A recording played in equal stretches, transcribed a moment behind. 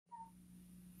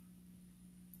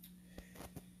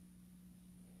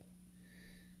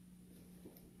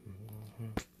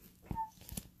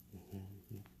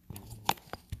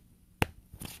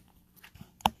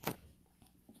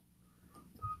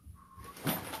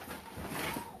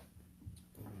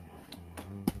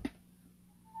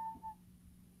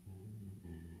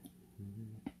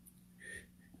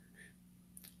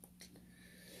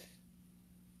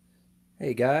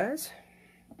Hey guys,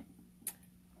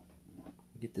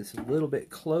 get this a little bit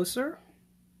closer.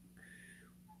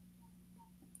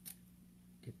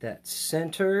 Get that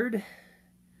centered.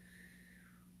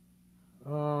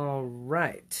 All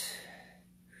right.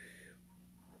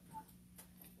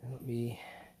 Let me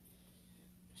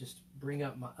just bring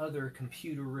up my other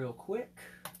computer real quick.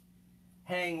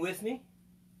 Hang with me.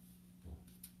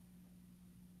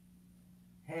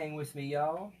 Hang with me,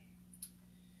 y'all.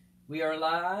 We are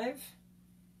live.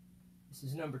 This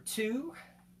is number 2.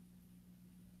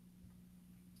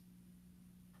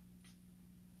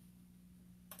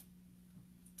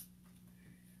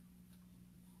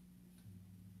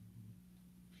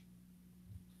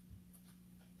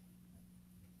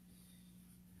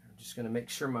 I'm just going to make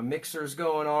sure my mixer is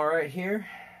going all right here.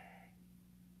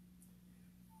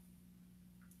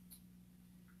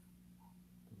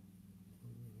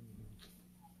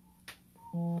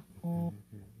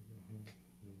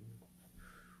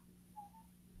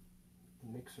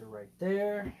 Mixer right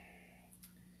there.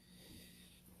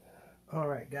 All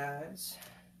right, guys.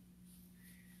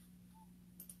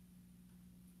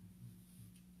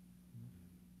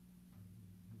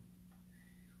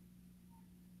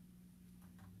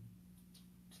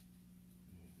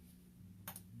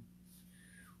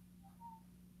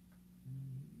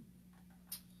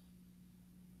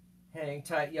 Hang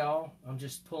tight, y'all. I'm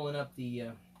just pulling up the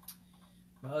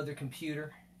my other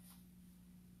computer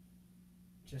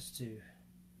just to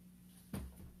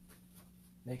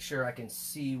make sure I can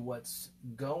see what's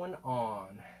going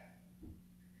on.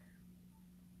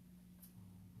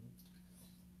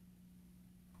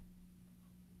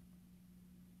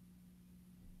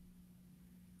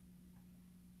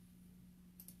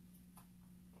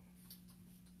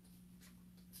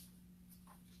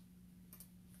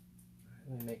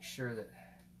 Let me make sure that,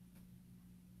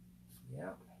 yeah,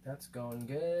 that's going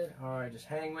good. All right, just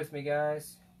hang with me,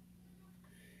 guys.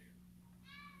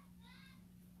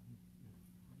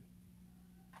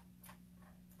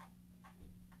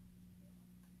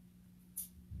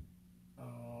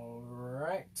 All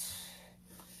right.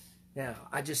 Now,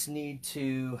 I just need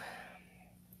to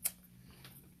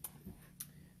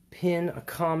pin a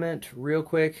comment real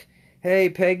quick. Hey,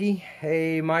 Peggy.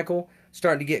 Hey, Michael.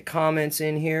 Starting to get comments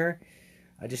in here.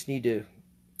 I need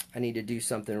to do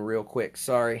something real quick.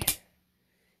 Sorry.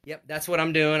 Yep, that's what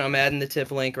I'm doing. I'm adding the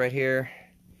tip link right here.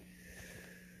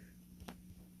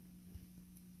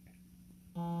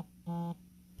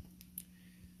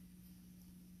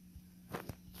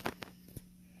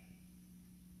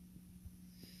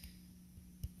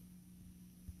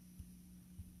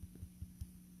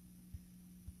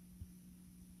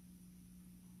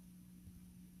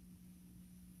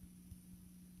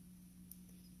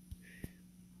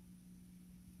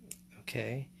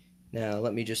 Okay, now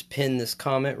let me just pin this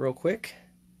comment real quick.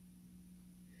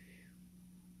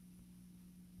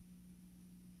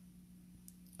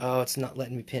 Oh, it's not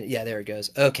letting me pin it. Yeah, there it goes.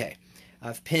 Okay,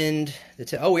 I've pinned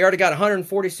the oh, we already got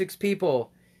 146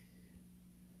 people.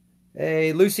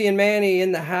 Hey, Lucy and Manny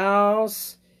in the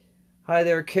house. Hi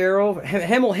there, Carol.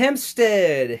 Hemel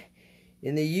Hempstead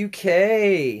in the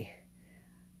UK.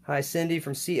 Hi, Cindy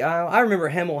from Sea Isle. I remember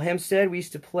Hemel Hempstead. We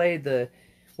used to play the...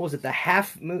 What was it, the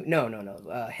Half Moon? No.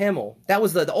 Hemel. That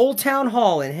was the Old Town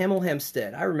Hall in Hemel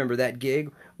Hempstead. I remember that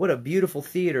gig. What a beautiful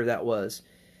theater that was.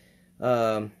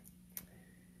 Another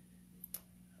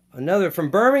from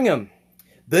Birmingham,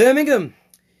 in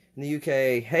the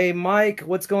UK. Hey, Mike,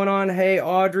 what's going on? Hey,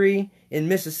 Audrey in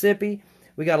Mississippi.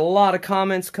 We got a lot of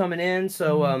comments coming in.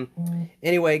 So,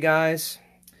 anyway, guys,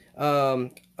 a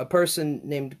person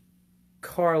named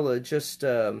Carla just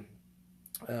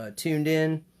tuned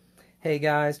in. Hey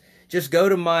guys, just go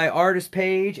to my artist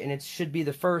page and it should be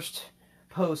the first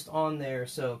post on there.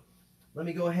 So let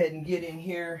me go ahead and get in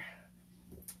here.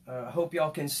 I hope y'all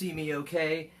can see me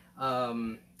okay. I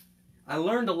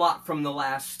learned a lot from the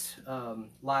last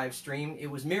live stream. It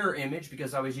was mirror image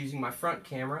because I was using my front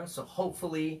camera. So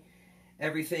hopefully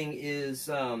everything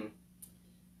is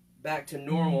back to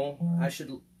normal. I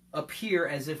should appear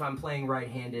as if I'm playing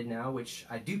right-handed now, which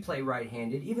I do play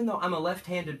right-handed, even though I'm a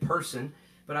left-handed person.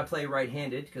 But I play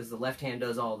right-handed because the left hand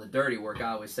does all the dirty work, I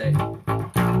always say.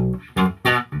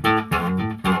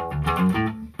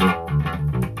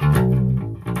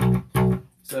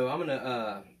 So I'm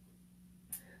gonna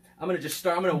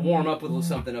warm up with a little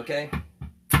something, okay?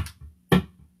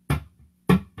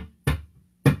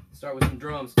 Start with some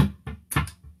drums.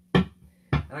 And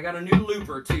I got a new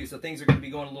looper too, so things are gonna be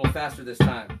going a little faster this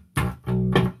time.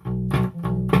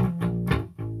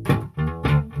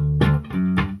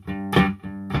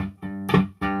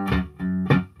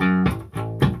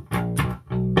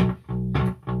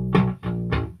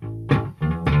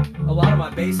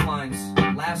 bass lines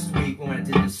last week when I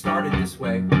did this, started this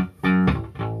way.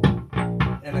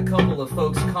 And a couple of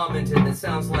folks commented that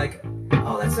sounds like,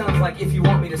 oh, that sounds like If You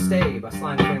Want Me to Stay by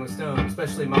Sly and the Family Stone,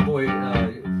 especially my boy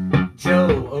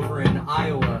Joe over in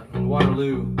Iowa, in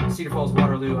Waterloo, Cedar Falls,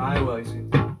 Waterloo, Iowa. He's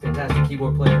a fantastic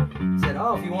keyboard player. He said,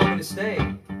 oh, if you want me to stay,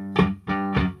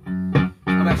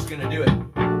 I'm actually going to do it.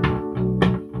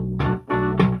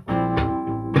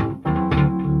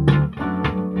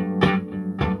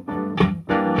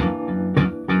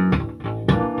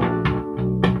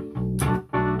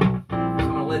 So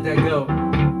I'm going to let that go.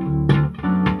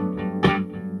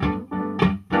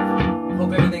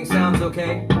 Hope everything sounds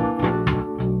okay.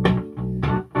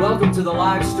 Welcome to the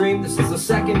live stream. This is the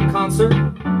second concert.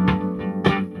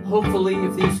 Hopefully,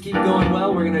 if these keep going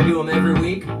well, we're going to do them every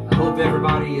week. I hope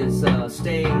everybody is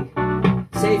staying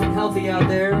safe and healthy out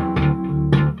there.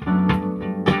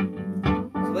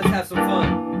 So let's have some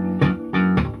fun.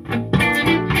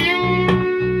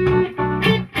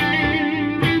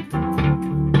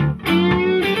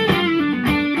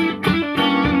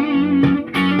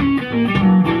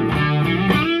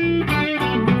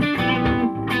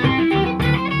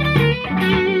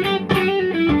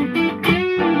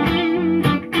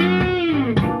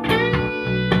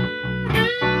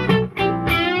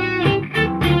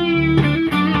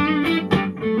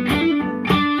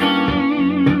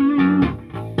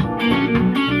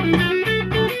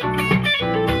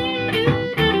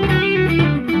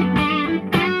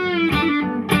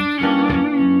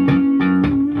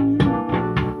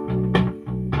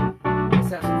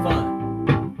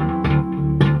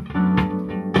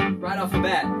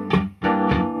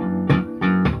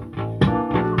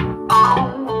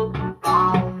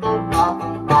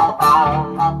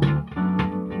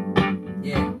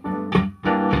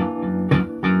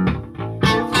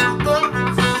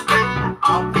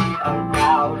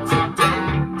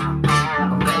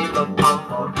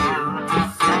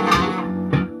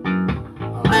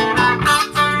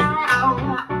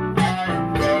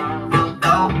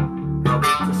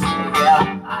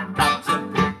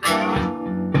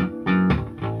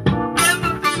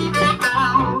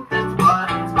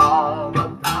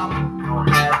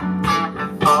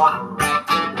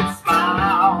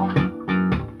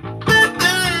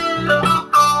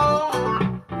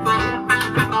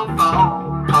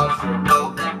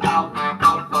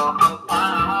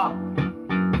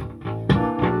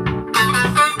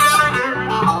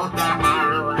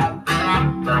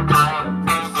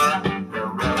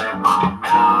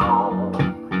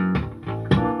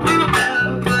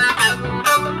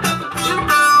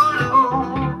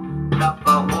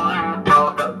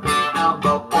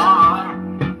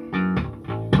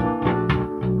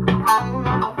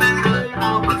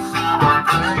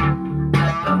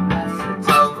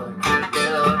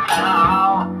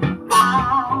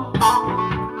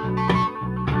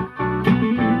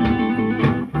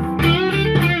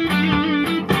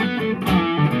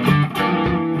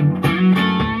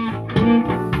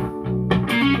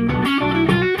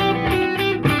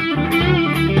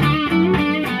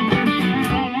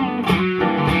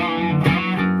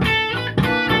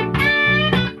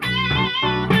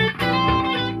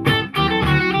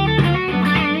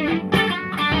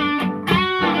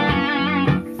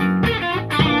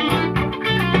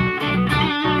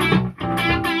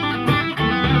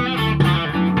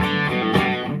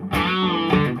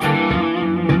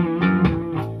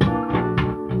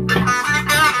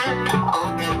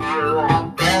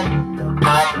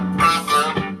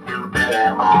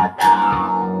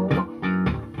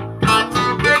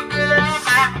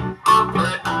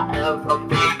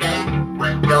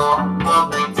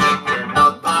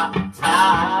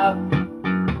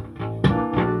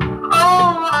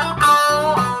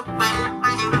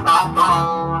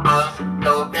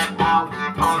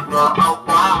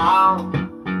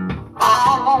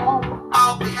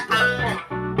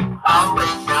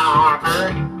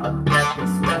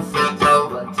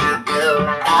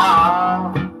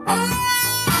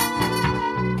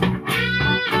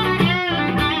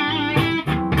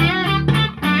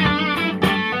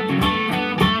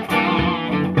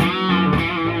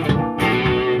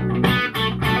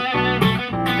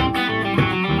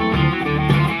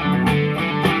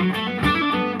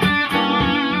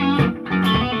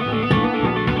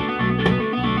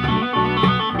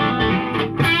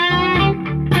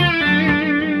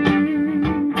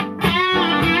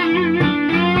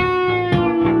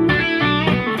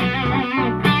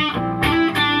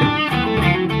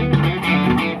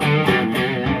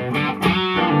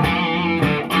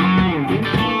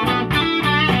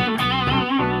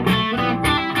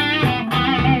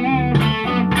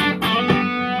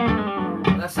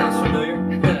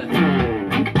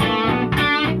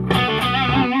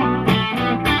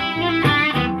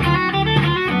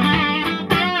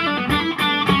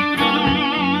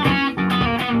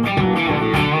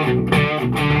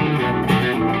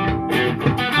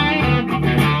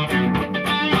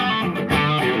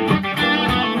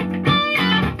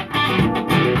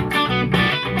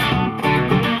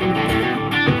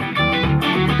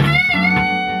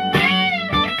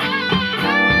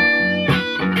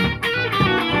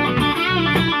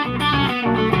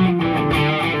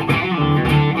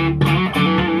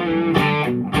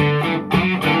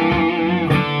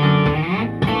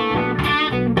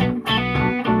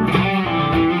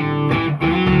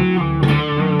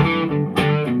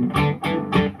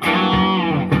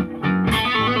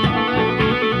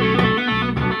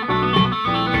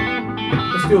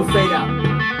 do a fade out.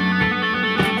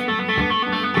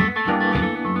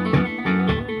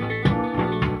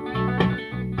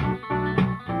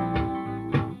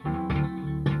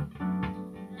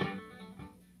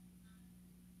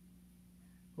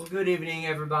 Well, good evening,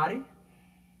 everybody.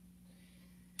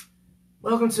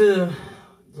 Welcome to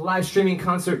the live streaming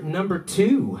concert number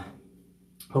 2.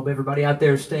 Hope everybody out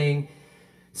there is staying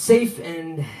safe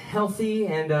and healthy,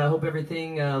 and hope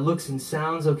everything looks and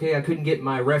sounds okay. I couldn't get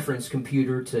my reference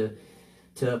computer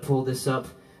to pull this up,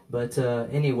 but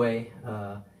anyway,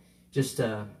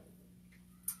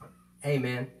 hey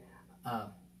man,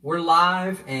 we're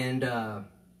live, and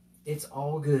it's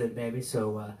all good, baby.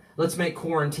 So let's make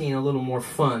quarantine a little more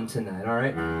fun tonight, all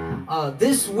right?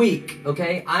 This week,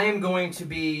 okay, I am going to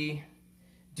be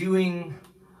doing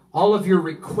all of your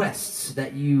requests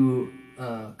that you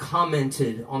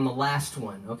commented on the last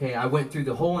one, okay? I went through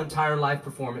the whole entire live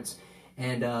performance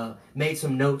and made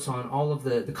some notes on all of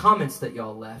the comments that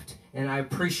y'all left, and I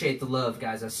appreciate the love,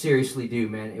 guys. I seriously do,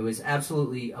 man. It was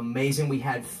absolutely amazing. We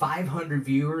had 500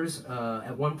 viewers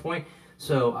at one point,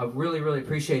 so I really, really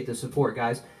appreciate the support,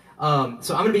 guys. So I'm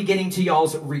going to be getting to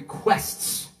y'all's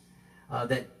requests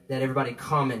that everybody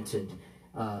commented.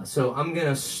 So I'm going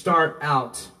to start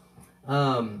out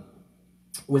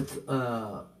with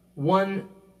one.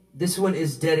 This one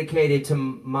is dedicated to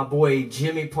my boy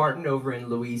Jimmy Parton over in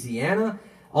Louisiana,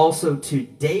 also to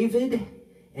David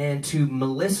and to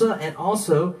Melissa, and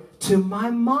also to my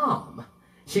mom.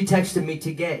 She texted me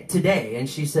today and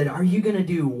she said, "Are you going to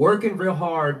do working real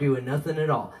hard, doing nothing at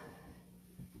all?"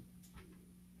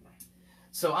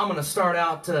 So I'm going to start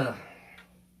out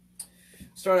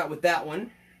with that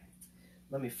one.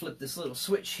 Let me flip this little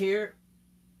switch here.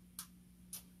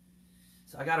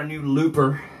 So I got a new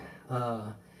looper.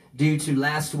 Due to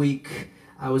last week,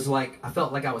 I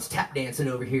felt like I was tap dancing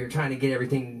over here, trying to get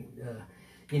everything,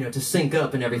 to sync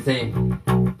up and everything.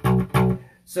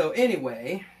 So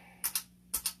anyway,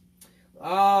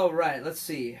 all right. Let's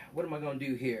see. What am I going to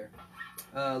do here?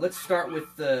 Let's start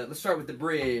with the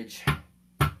bridge.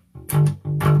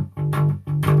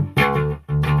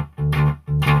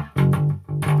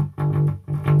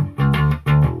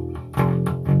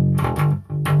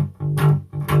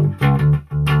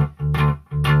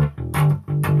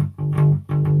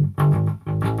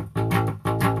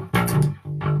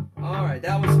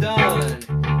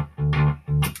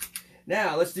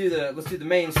 Now let's do the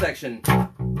main section.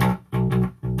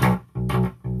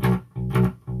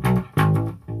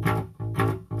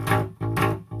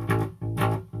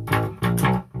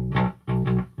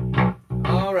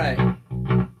 All right.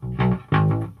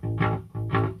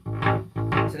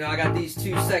 So now I got these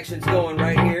two sections going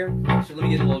right here. So let me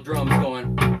get the little drums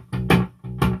going.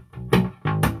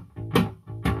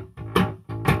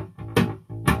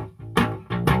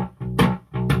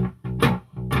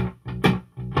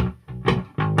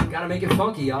 Gotta make it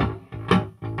funky, y'all.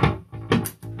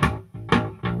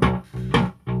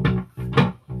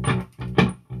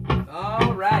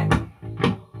 All right.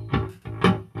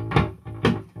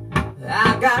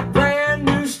 I got brand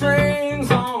new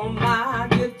strings on my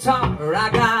guitar. I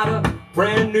got a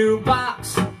brand new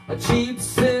box of cheap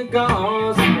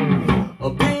cigars, a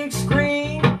big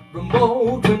screen,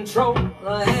 remote control,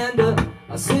 and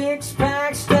a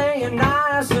six-pack staying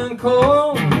nice and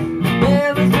cold.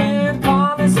 Everything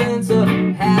since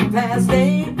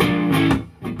 8:30,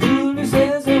 Julie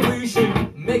says that we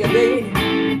should make a date.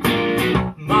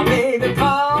 My baby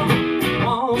Paul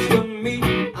wants to meet.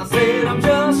 I said I'm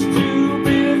just too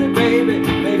busy, baby.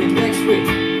 Maybe next week.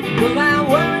 'Cause I'm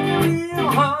working real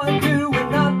hard, doing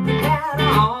nothing at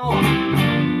all.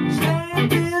 Staying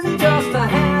busy just to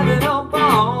having a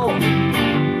ball.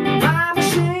 My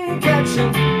machine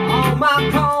catching all my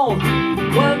calls,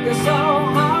 working so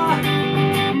hard,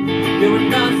 doing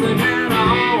nothing at all.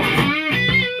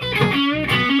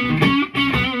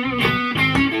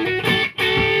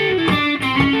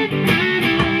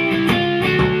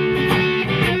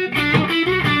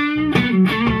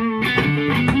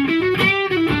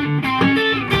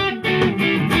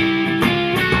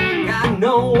 Got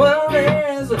no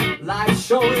worries, life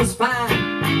sure is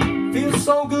fine. Feels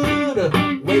so good,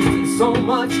 wasting so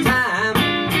much time.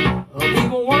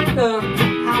 People wonder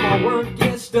how my work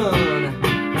gets done.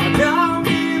 I don't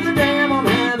give a damn, I'm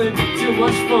having too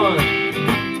much fun.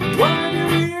 Working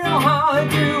real hard,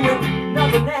 doing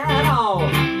nothing at all.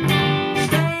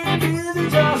 Staying busy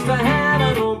just to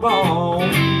having a ball.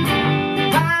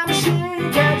 Time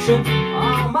machine catching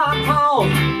all my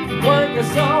calls, working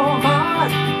so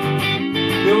hard,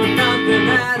 doing nothing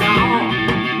at all.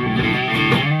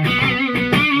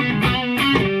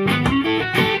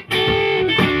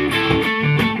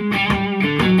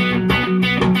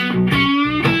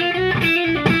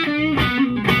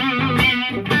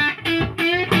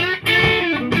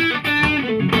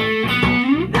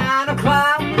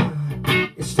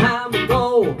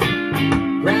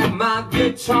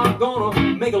 guitar,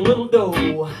 gonna make a little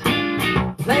dough.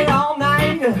 Play all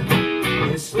night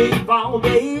and sleep all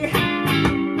day.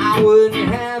 I wouldn't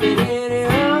have it any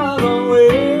other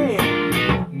way.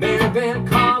 Mary been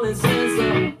calling since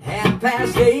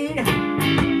 8:30.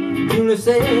 Una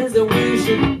says that we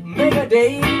should make a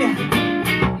date.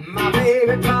 My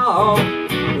baby called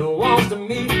and wants to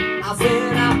meet. I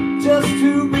said I'm just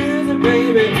too busy,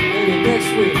 baby, maybe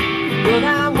next week. But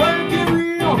I'm working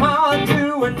real hard,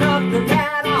 doing nothing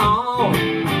at all.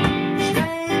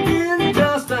 Staying busy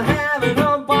just to having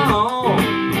a ball.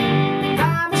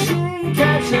 My machine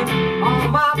catching all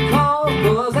my calls,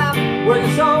 'cause I'm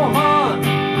working so hard,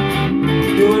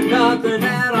 doing nothing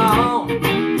at all.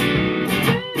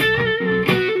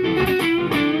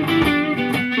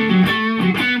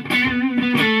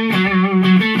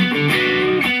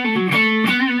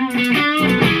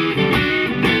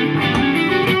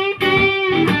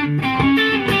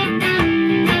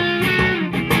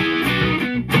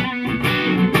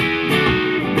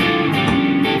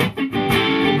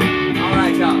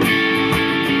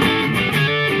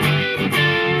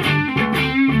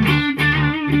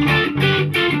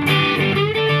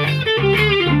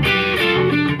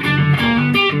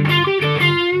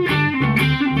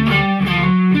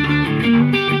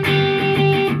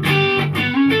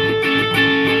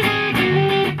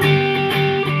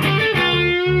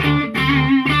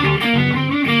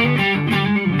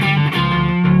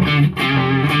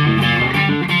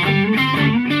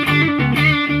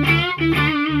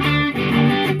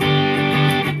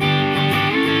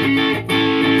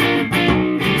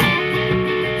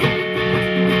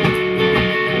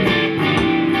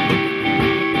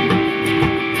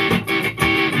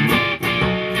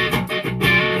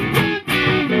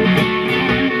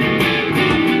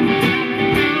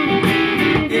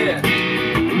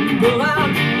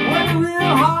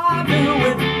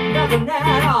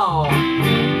 At all.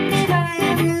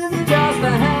 Staying busy just to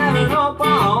having a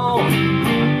ball.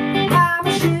 My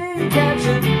machine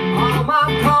catching all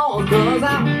my calls, 'cause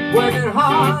I'm working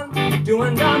hard,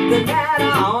 doing nothing at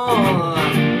all.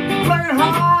 Working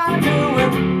hard,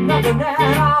 doing nothing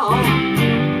at all.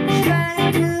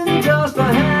 Staying busy just to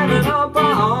having a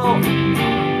ball.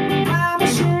 My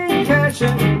machine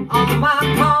catching all my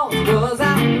calls, 'cause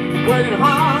I'm working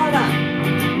hard,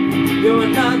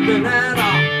 doing nothing at all.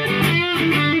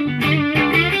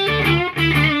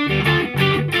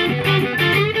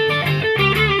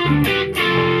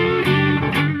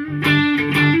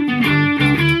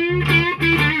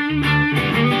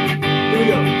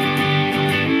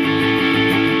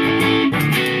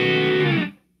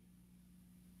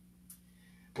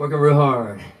 Working real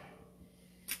hard.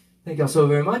 Thank y'all so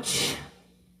very much.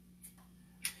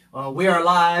 We are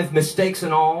live, mistakes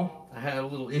and all. I had a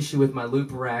little issue with my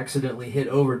looper. I accidentally hit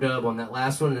overdub on that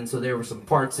last one, and so there were some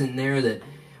parts in there that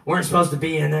weren't supposed to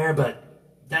be in there, but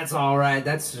that's all right.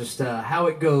 That's just how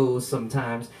it goes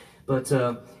sometimes. But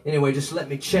anyway, just let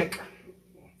me check.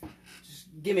 Just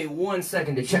give me 1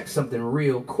 second to check something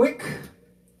real quick.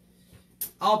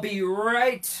 I'll be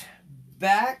right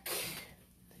back.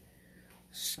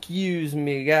 Excuse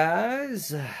me,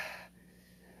 guys.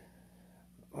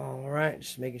 All right,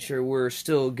 just making sure we're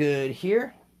still good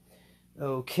here.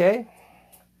 Okay.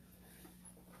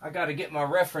 I got to get my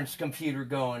reference computer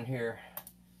going here.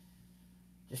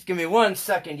 Just give me 1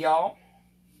 second, y'all.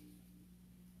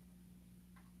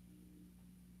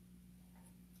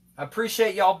 I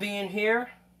appreciate y'all being here.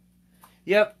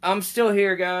 Yep, I'm still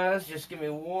here, guys. Just give me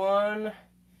one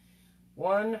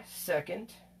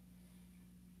second.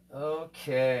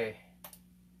 Okay.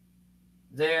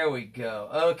 There we go.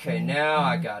 Okay, now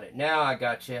I got it. Now I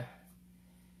got you.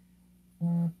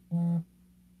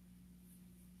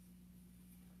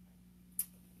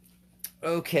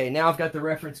 Okay, now I've got the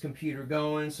reference computer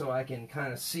going so I can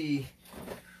kind of see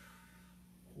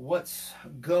what's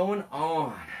going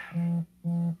on.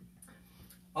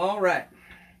 All right.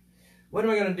 What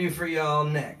am I going to do for y'all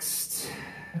next?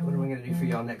 What am I going to do for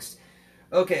y'all next?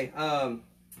 Okay,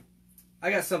 I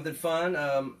got something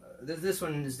fun. This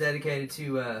one is dedicated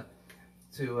to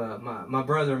my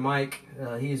brother Mike.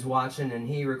 He's watching and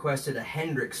he requested a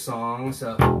Hendrix song.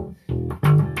 So,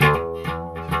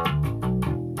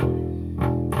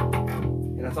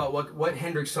 and I thought, what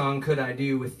Hendrix song could I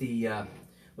do with the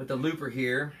looper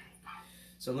here?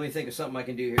 So let me think of something I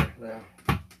can do here.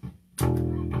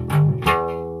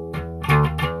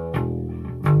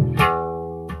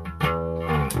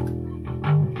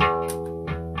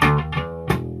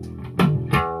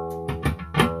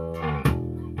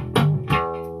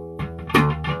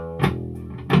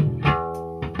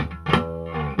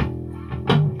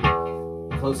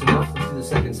 Close enough. Let's do the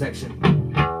second section.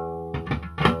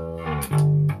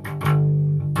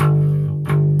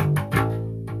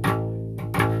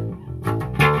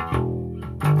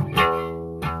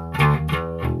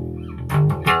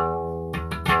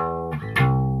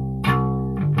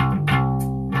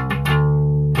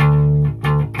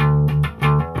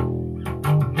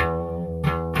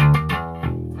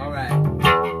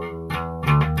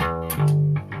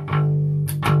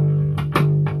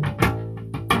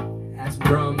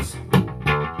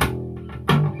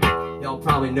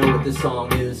 this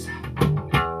song is.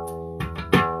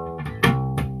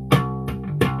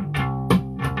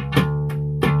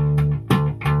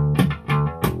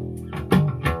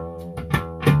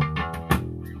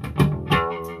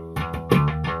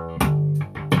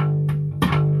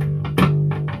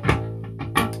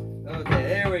 Okay,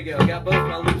 there we go. Got both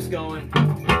my loops going.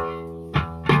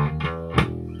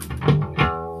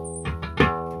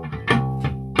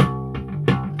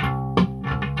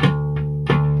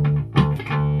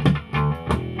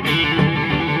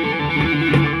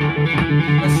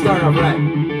 Let's start off right.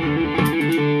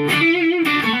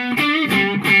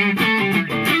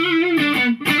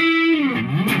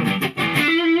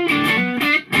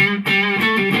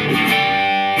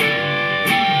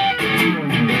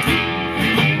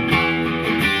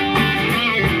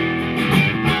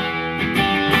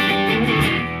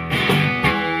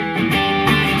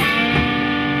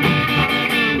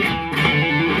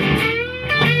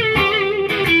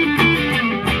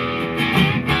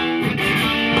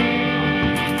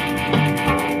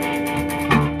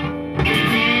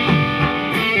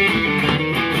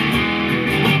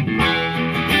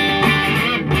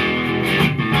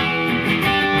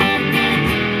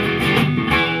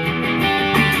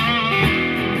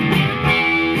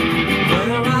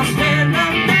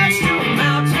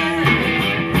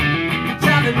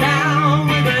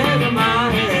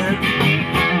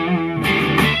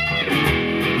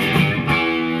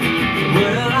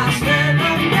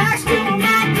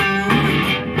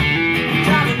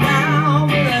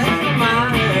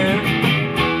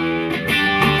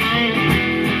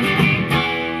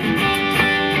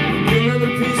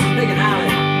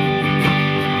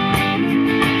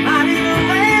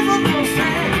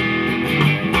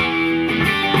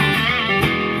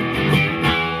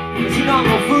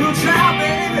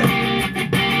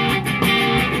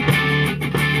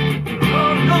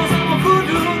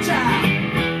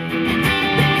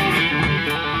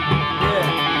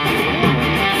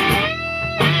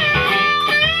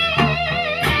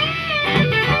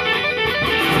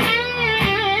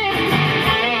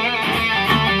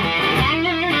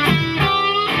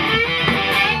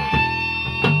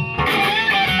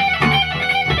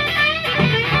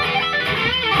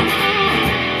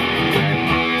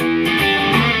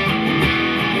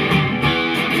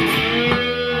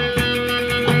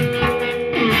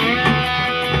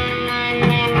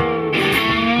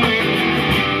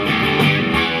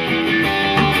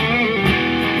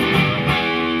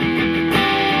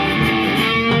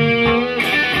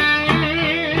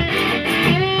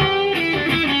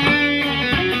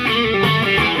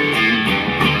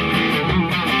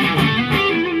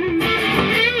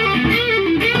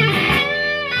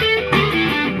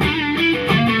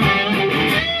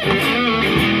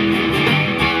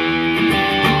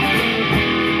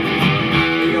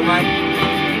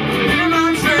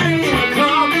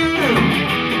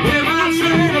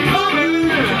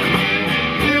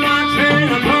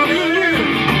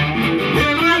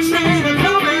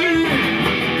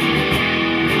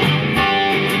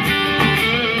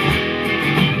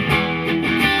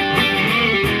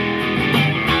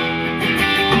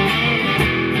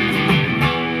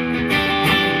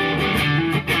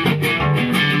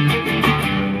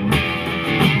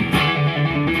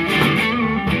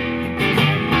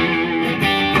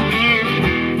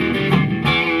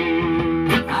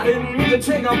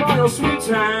 Take up all your sweet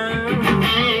time,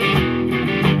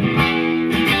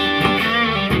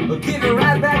 I'll give it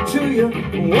right back to you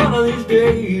one of these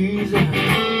days. I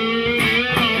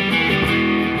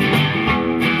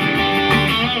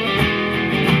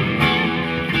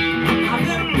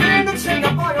didn't mean to take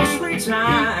up all your sweet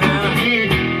time, I'll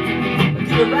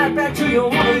give it right back to you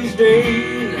one of these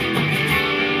days.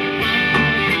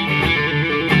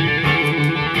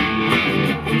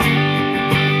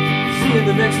 See you in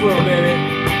the next world,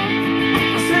 baby.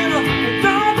 I said,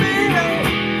 don't be late,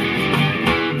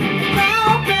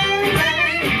 don't be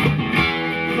late,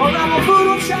 'cause I'm a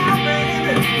voodoo child,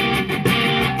 baby.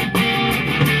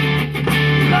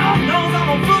 Lord knows I'm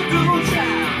a voodoo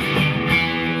child.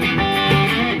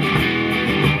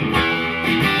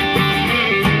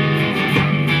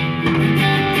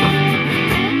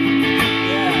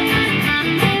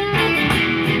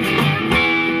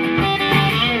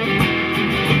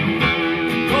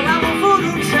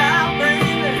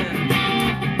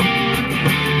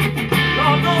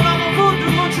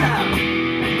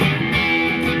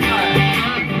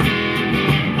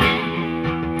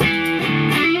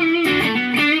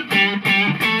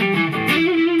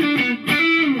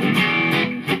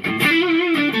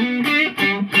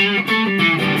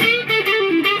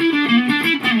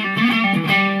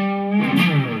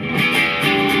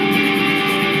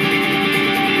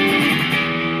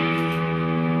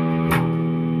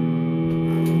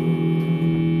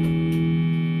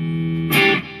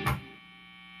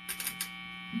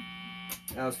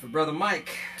 That was for Brother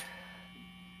Mike.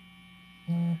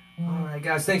 Alright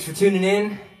guys, thanks for tuning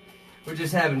in. We're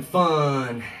just having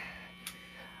fun.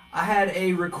 I had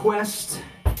a request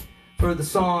for the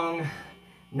song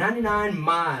 99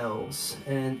 Miles,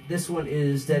 and this one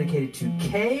is dedicated to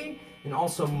Kay and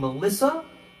also Melissa,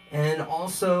 and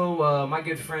also my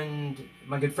good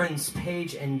friends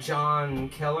Paige and John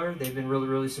Keller. They've been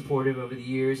really supportive over the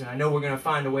years, and I know we're gonna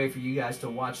find a way for you guys to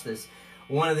watch this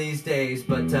one of these days.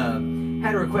 But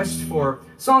had a request for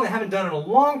a song I haven't done in a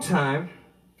long time.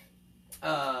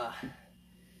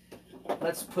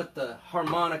 Let's put the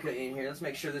harmonica in here. Let's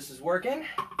make sure this is working.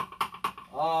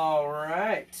 All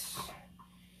right.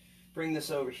 Bring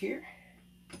this over here.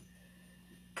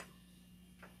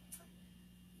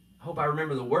 Hope I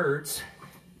remember the words.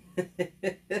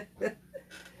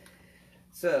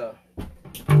 So.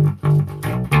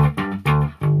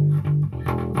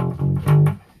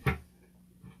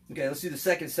 Okay, let's do the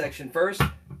second section first.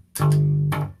 Okay,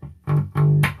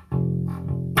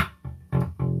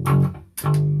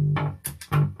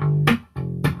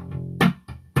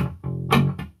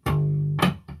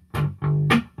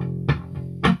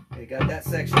 got that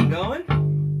section going.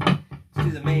 Let's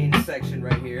do the main section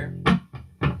right here.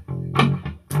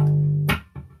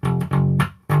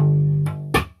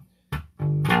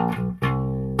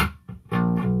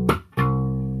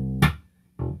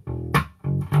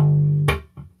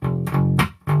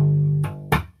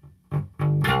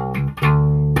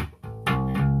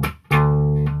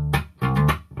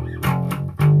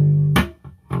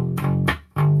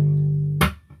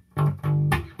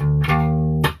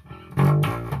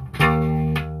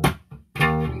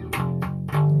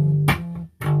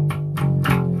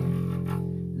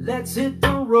 Let's hit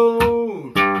the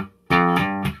road.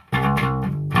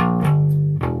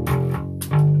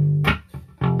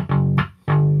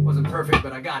 Wasn't perfect,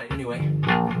 but I got it anyway.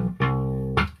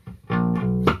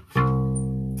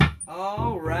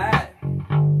 All right.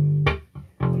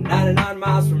 I'm 99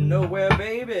 miles from nowhere,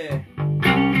 baby.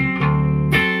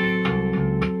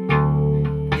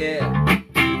 Yeah.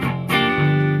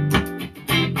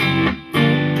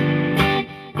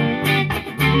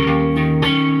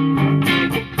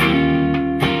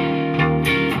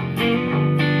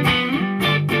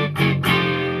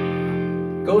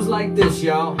 Goes like this,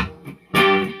 y'all.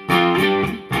 I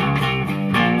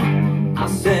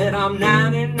said I'm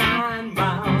 99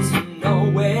 miles from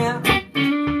nowhere.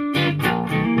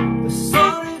 The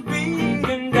sun is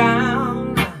beating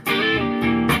down.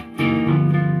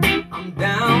 I'm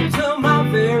down to my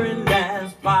very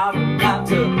last bottle. Got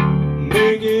to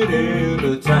make it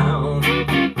into town.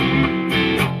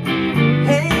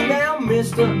 Hey there,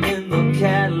 mister in the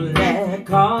Cadillac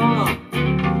car.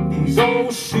 These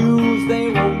old shoes, they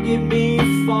won't get me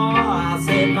far. I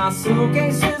said my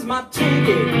suitcase is my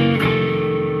ticket.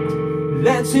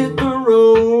 Let's hit the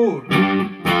road.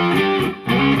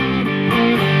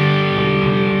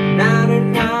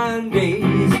 99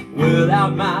 days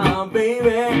without my baby.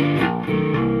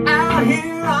 Out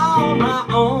here on my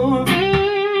own.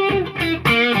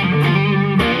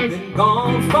 Been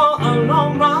gone for a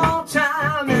long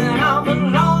time, and I'm a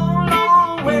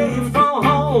long way from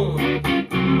home.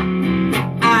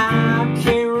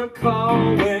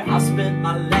 Where I spent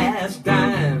my last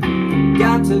dime.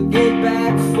 Got to get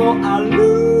back before I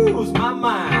lose my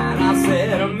mind. I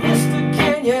said, mister,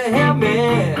 can you help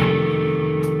me?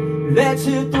 Let's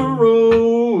hit the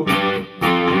road.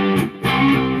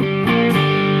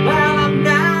 Well, I'm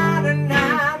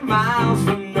 99 miles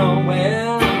from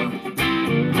nowhere.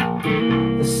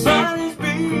 The sun is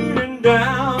beating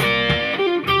down.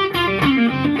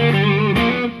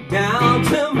 Down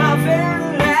to my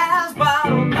very last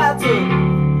bottle. Got to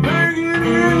make it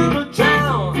into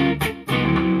town.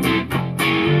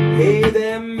 Hey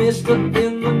there, mister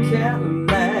in the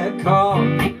Cadillac car.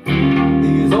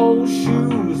 These old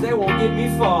shoes, they won't get me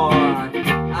far.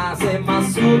 I said my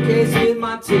suitcase is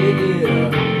my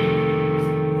ticket.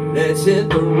 Let's hit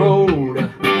the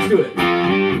road. Let's do it.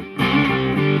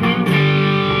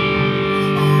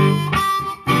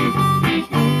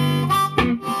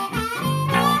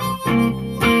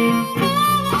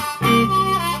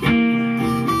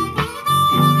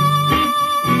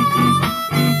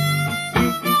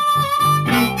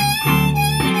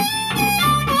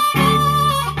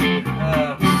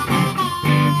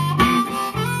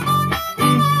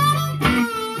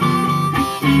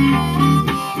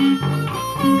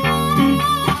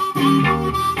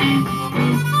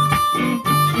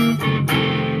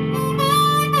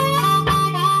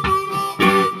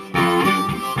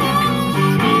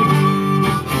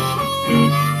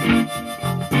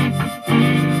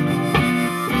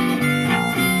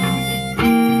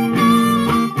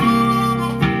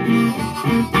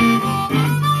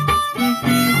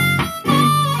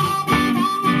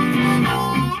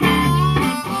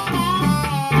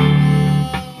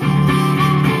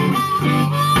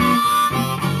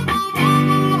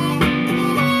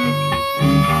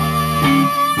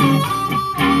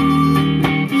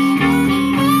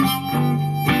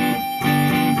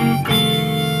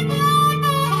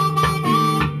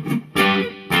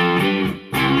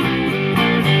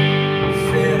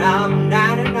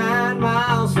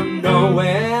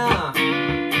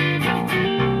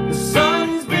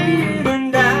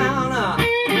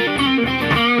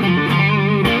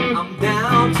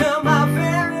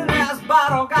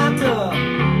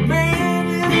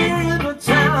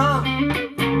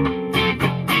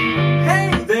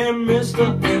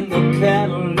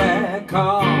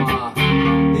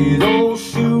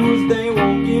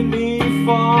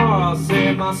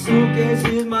 my suitcase,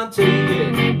 here's my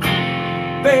ticket.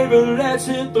 Baby, let's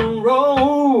hit the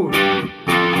road.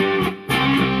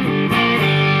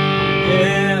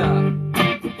 Yeah.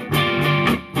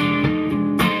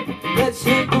 Let's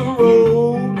hit the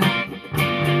road.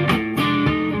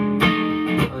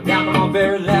 Down to my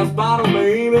very last bottle,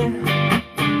 baby.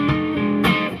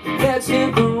 Let's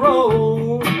hit the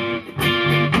road.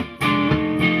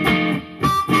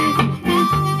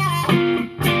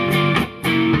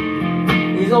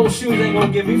 These old shoes ain't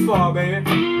gonna get me far, baby.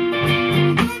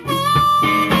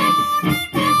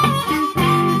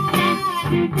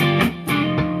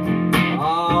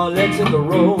 Oh, let's hit the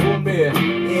road,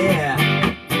 baby. Yeah.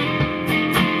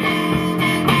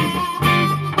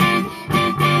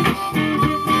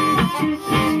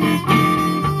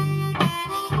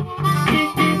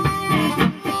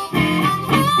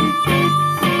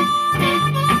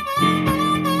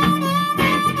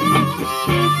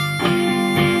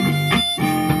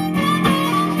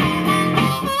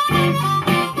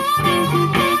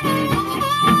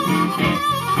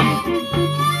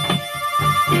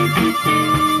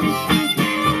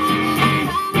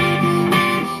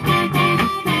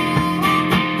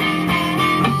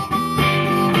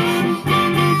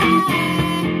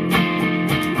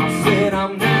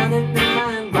 I'm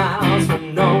 99 miles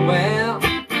from nowhere.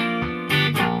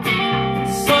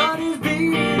 The sun is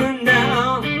beating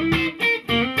down,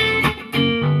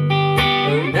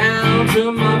 down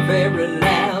to my very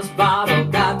last bottle.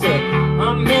 Got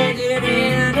to make it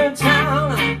into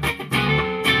town.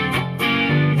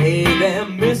 Hey there,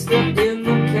 mister, in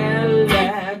the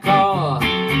Cadillac car.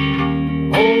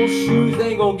 Old shoes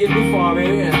ain't gonna get me far,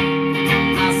 baby.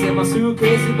 I said my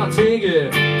suitcase is my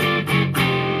ticket.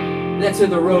 Let's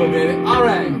hit the road, baby. All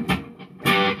right.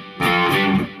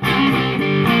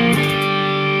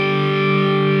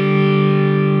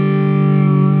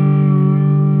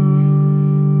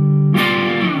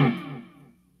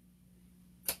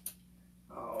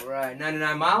 All right.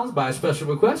 99 Miles by special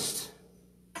request.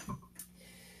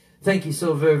 Thank you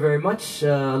so very, very much.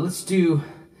 Let's do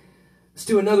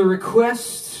another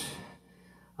request.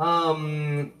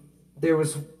 There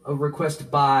was a request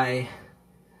by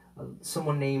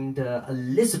someone named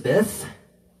Elizabeth.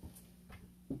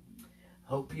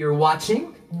 Hope you're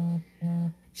watching.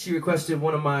 She requested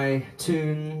one of my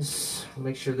tunes. I'll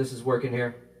make sure this is working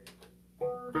here.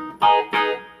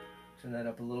 Turn that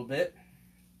up a little bit.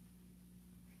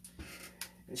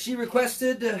 And she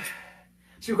requested the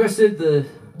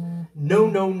No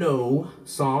No No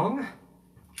song.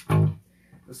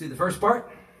 Let's do the first part.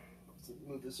 Let's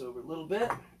move this over a little bit.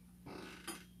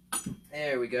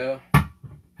 There we go.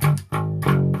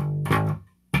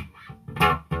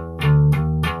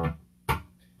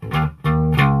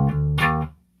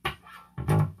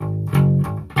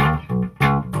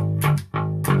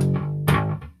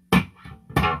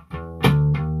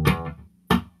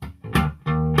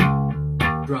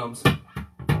 Drums.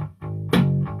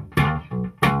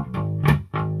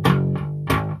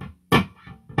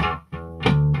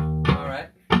 All right.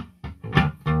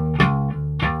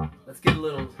 Let's get a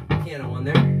little piano on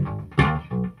there.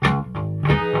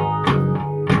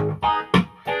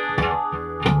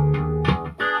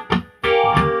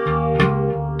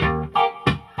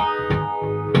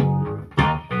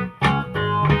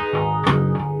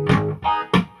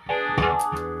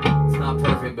 It's not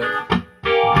perfect, but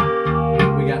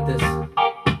we got this.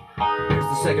 Here's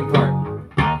the second part.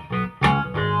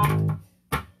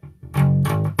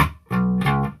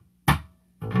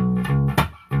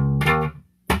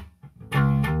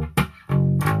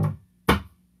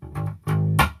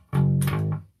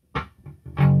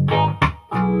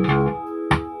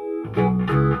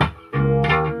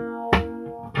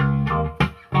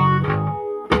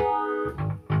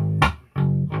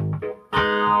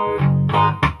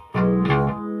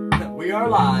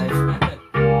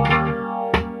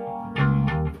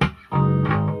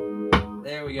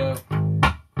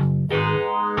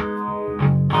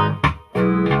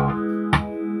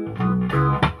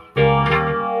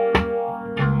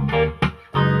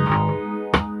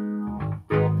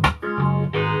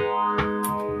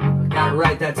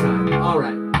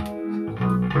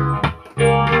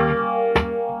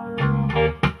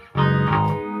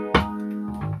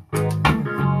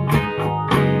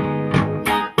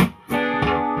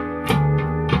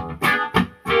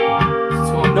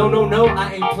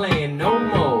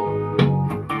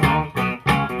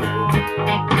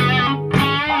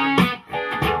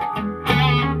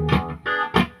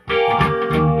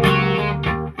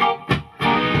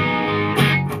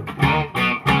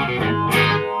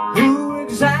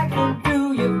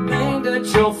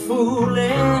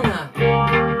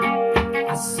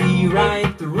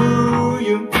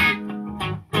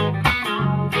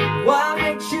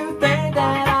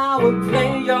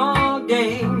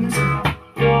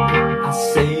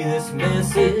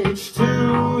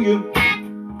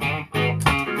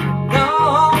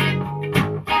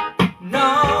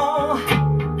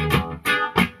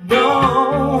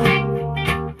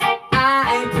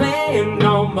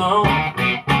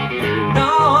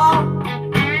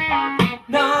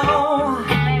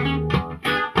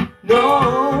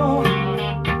 No,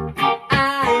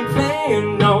 I ain't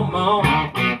playing no more.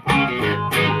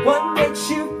 What makes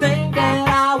you think that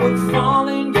I would fall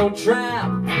in your trap?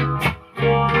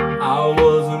 I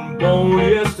wasn't born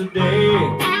yesterday,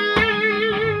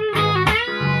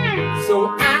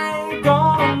 so I ain't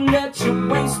gonna let you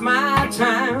waste my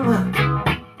time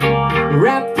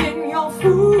wrapped in your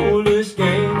foolish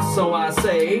games. So I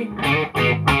say,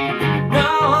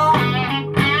 no,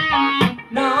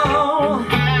 no,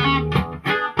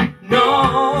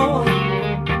 no,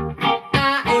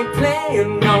 I ain't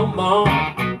playing no more.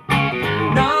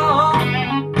 No,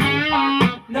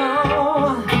 no,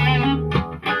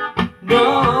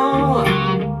 no,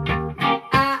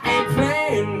 I ain't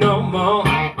playing no more.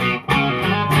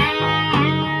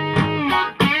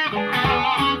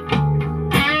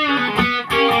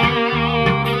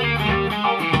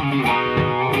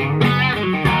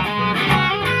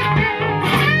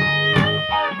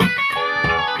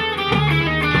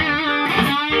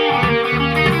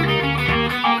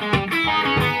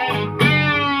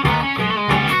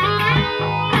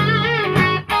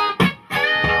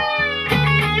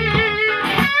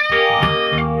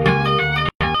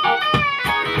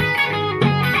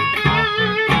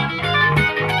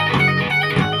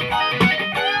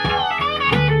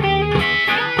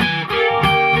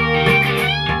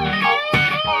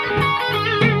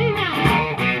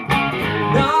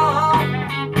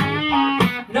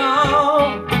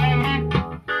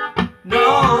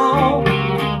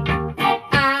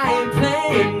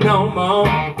 No more.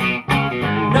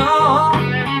 No,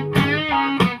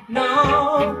 no,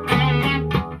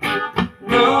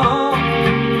 no,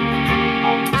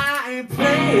 I ain't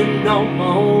playing no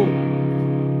more.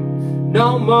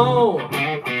 No more.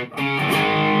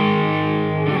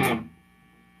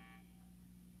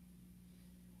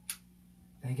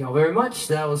 Thank y'all very much.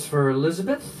 That was for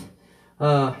Elizabeth.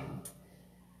 I'm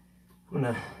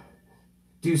gonna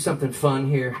do something fun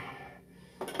here.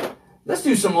 Let's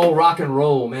do some old rock and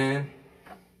roll, man.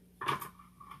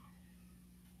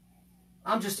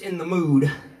 I'm just in the mood.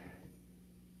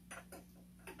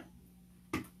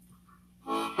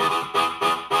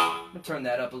 I'm gonna turn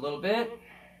that up a little bit.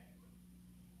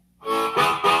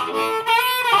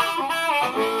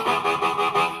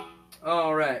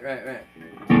 All right, right.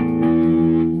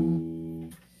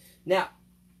 Now,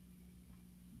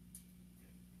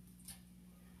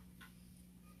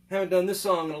 haven't done this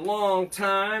song in a long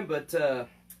time, but let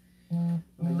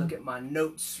me look at my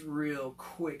notes real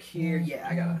quick here. Yeah,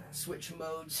 I gotta switch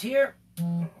modes here.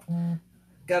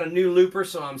 Got a new looper,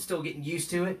 so I'm still getting used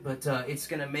to it, but it's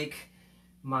gonna make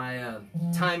my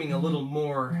timing a little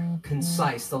more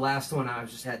concise. The last one I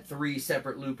just had 3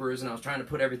 separate loopers, and I was trying to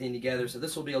put everything together, so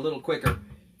this will be a little quicker.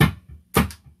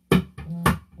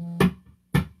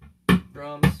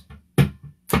 Drums.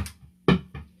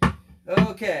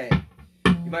 Okay.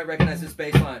 You might recognize this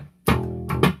bass line.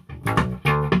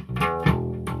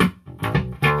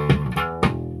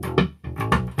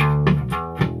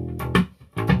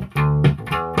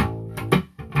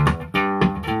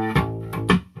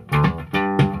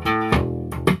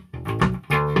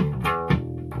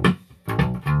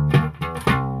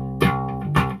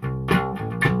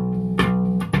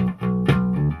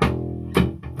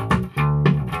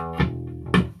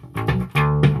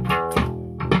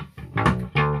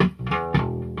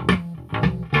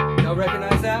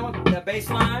 Recognize that one? That bass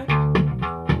line?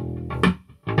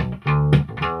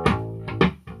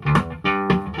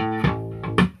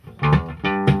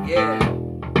 Yeah.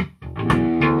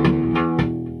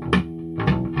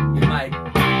 You might.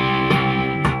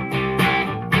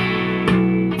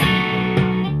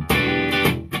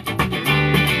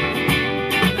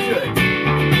 Good.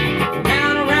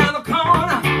 Down around the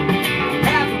corner,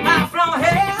 half a mile from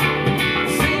here,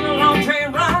 seen a long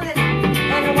train running,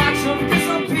 and you watch them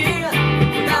disappear.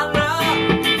 Without love,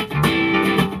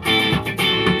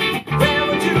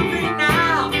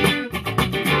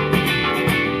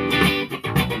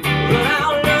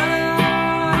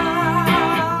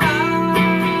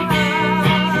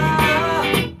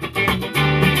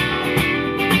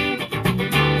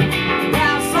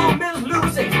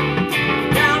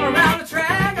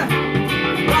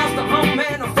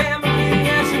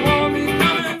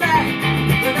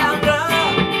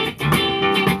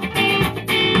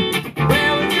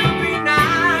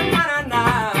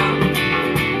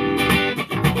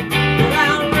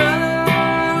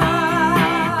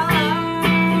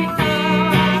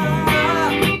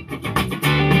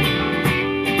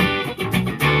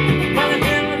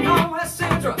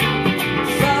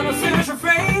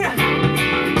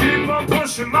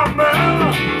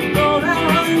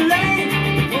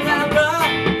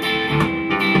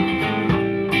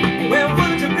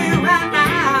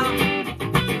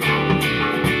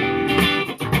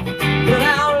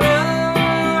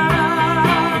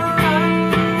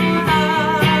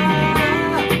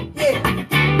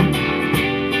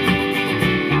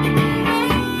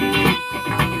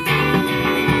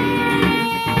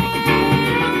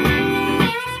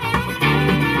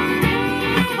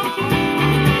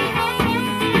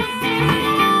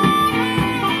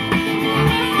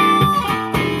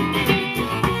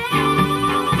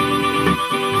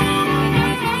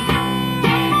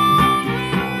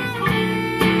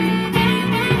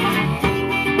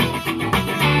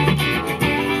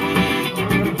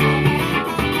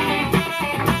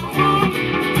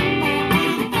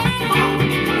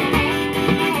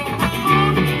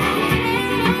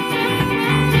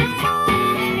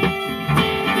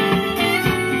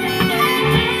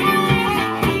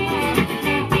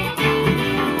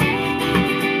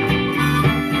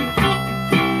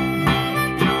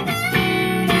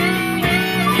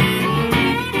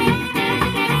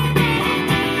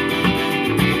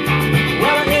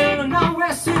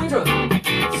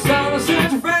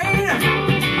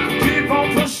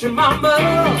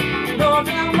 mother, nor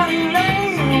down my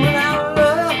lane without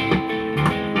love.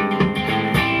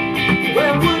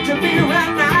 Where would you be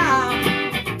right now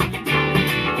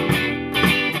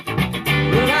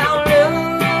without love?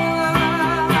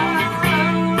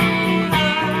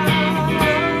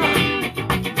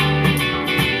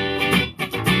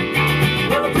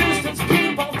 Well, the pistons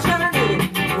keep on turning,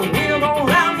 the wheel don't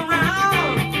round and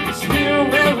round. Still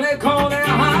really cold and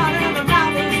hot, and the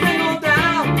mountains they go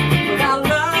down. Without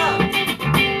love,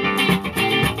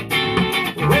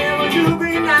 where would you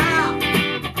be now?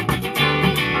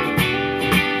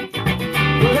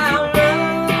 Without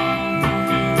love,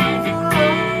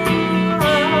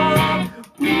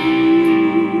 ooh,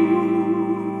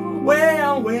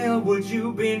 where would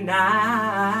you be now?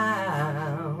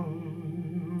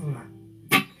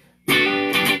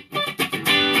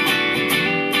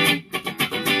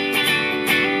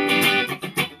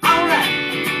 All right.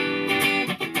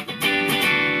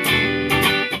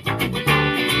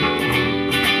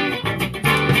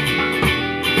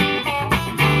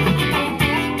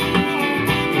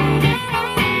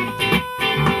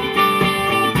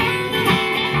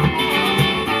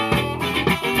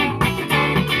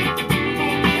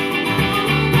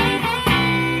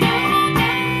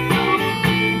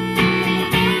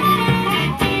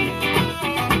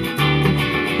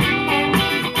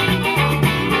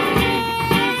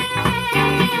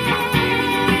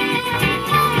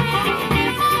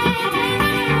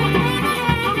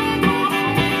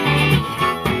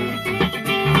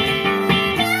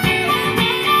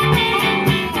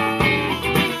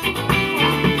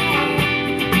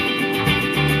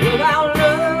 Without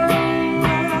love,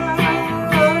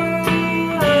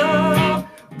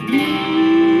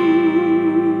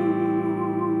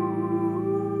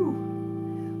 ooh,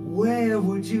 where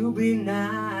would you be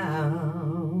now?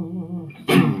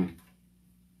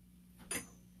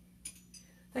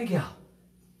 Thank you.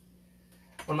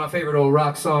 One of my favorite old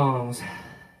rock songs.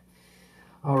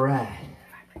 All right.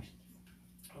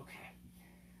 Okay.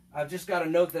 I've just got a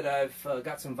note that I've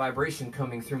got some vibration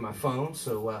coming through my phone,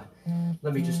 so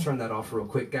let me just turn that off real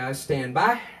quick, guys. Stand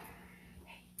by.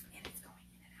 Hey, and it's going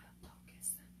in and out of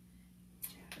focus.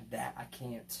 That I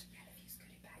can't. If you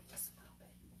scoot it back just a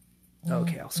little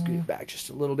bit. Okay, I'll scoot it back just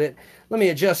a little bit. Let me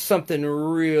adjust something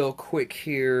real quick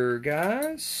here,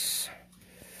 guys.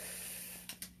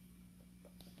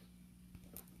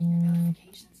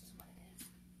 Notifications is what it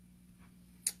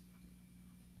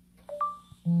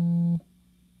is.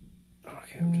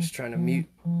 Okay, I'm just trying to mute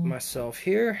myself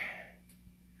here.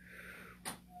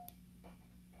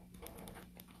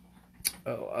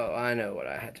 Oh, I know what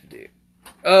I had to do.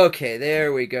 Okay,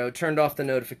 there we go. Turned off the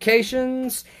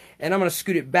notifications. And I'm going to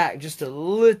scoot it back just a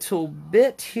little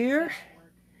bit here.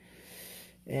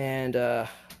 And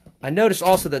I noticed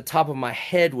also the top of my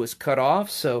head was cut off,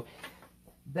 so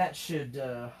that should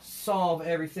solve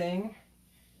everything.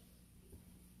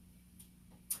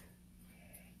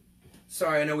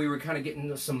 Sorry, I know we were kind of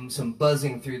getting some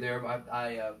buzzing through there.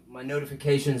 My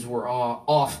notifications were all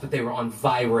off, but they were on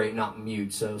vibrate, not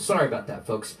mute. So sorry about that,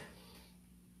 folks.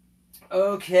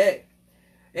 Okay.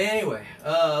 Anyway,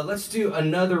 let's do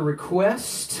another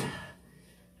request.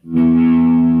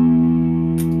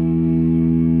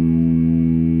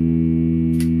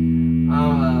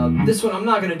 This one, I'm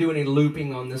not gonna do any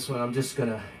looping on this one. I'm just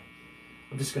gonna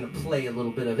play a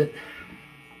little bit of it.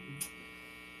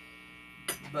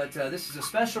 But this is a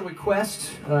special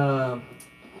request. Let's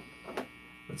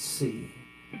see.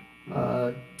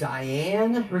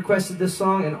 Diane requested this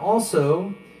song, and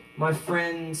also my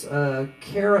friends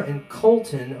Kara and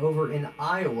Colton over in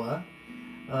Iowa.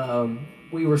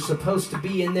 We were supposed to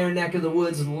be in their neck of the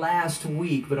woods last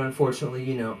week, but unfortunately,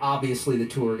 you know, obviously the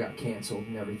tour got canceled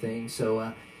and everything.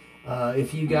 So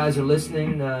if you guys are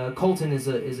listening, Colton is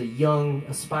a young,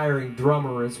 aspiring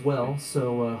drummer as well.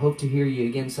 So hope to hear you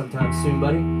again sometime soon,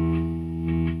 buddy.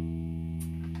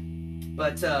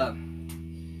 But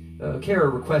Kara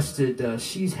requested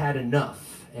She's Had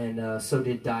Enough, and so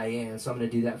did Diane. So I'm going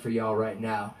to do that for y'all right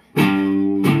now.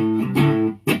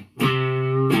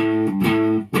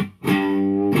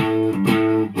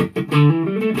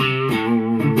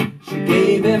 She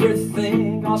gave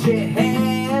everything, all she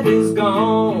had is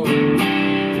gone.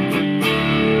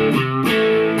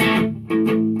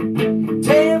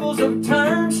 Tables have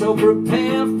turned, so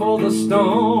prepare for the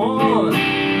storm.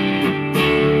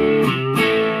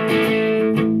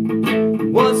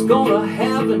 What's gonna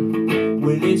happen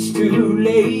when it's too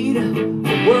late?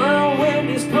 A whirlwind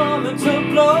is coming to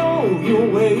blow your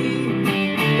way.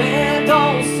 Man,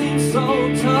 don't seem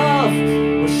so tough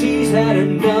when she's had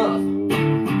enough.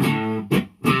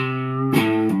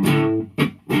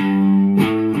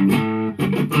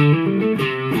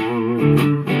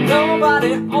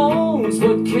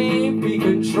 love can't be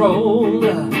controlled.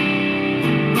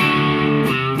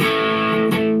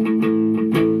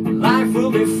 Life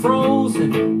will be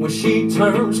frozen when she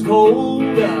turns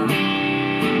cold.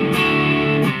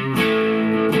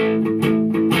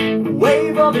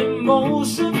 Wave of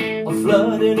emotion, a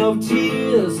flooding of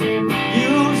tears,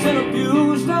 used and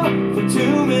abused her for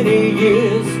too many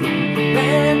years.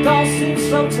 Man, don't seem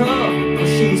so tough when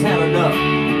she's had enough.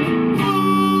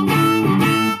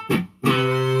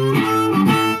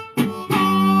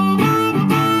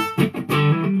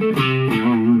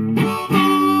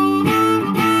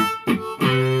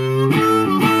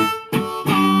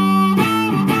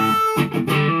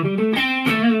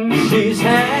 She's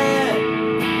had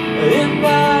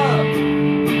enough.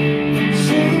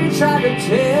 She tried to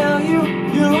tell you,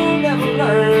 you'll never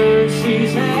learn.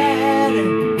 She's had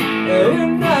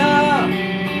enough.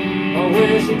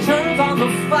 When she turns on the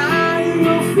fire,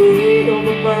 you'll feel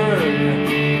the burn.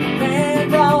 Man,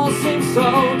 don't seem so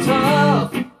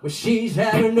tough when she's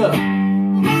had enough.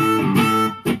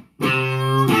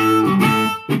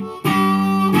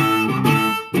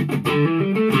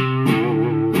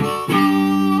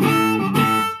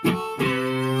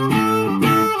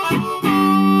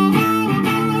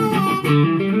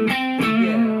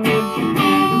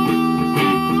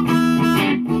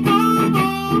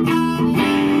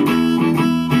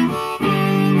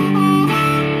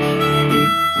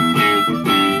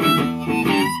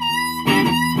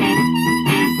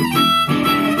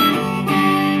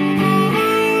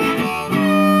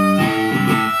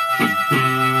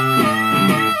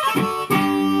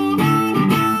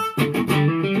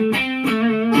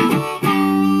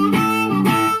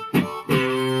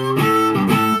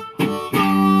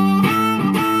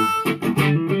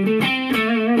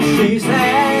 She's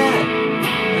had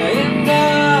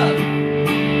enough.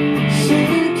 She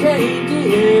can't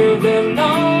give, there's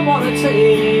no more to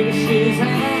take. She's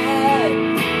had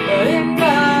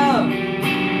enough.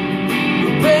 You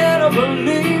better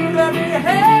believe that they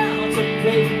have to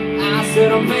pay. I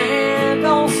said a man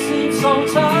don't seem so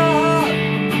tough.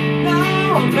 No,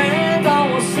 a man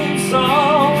don't seem so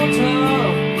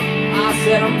tough. I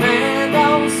said a man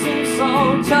don't seem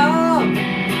so tough.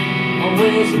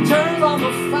 When she turns on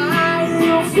the fire,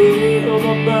 you'll feel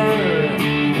the burn.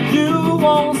 You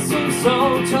won't seem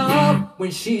so tough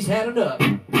when she's had enough.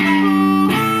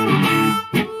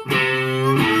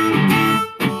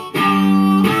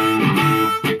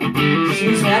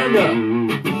 She's had enough.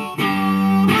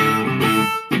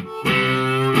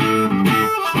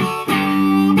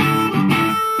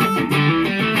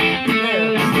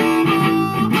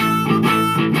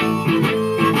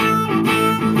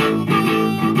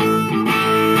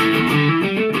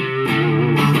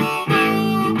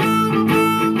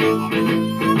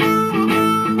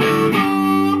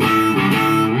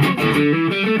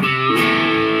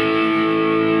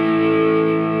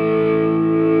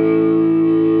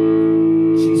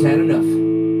 Had enough.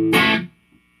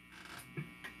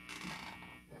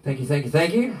 Thank you, thank you,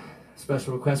 thank you.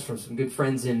 Special request from some good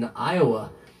friends in Iowa.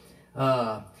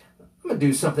 I'm gonna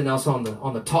do something else on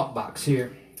the talk box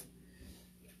here.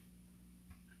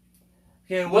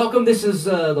 Okay, and welcome. This is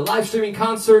the live streaming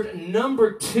concert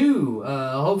number 2.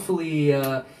 Hopefully,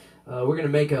 we're gonna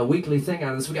make a weekly thing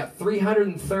out of this. We got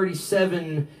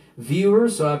 337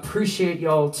 viewers, so I appreciate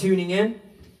y'all tuning in.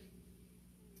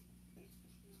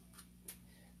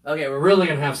 Okay, we're really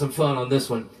going to have some fun on this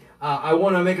one. I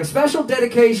want to make a special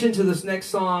dedication to this next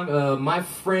song. My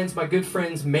good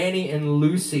friends Manny and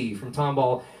Lucy from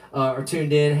Tomball are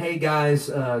tuned in. Hey guys,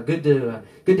 good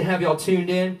to have y'all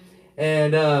tuned in.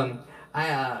 And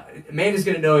Manny's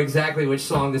going to know exactly which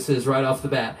song this is right off the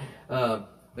bat. But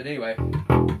anyway,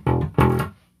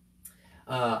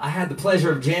 I had the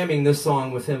pleasure of jamming this song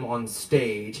with him on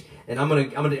stage, and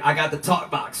I got the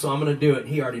talk box, so I'm gonna do it.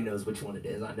 He already knows which one it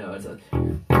is. I know it's a.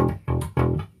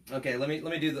 Okay, let me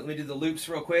do the loops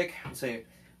real quick. Let's see.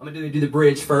 I'm gonna do the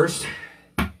bridge first.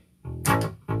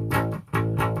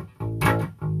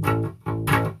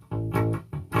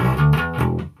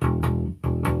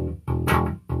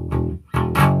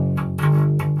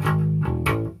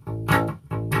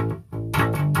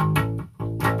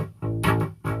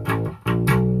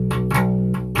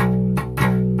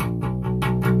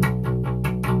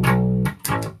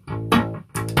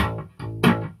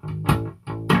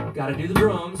 Gotta do the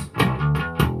drums.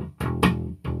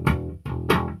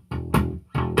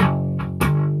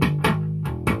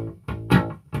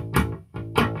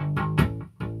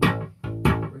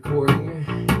 Recording.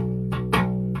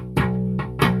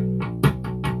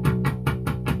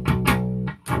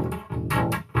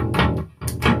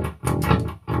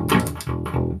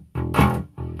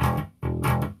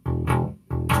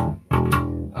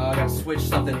 gotta switch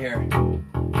something here.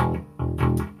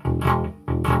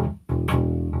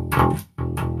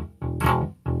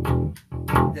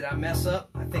 Did I mess up?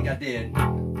 I think I did.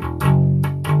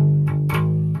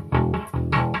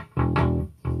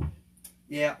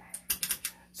 Yeah.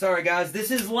 Sorry guys, this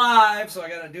is live, so I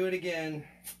gotta do it again.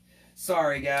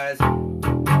 Sorry guys.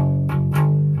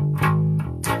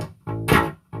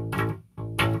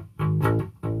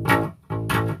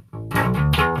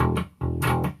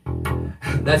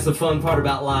 That's the fun part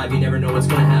about live, you never know what's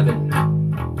gonna happen.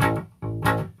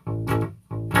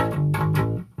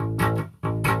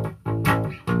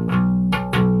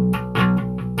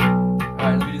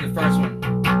 Alright, let me do the first one.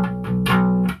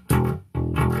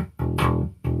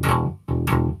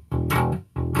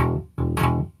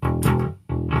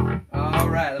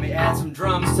 Alright, let me add some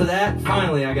drums to that.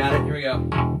 Finally, I got it. Here we go.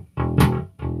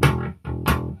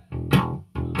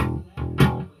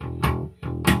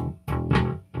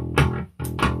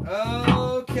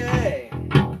 Okay.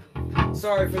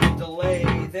 Sorry for the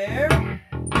delay there.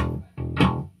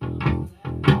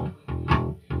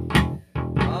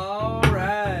 All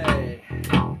right.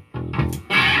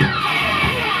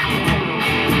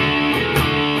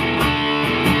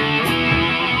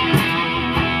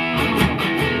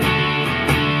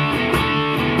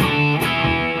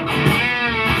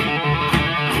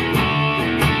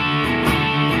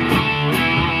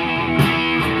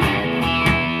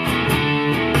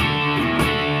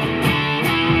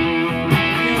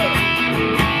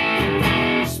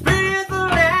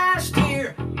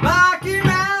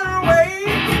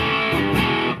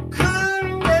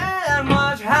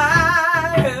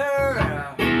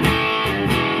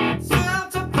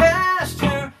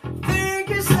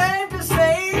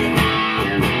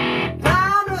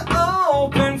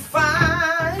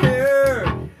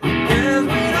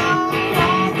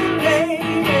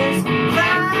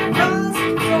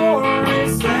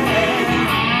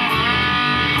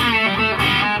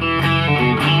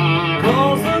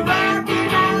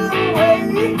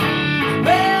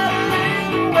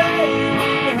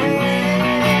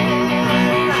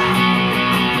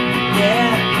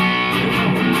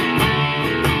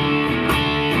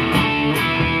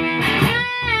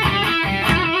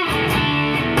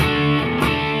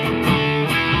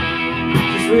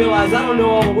 Realize I don't know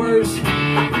all the words.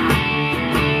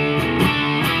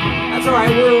 That's alright,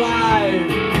 we're live.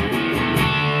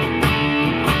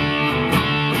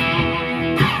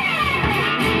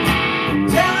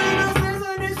 Telling us this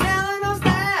and he's telling us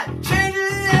that, changing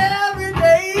it every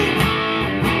day.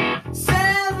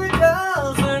 Says it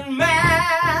doesn't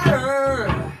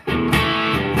matter.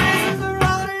 This is the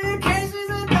road in case he's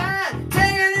in bad,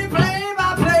 taking it play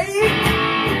by play.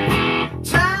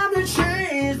 Time to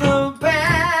change the batter.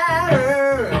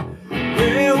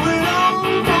 Yeah, we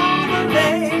don't want the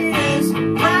latest,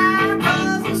 right?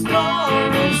 'Cause the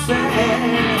story's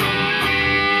sad.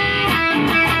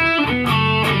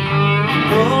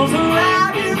 Cause the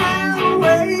life is out of the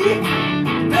way,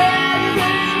 better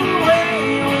than the way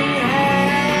we had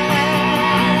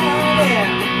it.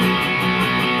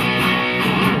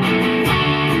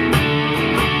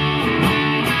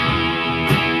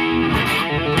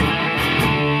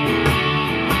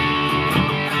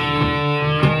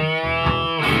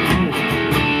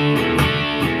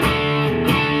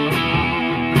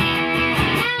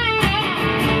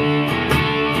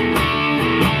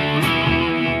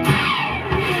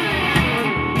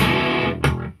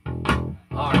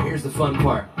 Alright, here's the fun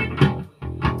part.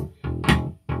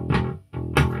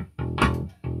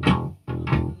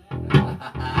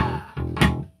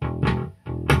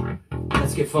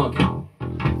 Let's get funky.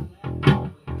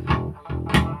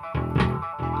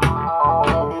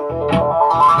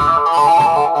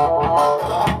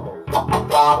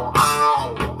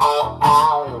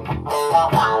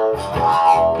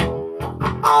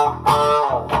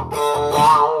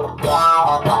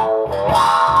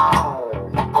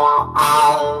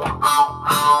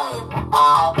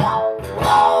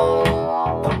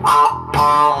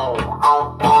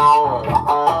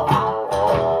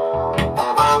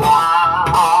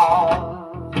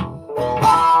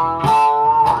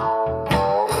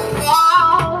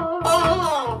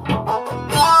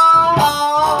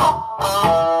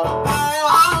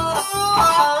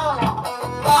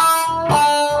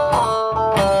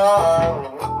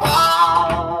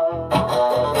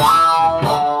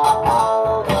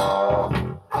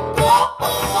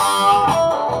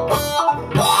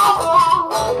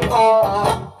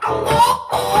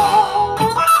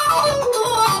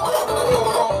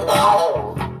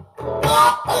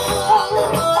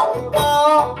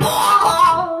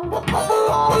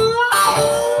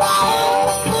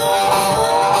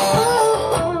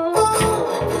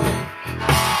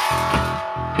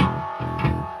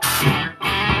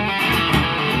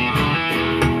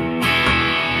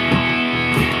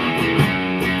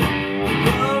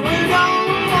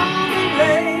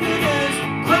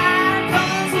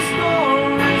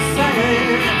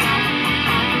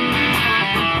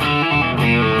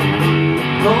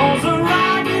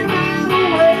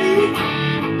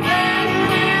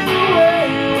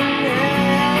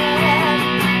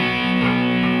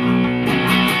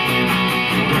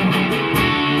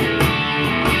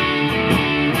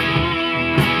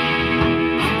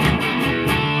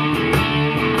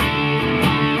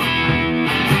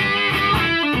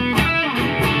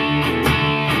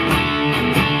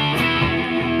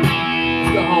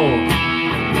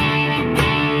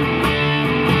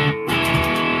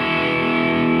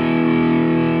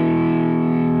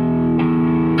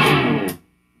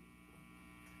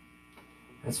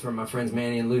 my friends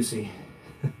Manny and Lucy.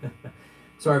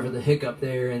 Sorry for the hiccup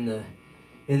there in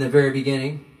the very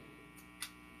beginning.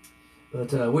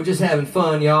 But we're just having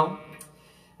fun, y'all.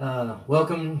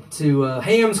 Welcome to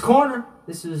Ham's Corner.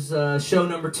 This is show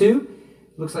number 2.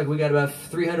 Looks like we got about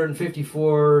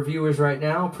 354 viewers right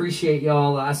now. Appreciate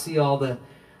y'all. I see all the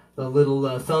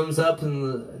little thumbs up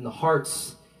and the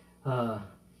hearts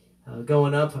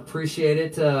going up.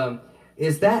 Appreciate it.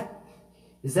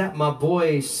 Is that my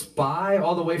boy Spy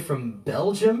all the way from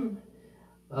Belgium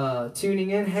tuning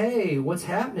in? Hey, what's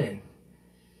happening?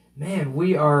 Man,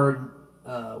 we are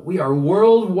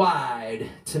worldwide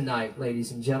tonight,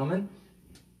 ladies and gentlemen.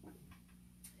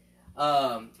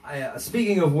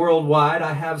 Speaking of worldwide,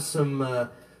 I have some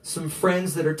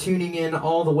friends that are tuning in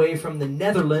all the way from the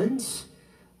Netherlands.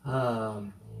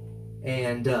 Here,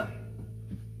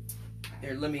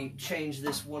 let me change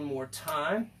this one more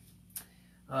time.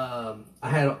 I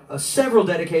had several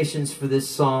dedications for this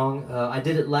song. I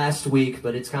did it last week,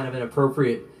 but it's kind of an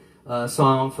appropriate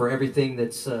song for everything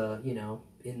that's, in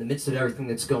the midst of everything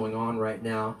that's going on right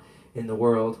now in the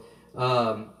world.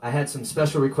 I had some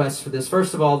special requests for this.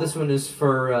 First of all, this one is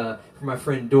for my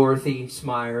friend Dorothy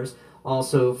Smyers,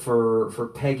 also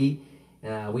for Peggy.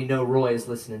 We know Roy is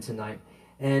listening tonight.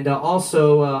 And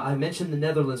also, I mentioned the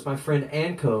Netherlands, my friend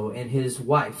Anko and his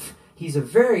wife. He's a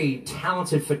very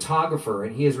talented photographer,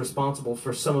 and he is responsible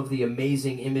for some of the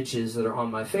amazing images that are on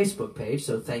my Facebook page,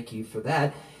 so thank you for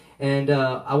that. And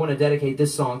I want to dedicate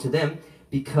this song to them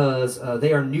because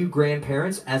they are new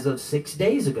grandparents as of 6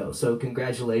 days ago, so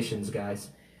congratulations, guys.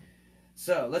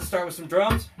 So, let's start with some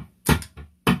drums.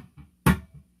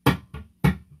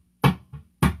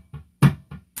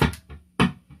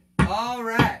 All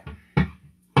right.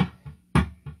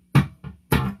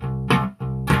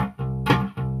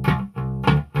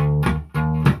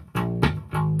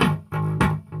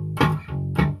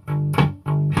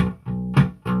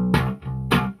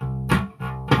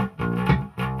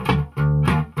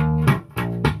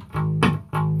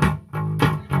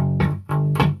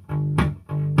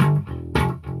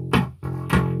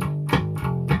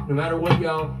 No matter what,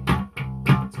 y'all,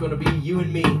 it's going to be you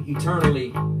and me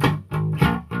eternally.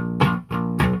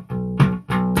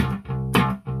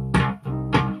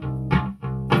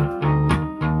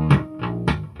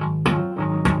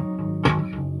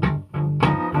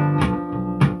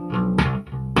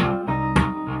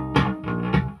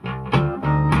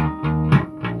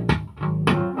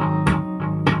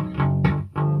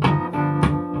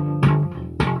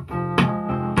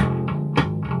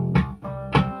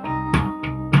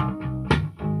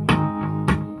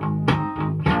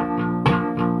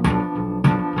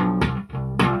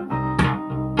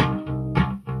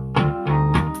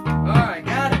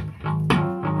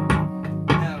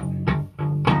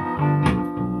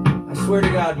 I swear to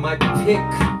God, my pick,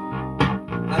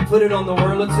 I put it on the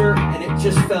Wurlitzer and it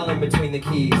just fell in between the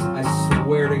keys. I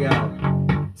swear to God.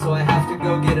 So I have to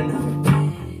go get another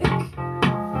pick.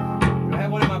 Do I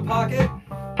have one in my pocket?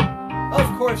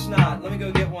 Of course not. Let me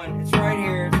go get one. It's right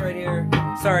here. It's right here.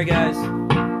 Sorry, guys.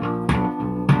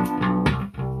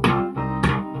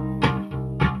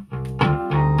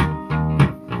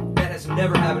 That has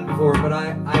never happened before, but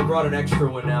I brought an extra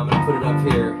one now. I'm going to put it up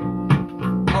here.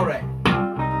 All right.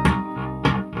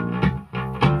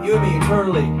 You and me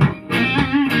eternally.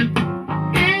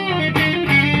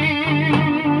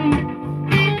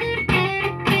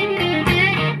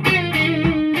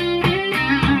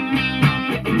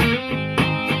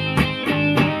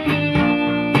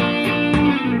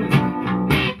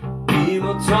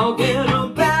 People talking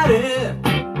about it.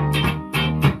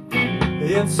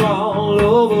 It's all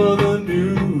over the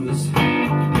news.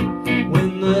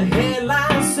 When the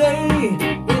headlines say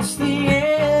it's the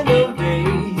end of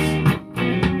days,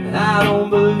 I don't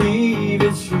believe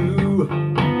it's true.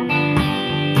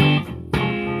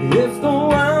 If the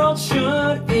world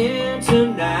should end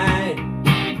tonight,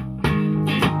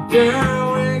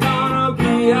 girl, we're gonna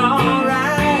be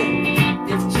alright.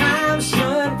 If time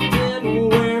should end,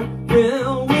 where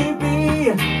will we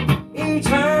be?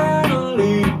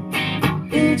 Eternally,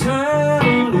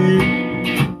 eternally.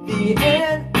 The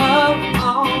end of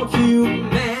all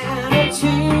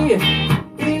humanity.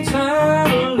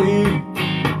 Eternally.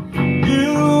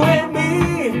 You and me,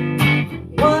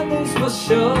 one thing's for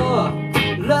sure,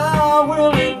 love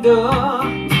will endure.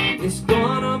 It's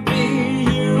gonna be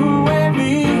you and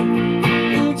me,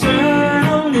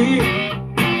 eternally.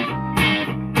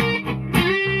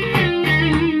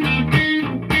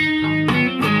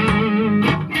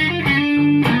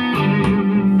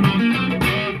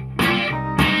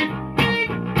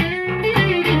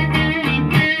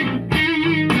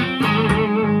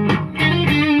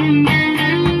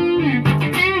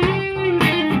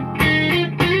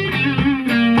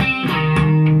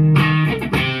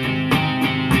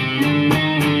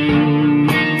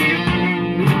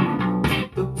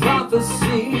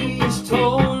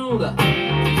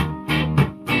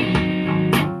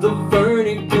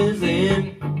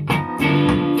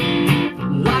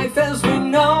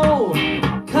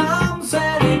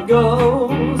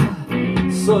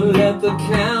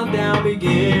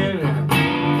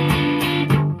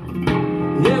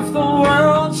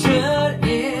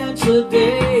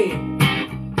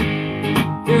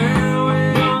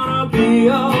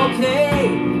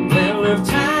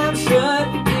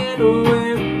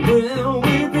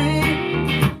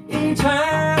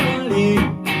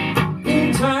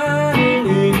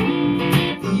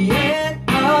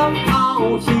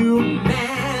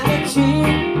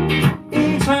 humanity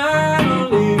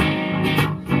eternally.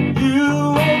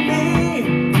 You and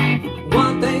me,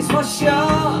 one thing's for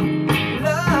sure,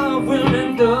 love will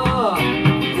endure.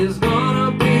 It's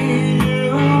gonna be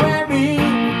you and me,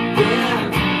 yeah.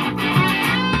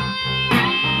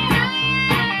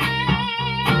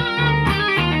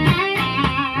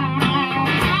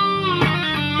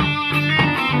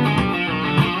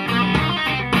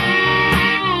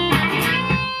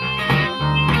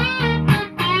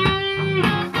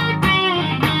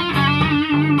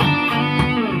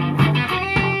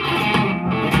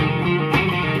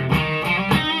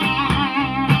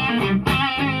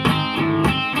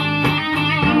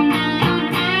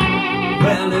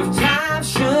 Well, if time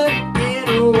should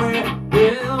end, where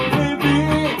will we be?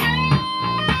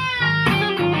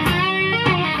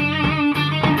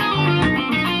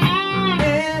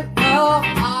 End of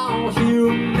all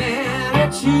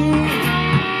humanity.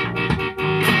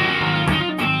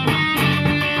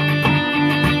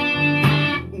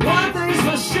 One thing's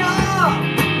for sure,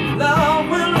 love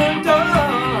will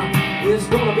endure. It's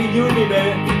gonna be you and me,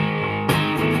 baby.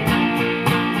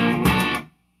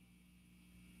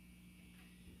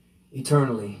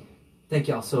 Eternally. Thank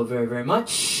y'all so very, very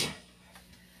much.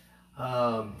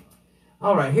 All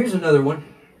right, here's another one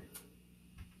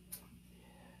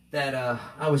that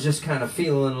I was just kind of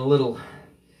feeling a little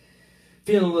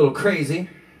crazy.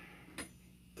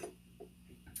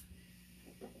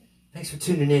 Thanks for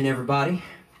tuning in, everybody.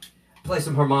 Play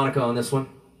some harmonica on this one.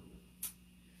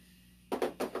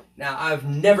 Now, I've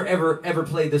never, ever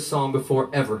played this song before,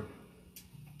 ever.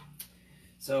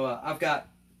 So I've got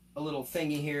a little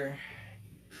thingy here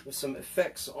with some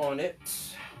effects on it,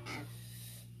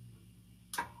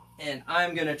 and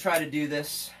I'm gonna try to do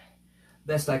this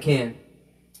best I can.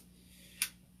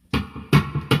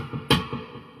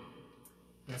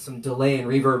 Got some delay and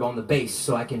reverb on the bass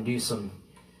so I can do some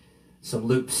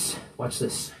loops. Watch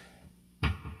this.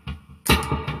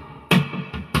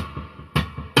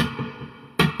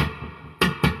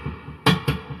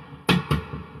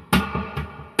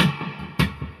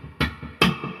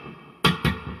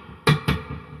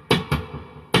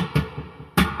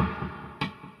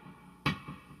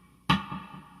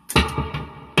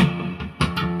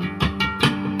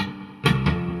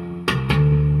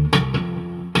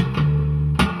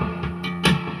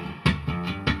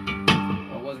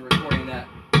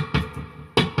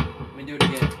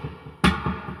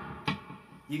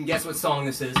 You can guess what song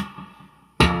this is.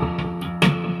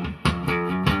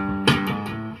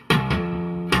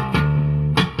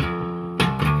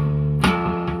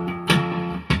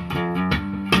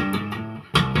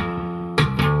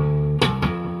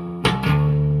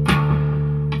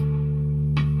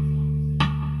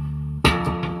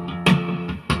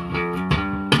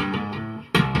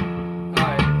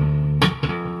 Alright.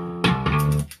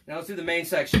 Now let's do the main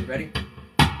section. Ready?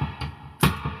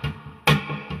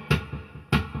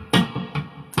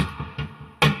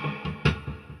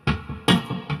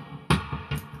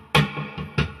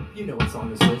 You know what song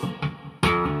this is.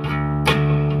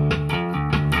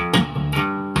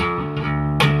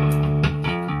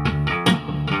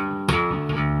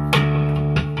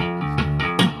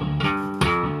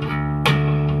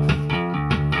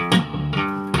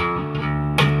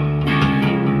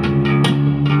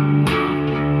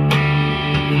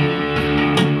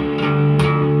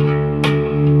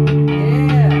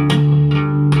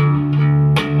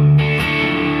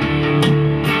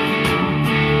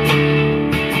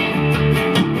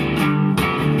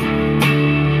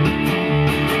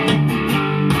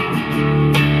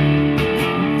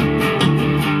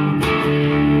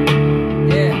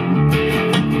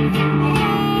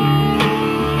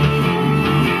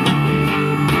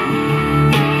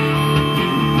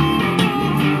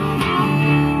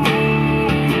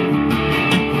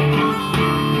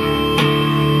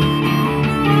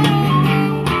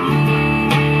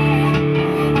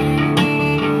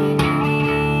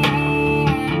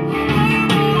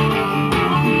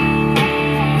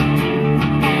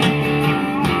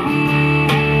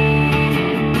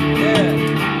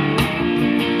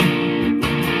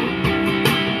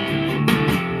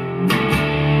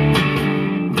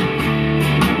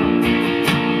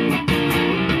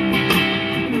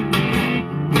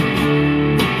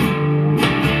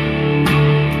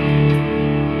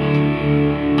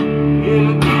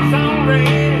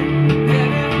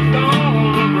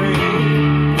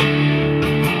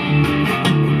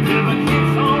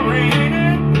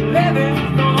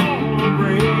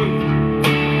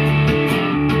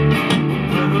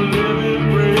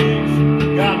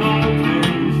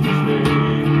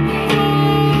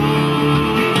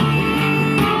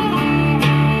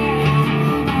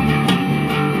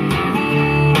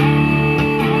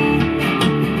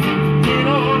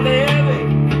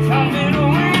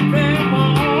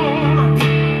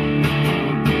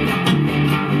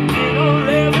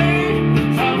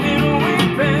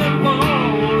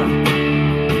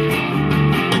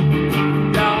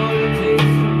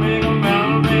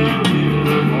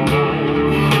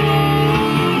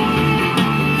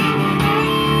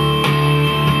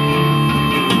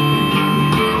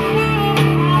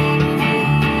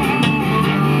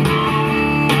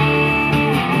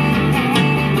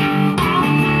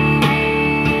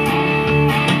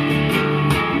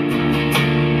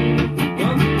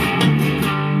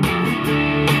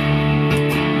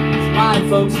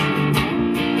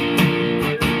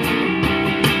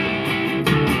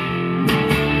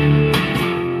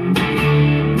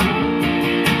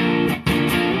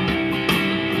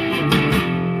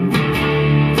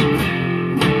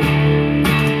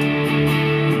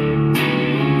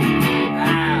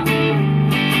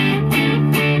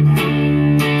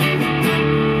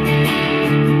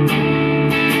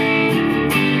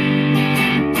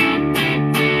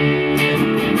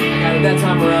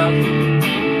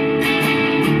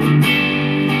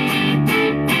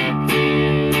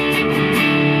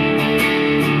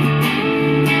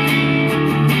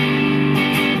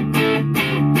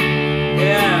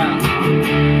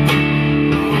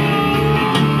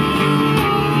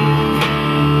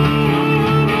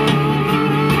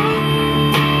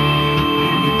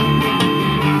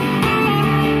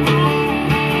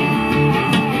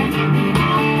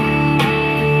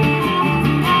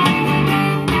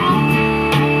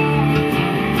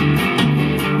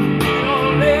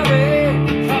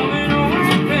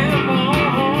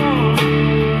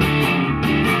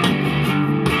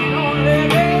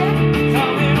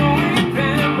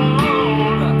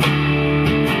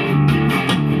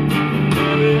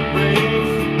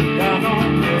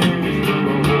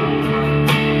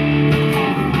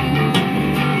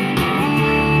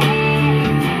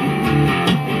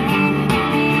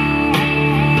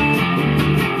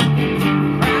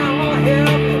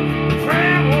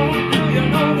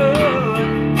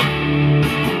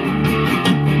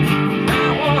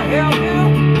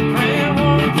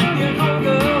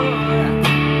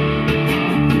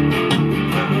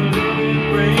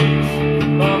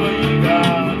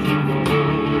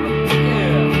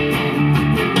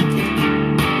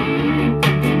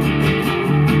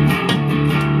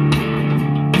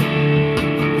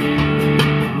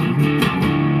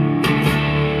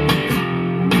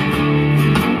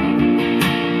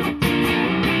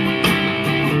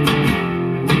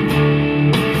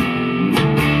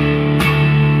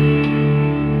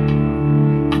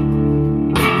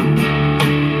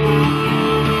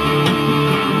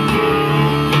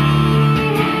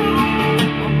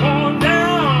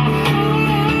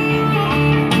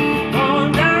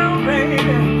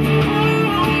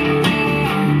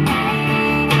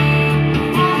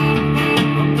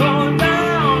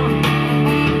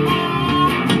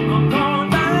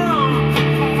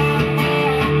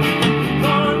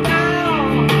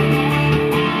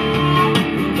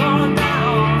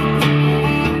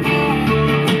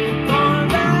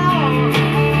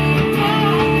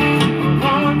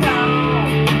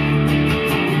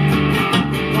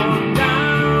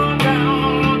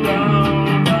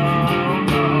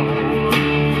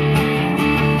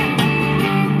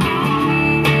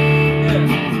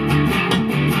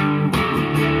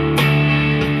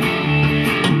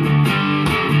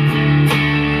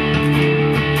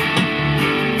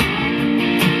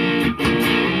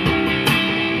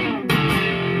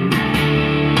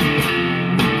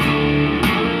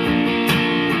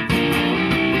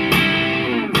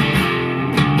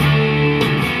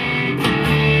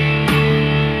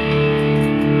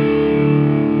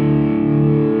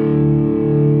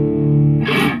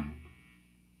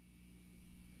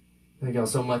 y'all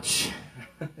so much.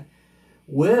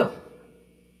 Well,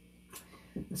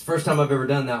 it's the first time I've ever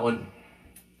done that one.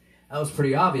 That was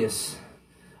pretty obvious.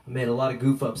 I made a lot of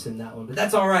goof ups in that one, but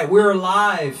that's all right. We're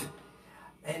alive.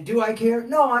 And do I care?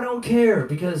 No, I don't care,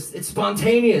 because it's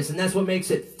spontaneous, and that's what makes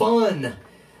it fun.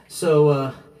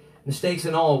 So, mistakes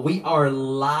and all, we are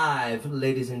live,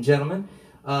 ladies and gentlemen.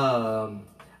 I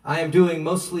am doing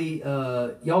mostly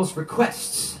y'all's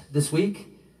requests this week.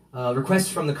 Requests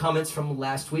from the comments from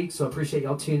last week, so I appreciate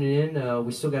y'all tuning in.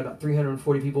 We still got about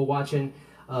 340 people watching.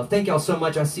 Thank y'all so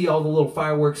much. I see all the little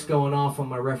fireworks going off on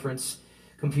my reference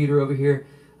computer over here.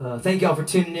 Thank y'all for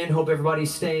tuning in. Hope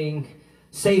everybody's staying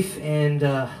safe and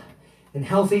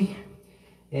healthy.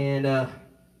 And I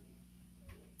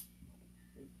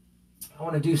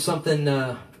want to do something.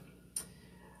 I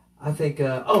think.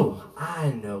 Oh,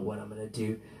 I know what I'm gonna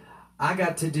do. I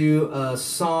got to do a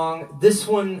song. This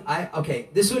one,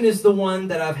 this one is the one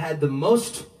that I've had the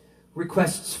most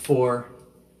requests for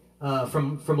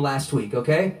from last week.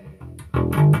 Okay.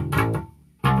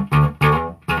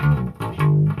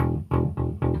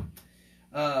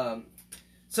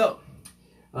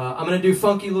 I'm gonna do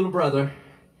 "Funky Little Brother,"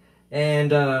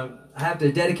 and I have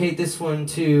to dedicate this one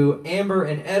to Amber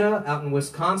and Etta out in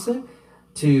Wisconsin,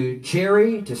 to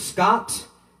Jerry, to Scott,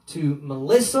 to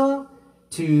Melissa,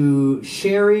 to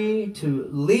Sherry, to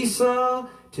Lisa,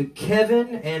 to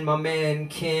Kevin, and my man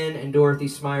Ken and Dorothy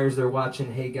Smyers. They're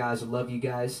watching. Hey guys, I love you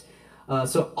guys.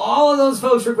 So all of those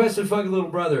folks requested "Funky Little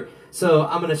Brother," so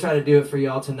I'm gonna try to do it for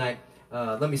y'all tonight.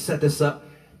 Let me set this up.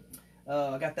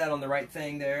 I got that on the right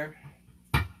thing there.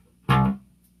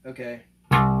 Okay.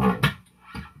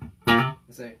 Let's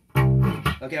see. Okay,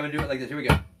 I'm gonna do it like this. Here we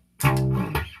go.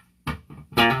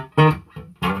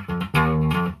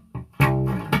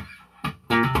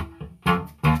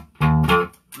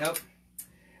 Nope.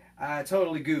 I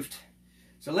totally goofed.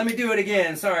 So let me do it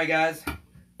again. Sorry, guys.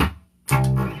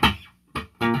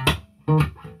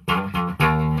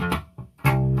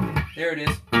 There it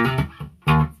is.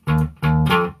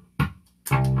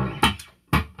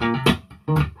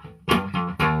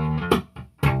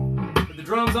 Put the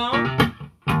drums on.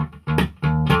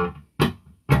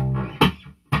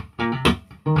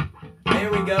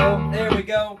 There we go. There we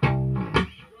go.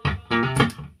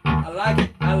 I like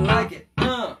it. I like it.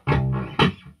 Now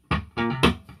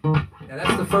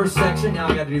that's the first section. Now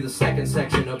I got to do the second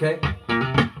section, okay?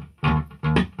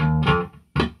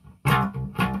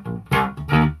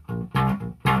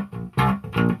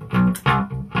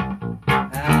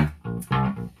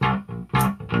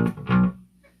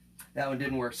 That one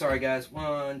didn't work. Sorry, guys.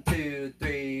 1, 2,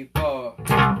 3, 4.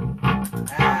 Come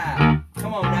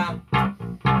on now.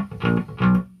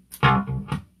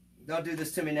 Don't do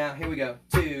this to me now. Here we go.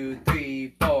 2,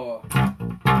 3, 4.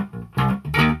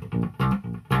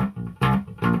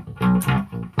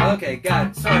 Okay, got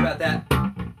it. Sorry about that.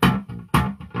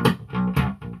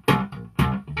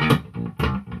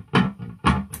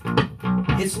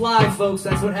 It's live, folks.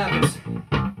 That's what happens.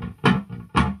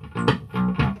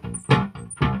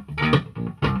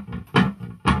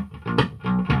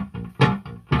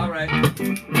 All right.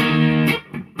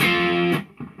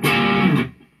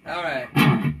 All right.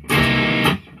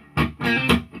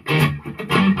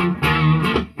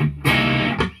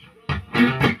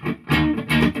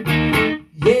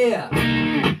 Yeah.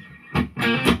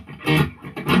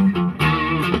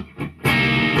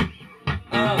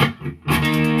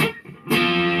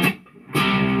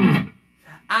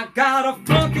 I got a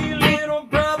funky little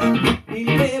brother. He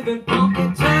live in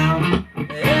funky town.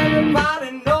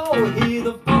 Everybody know he's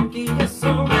the funkiest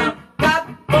around. Got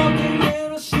funky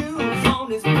little shoes on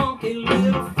his funky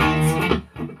little feet.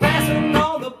 Passing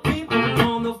all the people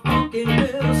on the funky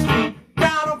little street.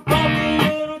 Got a funky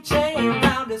little chain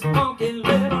around his funky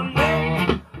little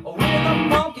neck, with a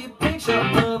funky picture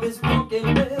of his funky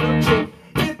little chick.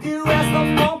 If you ask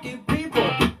the funky people,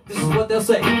 this is what they'll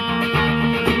say.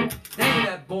 Dang,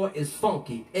 that boy is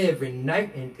funky every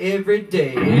night and every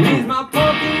day. He's my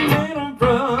funky little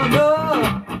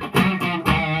brother.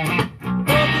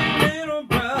 Funky little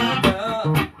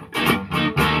brother.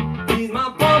 He's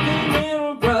my funky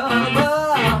little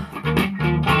brother.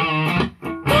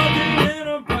 Funky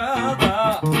little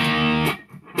brother.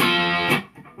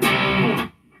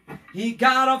 He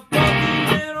got a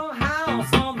funky little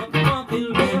house on the funky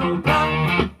little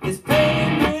block. It's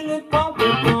painted really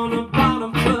funky from the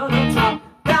bottom to the top.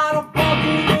 Got a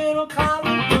funky little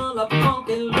closet full of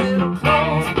funky little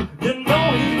clothes. You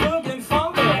know he's looking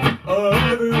funky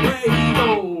everywhere he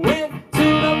goes. Went to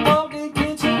the funky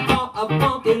kitchen for a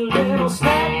funky little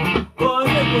snack, but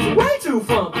it was way too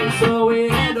funky, so we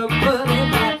had to put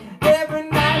it back. Every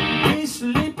night he's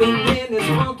sleeping in his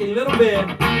funky little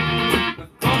bed.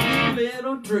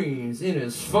 dreams in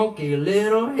his funky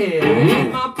little head.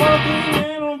 He's my funky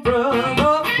little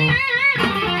brother.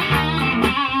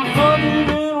 Funky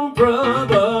little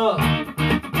brother.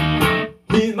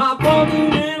 He's my funky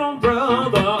little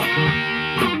brother.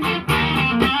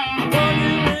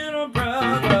 Funky little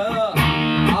brother.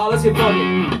 Oh, let's get funky.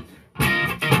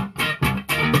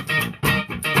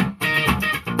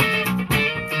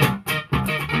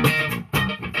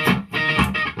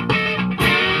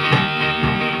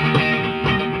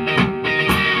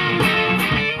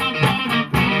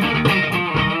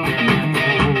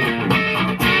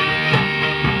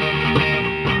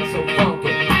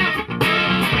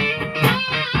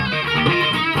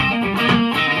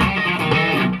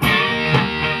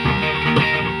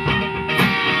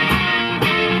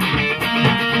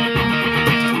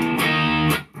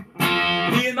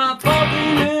 He's my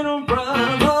funky little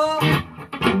brother.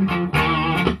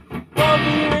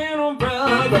 Funky little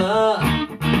brother.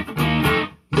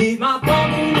 He's my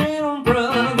funky little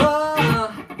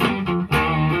brother.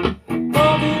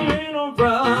 Funky little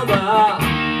brother.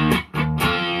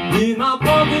 He's my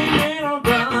funky little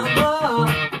brother.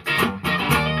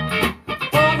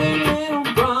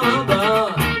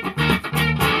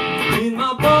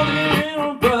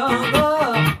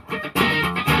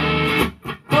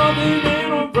 Funky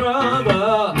little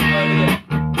brother.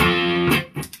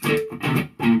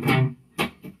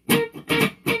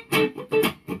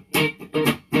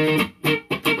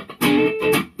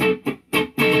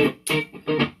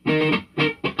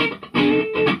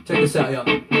 Check this out, y'all.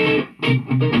 I'm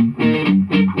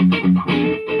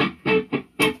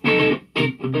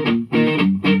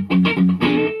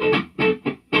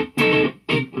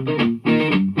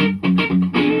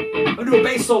gonna do a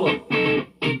bass solo.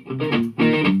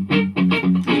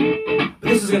 But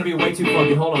this is gonna be way too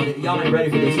funky. Hold on. Y'all ain't ready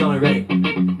for this. Y'all ain't ready.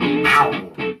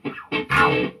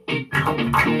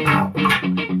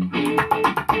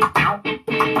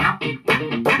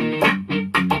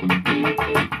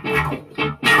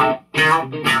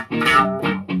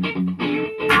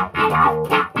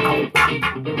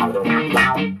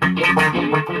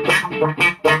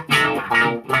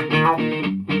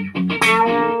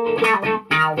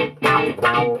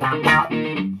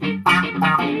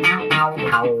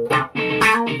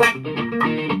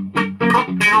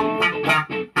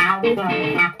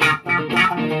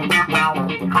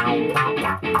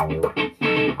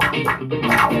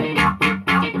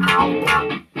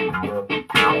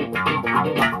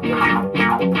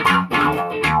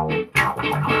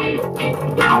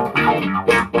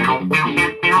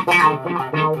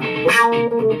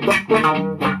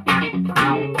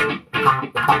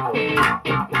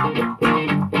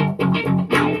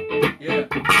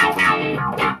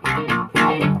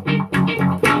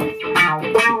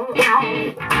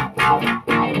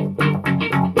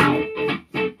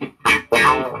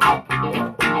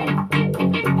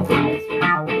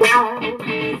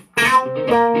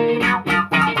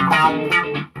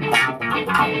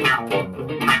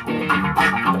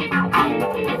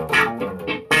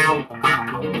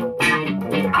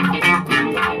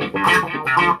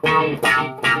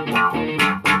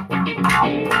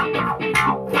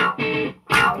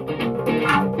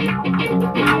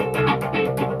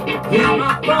 He's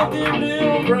my funky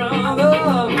little brother.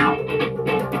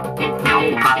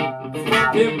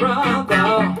 Funky brother.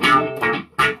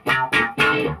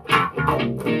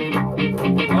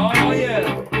 Oh yeah.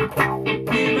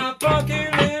 He's my funky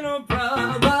little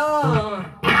brother.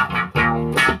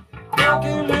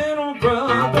 Funky little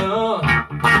brother.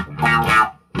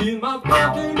 He's my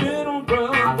funky little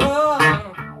brother.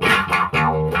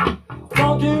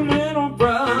 Funky little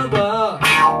brother.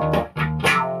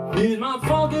 He's my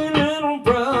funky little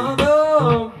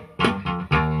brother.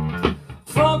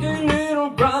 Funky little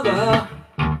brother.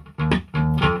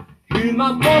 He's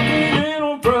my funky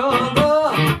little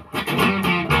brother.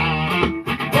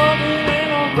 Funky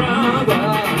little brother.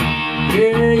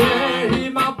 Yeah, yeah,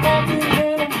 he's my funky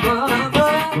little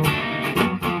brother.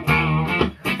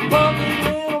 Funky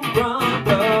little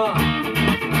brother.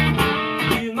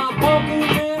 He's my funky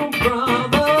little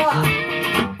brother.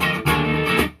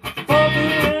 Funky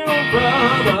little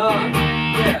brother.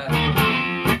 Yeah.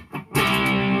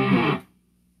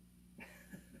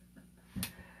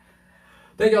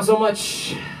 Thank y'all so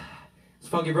much. It's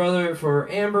Funky Brother for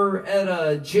Amber,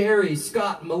 Etta, Jerry,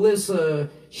 Scott, Melissa,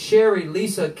 Sherry,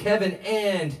 Lisa, Kevin,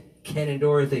 and Ken and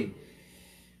Dorothy.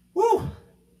 Woo!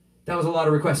 That was a lot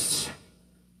of requests.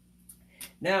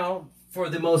 Now, for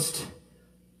the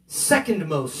second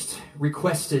most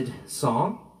requested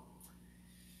song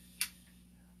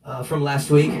from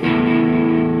last week.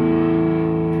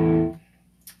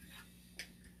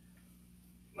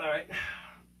 All right.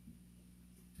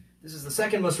 the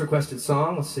second most requested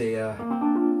song. Let's see,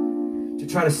 to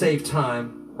try to save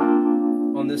time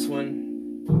on this one.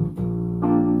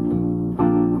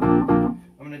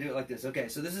 I'm gonna do it like this. Okay,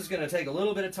 so this is gonna take a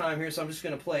little bit of time here, so I'm just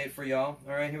gonna play it for y'all.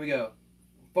 All right, here we go.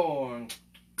 4.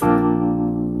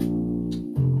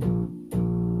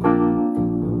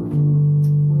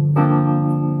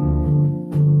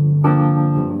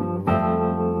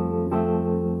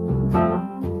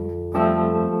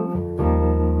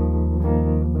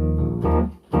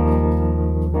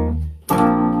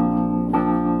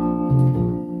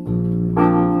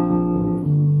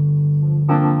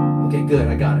 Okay, good.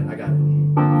 I got it. I got it.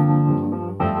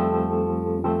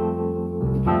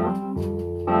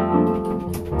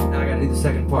 Now I gotta do the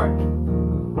second part.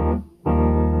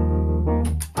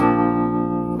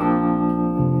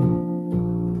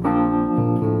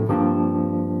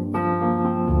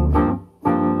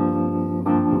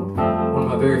 One of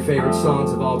my very favorite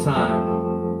songs of all time.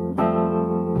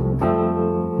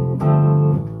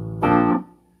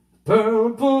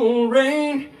 Purple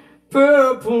rain,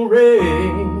 purple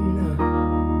rain.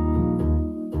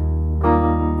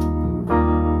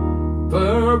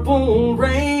 Purple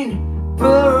rain,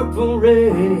 purple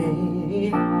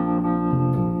rain.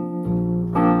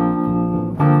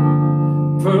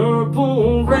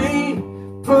 Purple rain,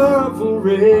 purple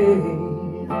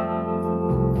rain.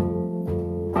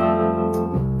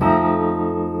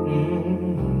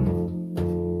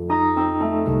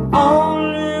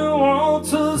 Only want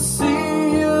to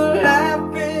see you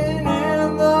laughing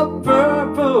in the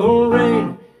purple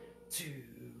rain. 2,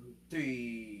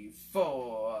 3,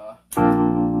 4.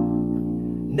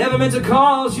 Never meant to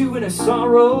cause you any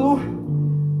sorrow.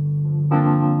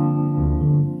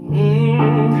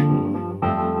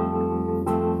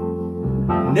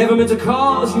 Never meant to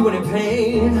cause you any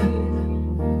pain.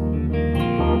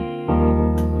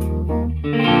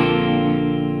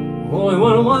 Only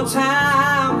one more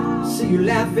time, see you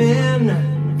laughing.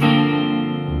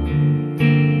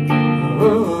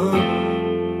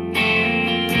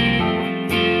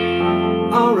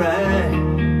 Alright.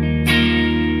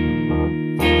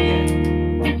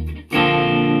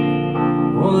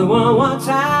 Only one more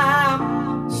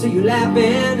time, see you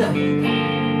laughing.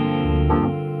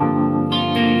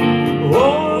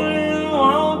 Only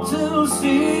want to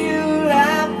see you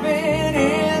laughing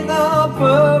in the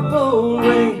purple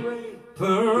rain.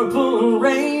 Purple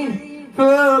rain,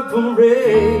 purple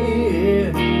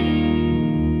rain.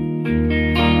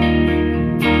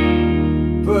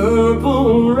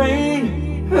 Purple rain,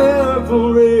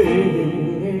 purple rain.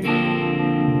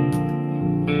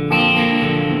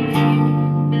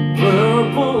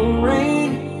 Purple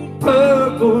rain,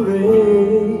 purple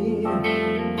rain.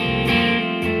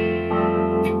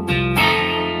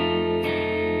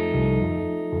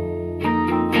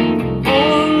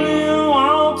 Only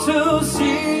want to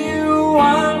see you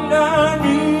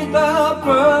underneath the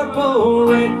purple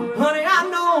rain. Honey, I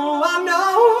know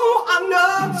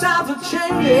times are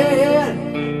changing.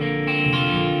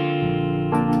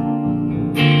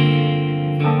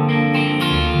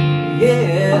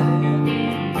 Yeah.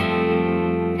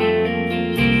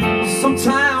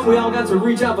 Sometimes we all got to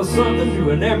reach out for something new,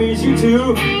 and that means you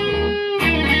too.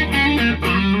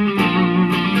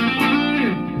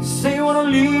 Say you want a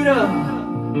leader,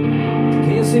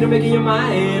 can't seem to make it your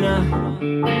mind.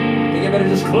 Think I better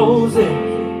just close it.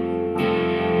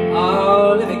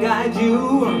 Oh, let me guide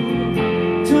you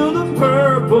to the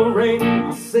purple rain.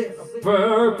 I said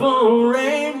purple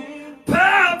rain,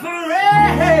 purple rain.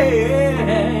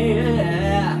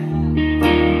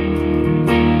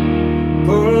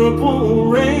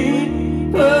 Purple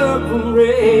rain, purple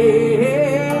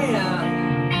rain.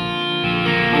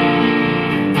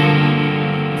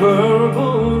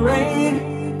 Purple rain,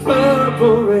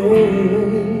 purple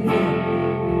rain.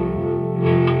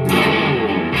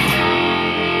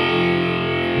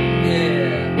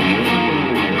 Yeah.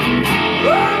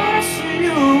 I wanna see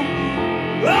you,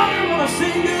 I wanna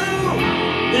see you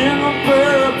in the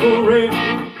purple rain.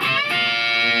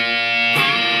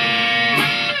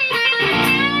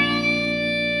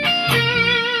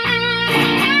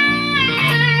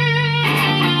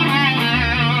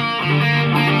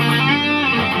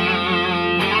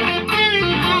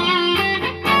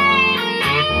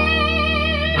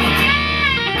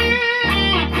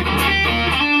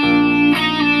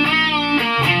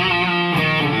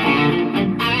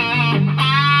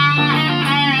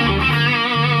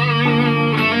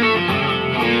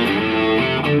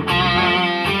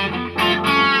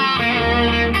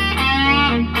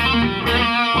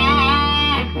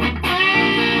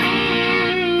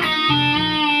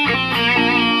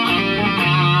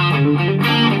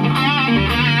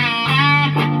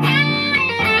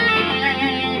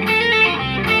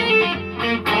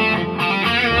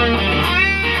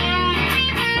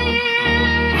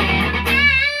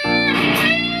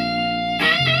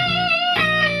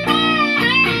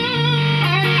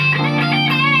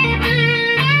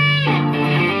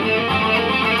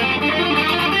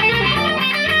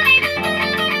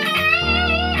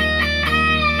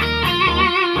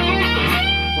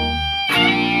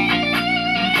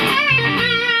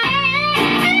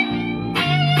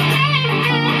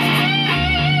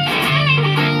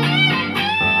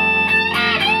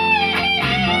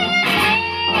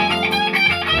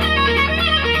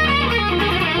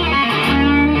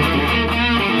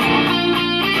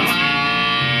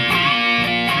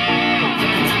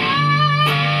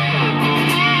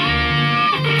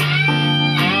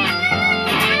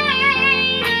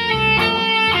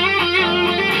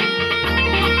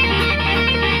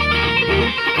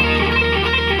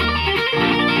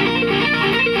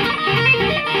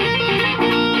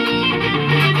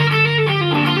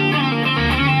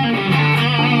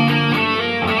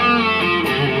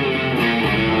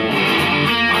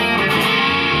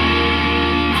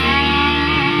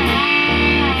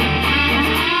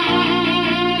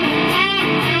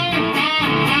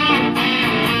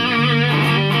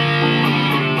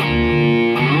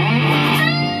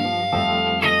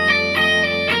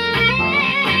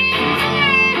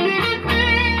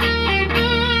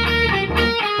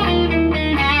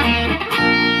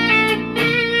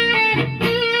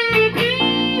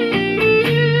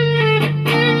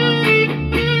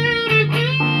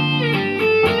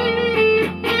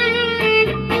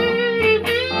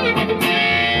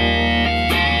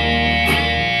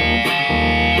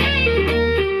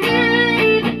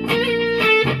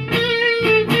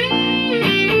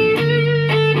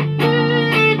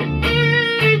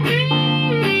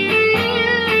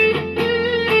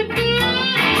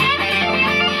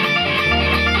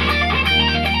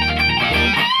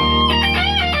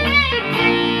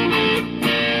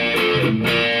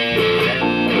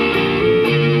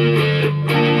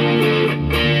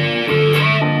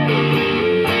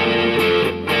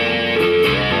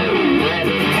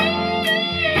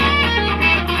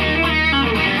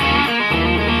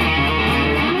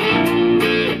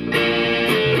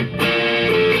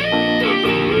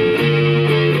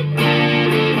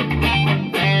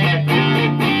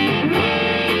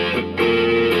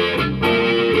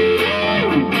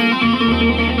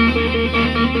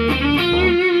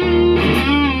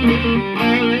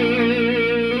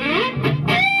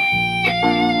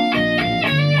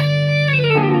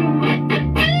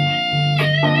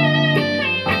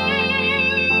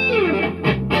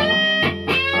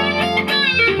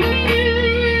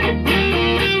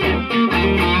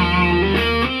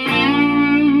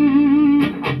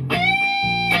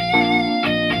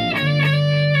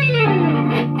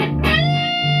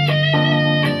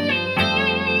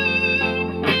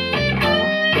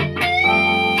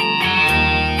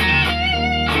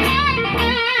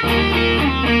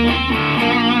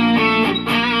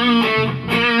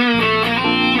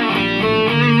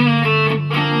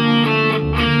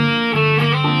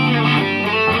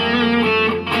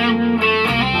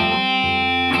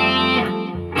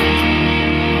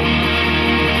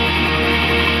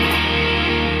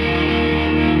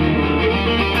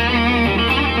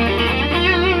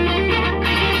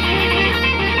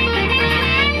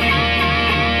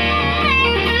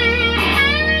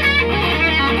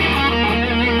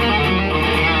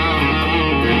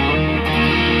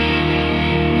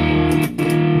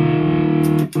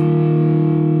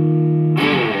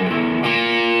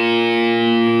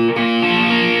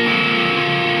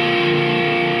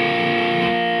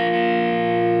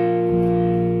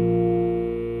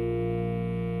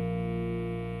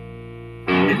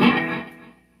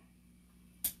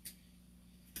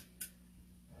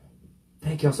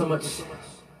 Thank y'all so much.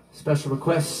 Special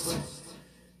request.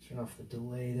 Turn off the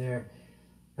delay there.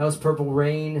 That was Purple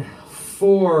Rain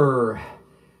for,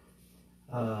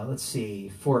 let's see,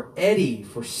 for Eddie,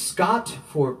 for Scott,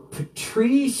 for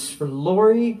Patrice, for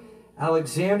Lori,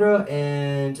 Alexandra,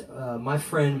 and my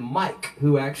friend Mike,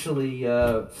 who actually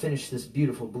finished this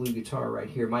beautiful blue guitar right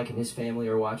here. Mike and his family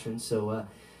are watching, so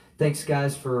thanks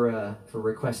guys for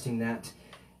requesting that.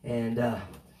 And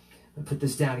I'll put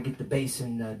this down to get the bass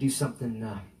and do something.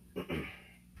 How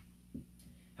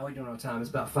are we doing on time? It's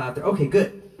about 5:30. Okay,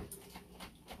 good.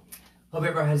 Hope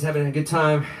everybody's having a good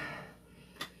time.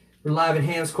 We're live in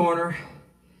Ham's Corner,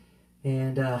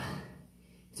 and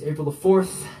it's April the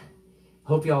 4th.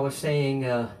 Hope y'all are staying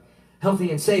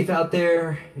healthy and safe out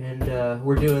there, and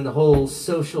we're doing the whole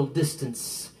social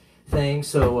distance thing.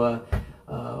 So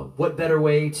what better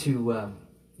way to,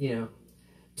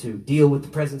 to deal with the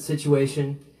present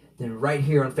situation than right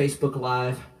here on Facebook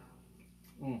Live.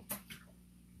 I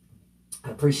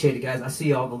appreciate it, guys. I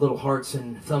see all the little hearts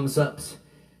and thumbs ups.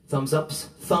 Thumbs ups.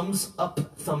 Thumbs up.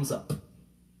 Thumbs up.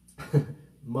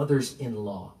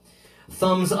 Mothers-in-law.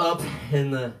 Thumbs up,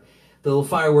 and the little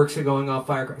fireworks are going off.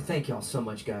 Thank y'all so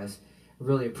much, guys. I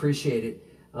really appreciate it.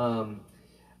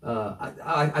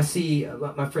 I see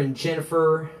my friend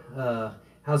Jennifer.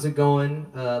 How's it going?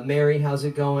 Mary, how's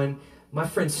it going? My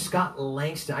friend Scott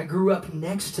Langston. I grew up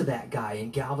next to that guy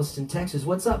in Galveston, Texas.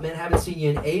 What's up, man? Haven't seen you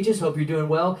in ages. Hope you're doing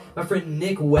well. My friend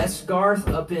Nick Westgarth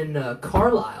up in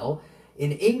Carlisle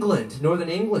in England, Northern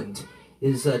England,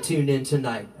 is tuned in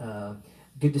tonight.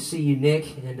 Good to see you,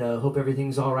 Nick, and hope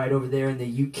everything's all right over there in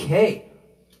the UK.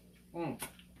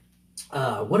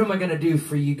 What am I going to do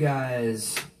for you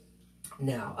guys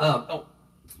now?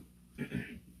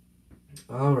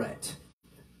 All right.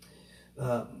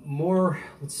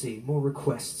 Let's see, more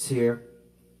requests here.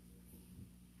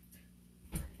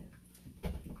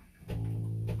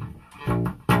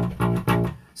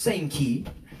 Same key.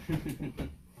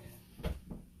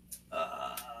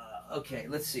 Okay,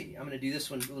 let's see. I'm going to do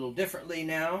this one a little differently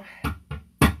now.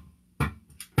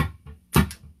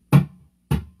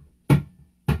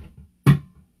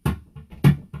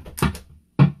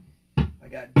 I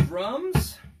got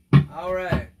drums. All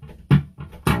right.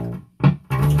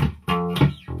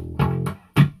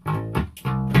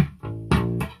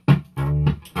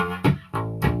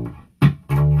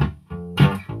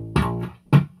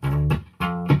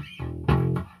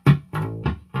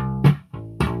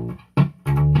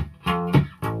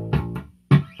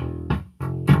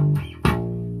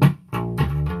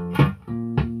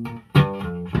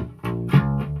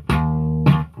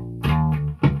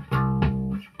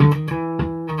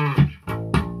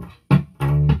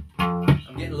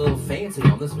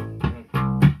 On this one.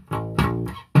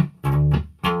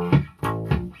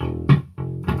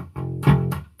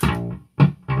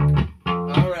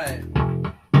 All right.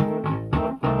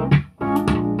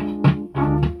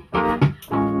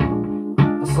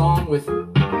 A song with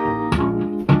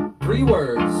 3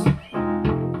 words. See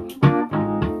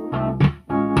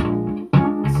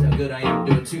how good I am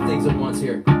doing 2 things at once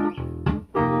here.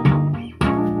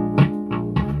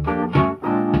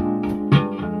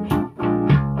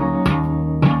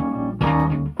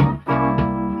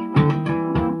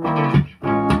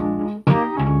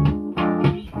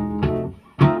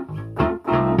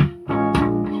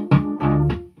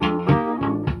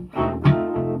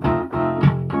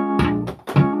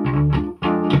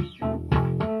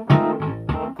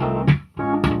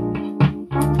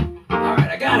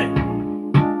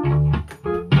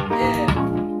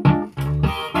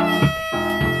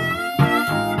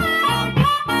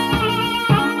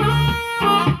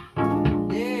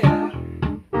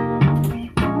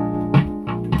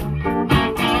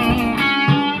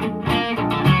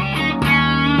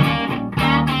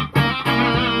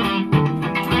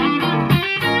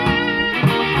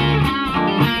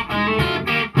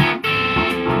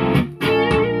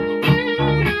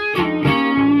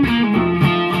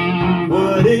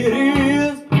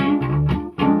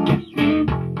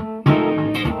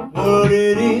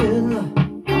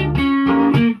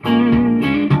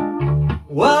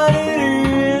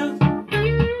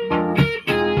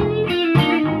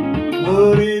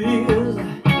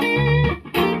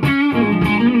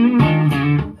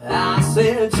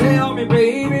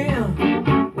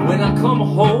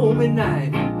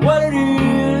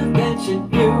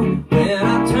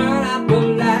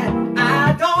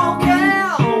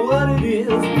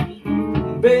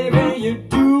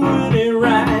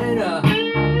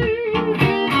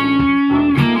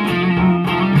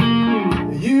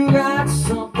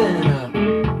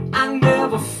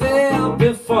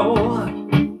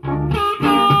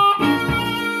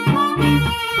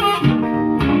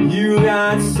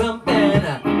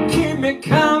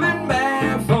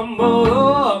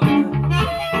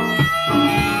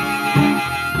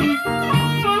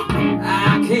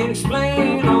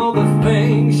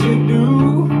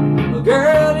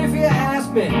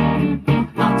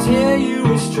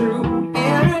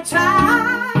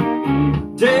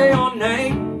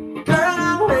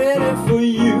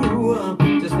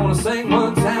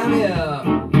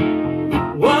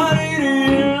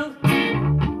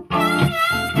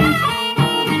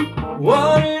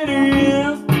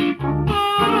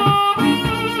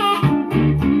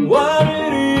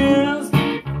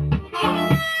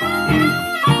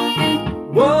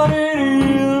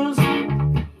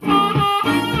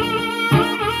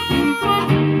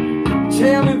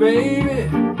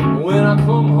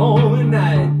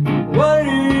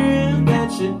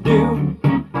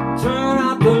 Turn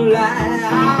out the light,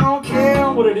 I don't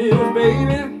care what it is,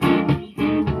 baby.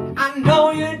 I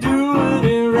know you're doing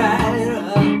it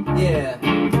right, yeah.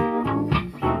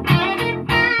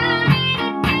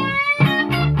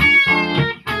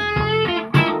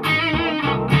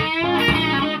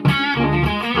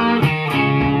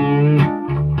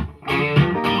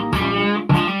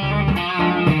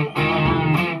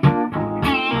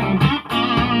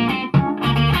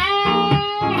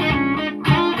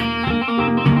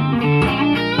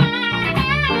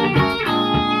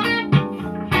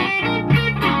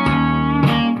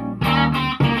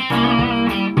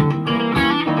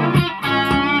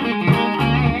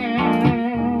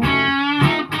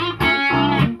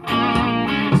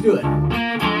 Let's do it.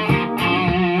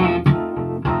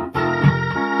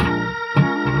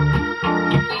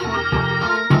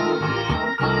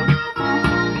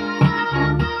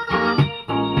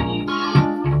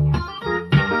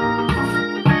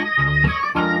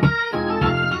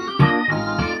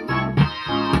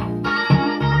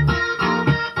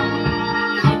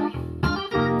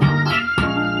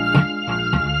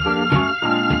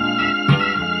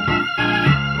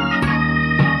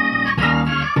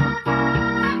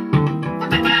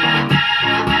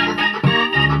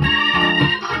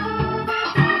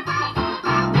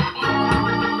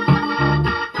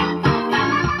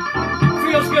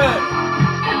 Feels good.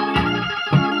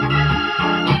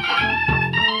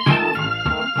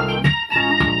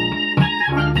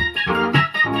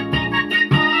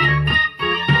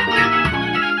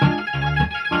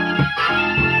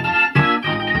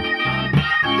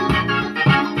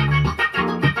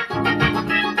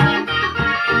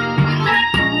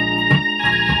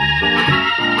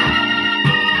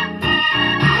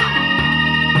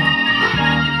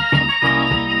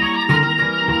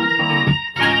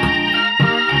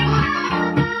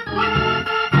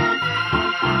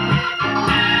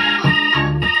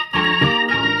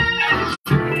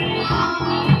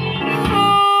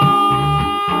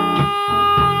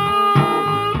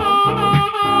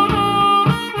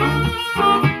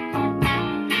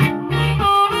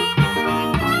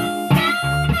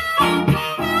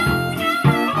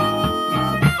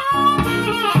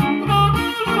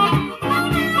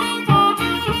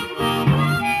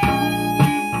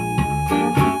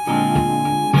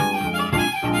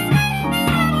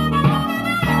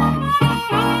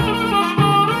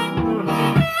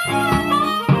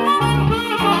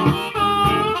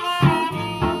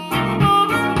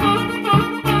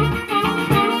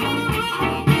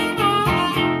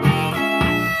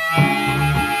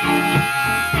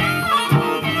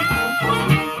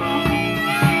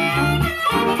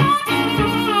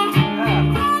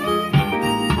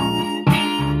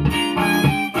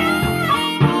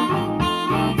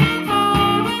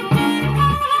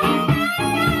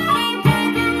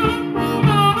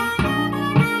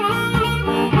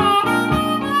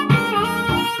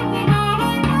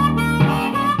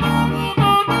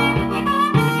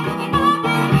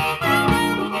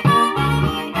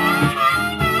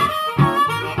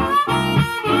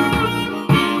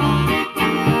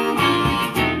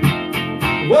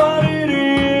 What it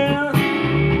is,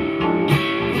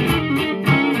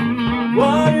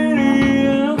 what it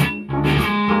is,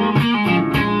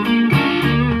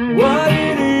 what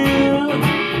it is.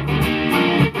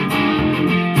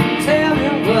 Tell me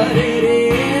what it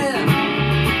is,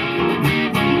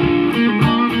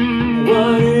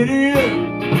 what it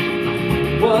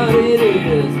is, what it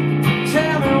is.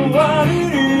 Tell me what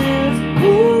it is,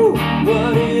 ooh,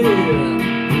 what it is.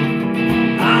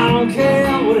 I don't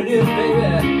care what it is, baby.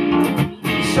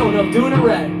 Showing up, doing it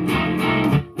right.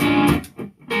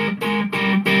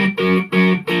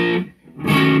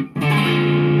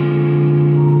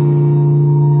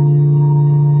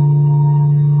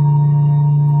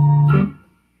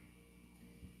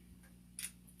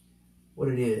 What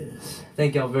it is.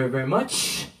 Thank y'all very, very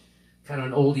much. Kind of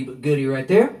an oldie but goodie right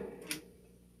there.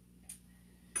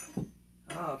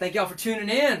 Oh, thank y'all for tuning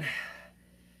in.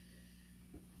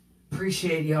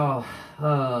 Appreciate y'all.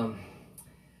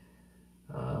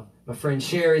 My friend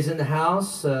Sherry's in the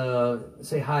house.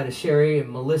 Say hi to Sherry and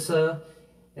Melissa.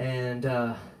 And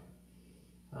my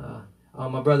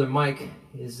brother Mike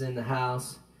is in the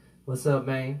house. What's up,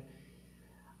 man?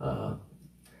 I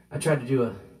tried to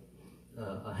do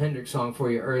a Hendrix song for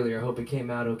you earlier. I hope it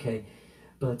came out okay.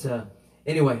 But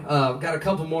anyway, got a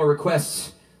couple more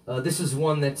requests. This is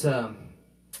one that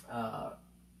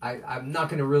I'm not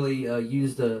going to really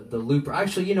use the looper.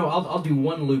 Actually, you know, I'll do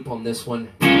one loop on this one.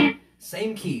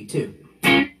 Same key, too.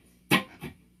 Let's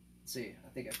see. I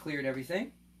think I cleared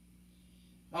everything.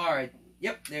 All right.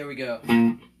 Yep, there we go.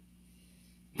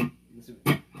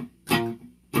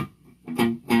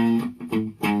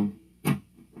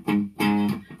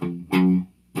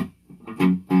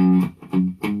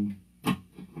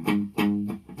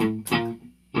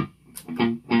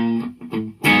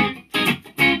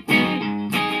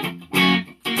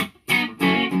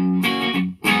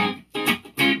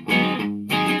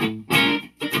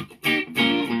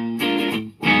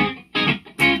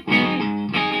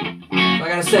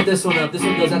 set this one up. This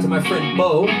one goes out to my friend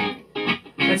Bo.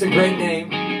 That's a great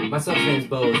name. My son's name's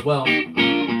Bo as well. Me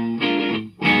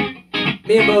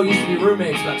and Bo used to be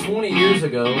roommates about 20 years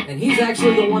ago, and he's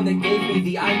actually the one that gave me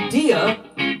the idea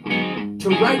to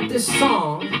write this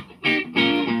song,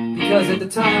 because at the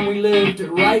time we lived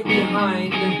right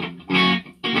behind...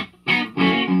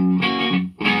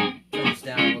 Turn this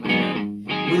down a little bit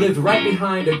here. We lived right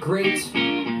behind a great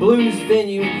blues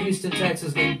venue in Houston,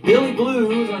 Texas named Billy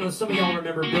Blues. I know some of y'all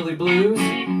remember Billy Blues.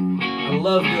 I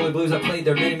love Billy Blues. I played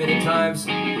there many, many times.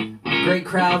 Great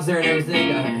crowds there and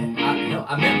everything.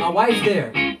 I met my wife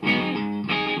there.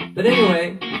 But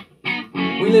anyway,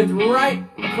 we lived right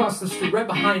across the street, right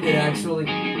behind it actually.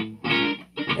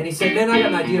 And he said, man, I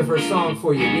got an idea for a song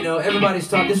for you. You know, everybody's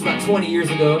talking, this was about 20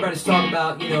 years ago, everybody's talking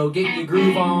about, you know, getting your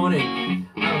groove on and,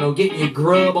 I don't know, getting your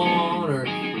grub on or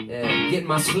getting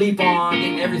my sleep on,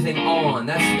 getting everything on.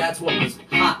 That's what was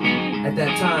hot at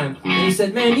that time. And he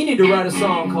said, man, you need to write a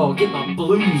song called Get My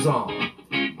Blues On.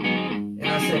 And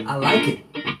I said, I like it.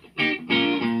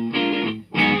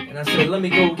 And I said, let me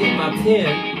go get my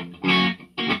pen.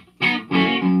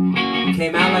 It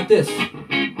came out like this.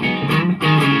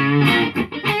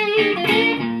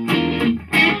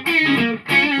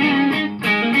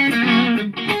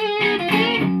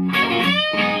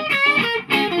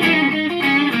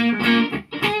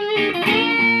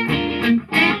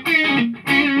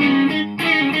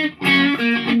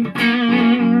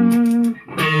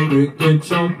 Get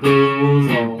your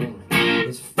blues on.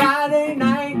 It's Friday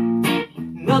night,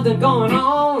 nothing going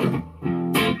on.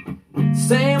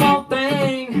 Same old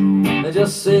thing,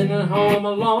 just sitting at home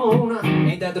alone.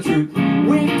 Ain't that the truth?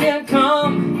 Weekend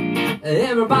come,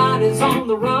 everybody's on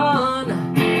the run.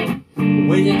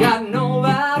 When you got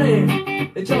nobody,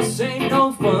 it just ain't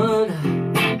no fun.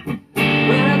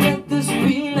 When I get this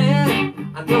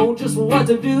feeling, I know just what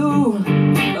to do.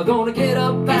 I'm gonna get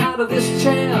up out of this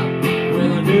chair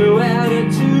with a new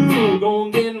attitude,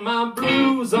 gonna get my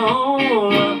blues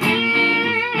on.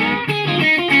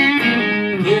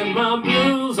 Get my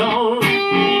blues on.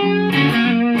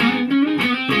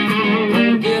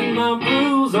 Gonna get my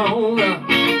blues on.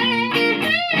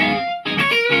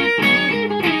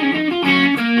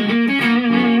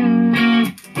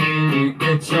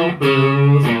 Get your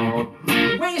blues on.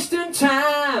 Wasting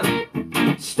time,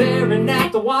 staring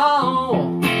at the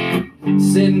wall.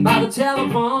 Sitting by the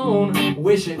telephone,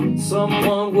 wishing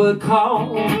someone would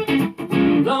call.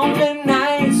 Lonely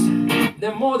nights,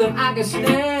 they're more than I can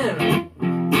stand.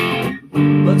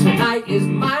 But tonight is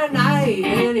my night,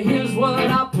 and here's what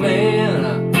I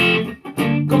plan.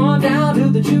 Going down to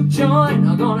the juke joint,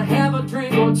 I'm gonna have a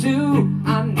drink or two.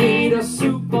 I need a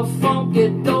super funky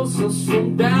dose of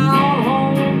some down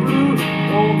home brew.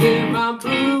 Gonna get my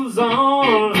blues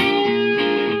on.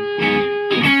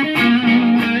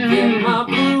 Get my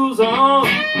blues on.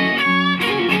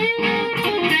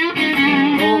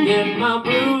 Gonna get my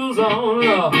blues on.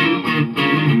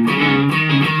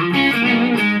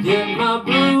 Get my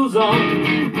blues on.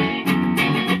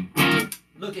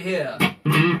 Look at here.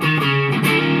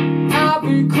 I'll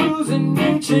be cruising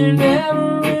each and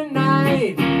every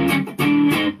night.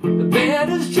 The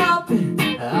band is jumping,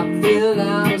 I feel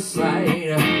out of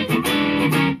sight.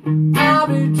 I'll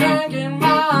be drinking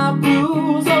my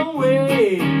blues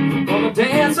away. Gonna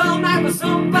dance all night with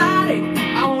somebody,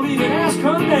 I won't even ask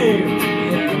her name.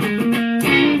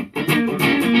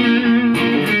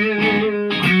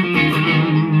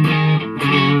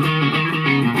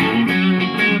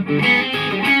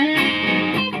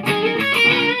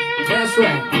 That's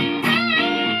right.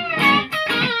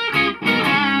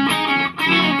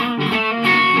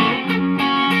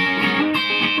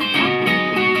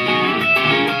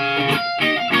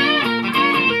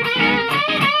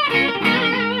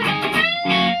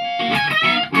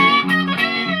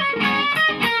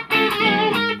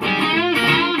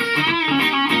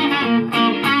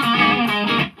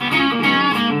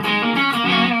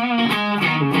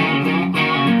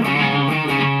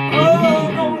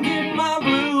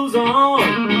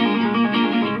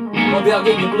 Y'all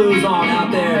getting the blues on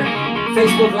out there.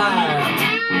 Facebook Live.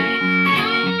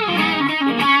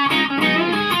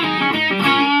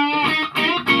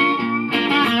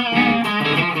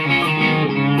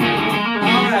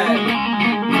 All right.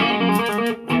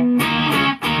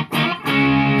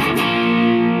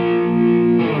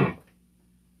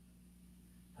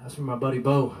 That's from my buddy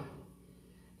Bo.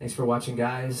 Thanks for watching,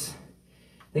 guys.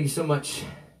 Thank you so much.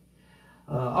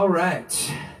 All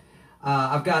right.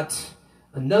 I've got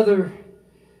another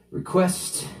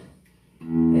request,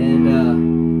 and I'm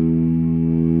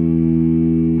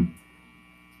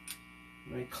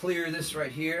going to clear this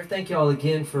right here. Thank you all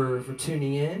again for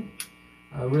tuning in.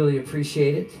 I really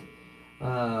appreciate it.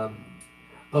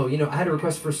 Oh, you know, I had a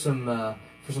request for some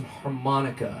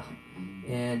harmonica,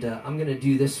 and I'm gonna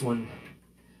do this one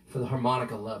for the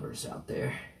harmonica lovers out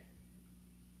there.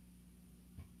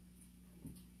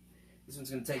 This one's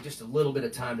gonna take just a little bit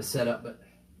of time to set up, but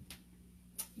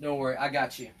don't worry, I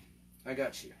got you. I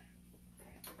got you.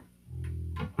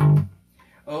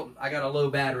 Oh, I got a low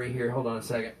battery here. Hold on a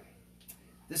second.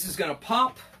 This is gonna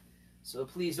pop, so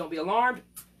please don't be alarmed.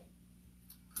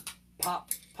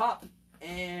 Pop, pop,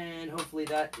 and hopefully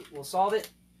that will solve it.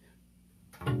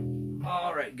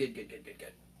 All right, good, good, good, good,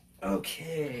 good.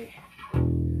 Okay,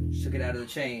 just took it out of the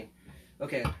chain.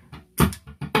 Okay.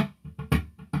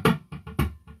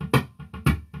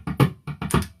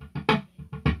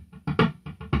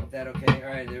 Got that okay? All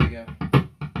right, there we go.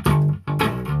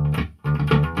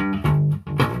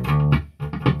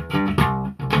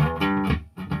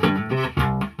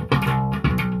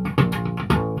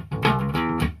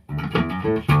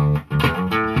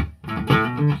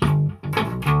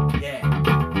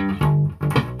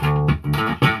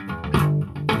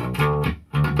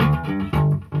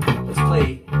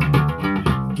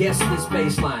 Guess this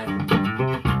bass line.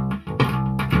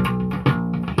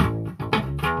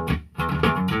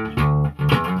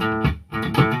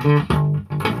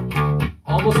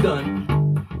 Almost done.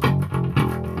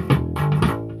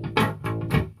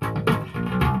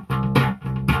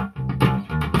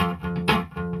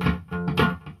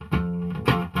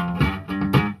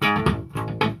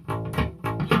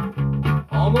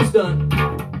 Almost done.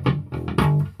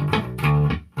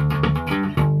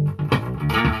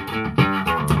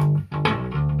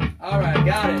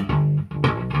 Got it.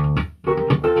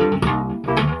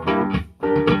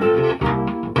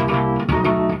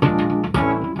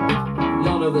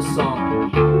 Y'all know this song.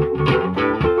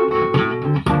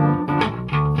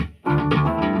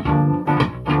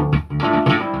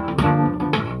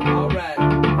 All right.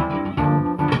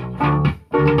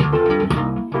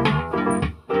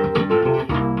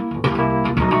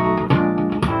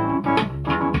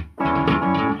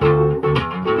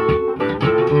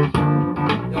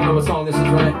 Y'all know what song this is,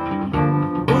 right?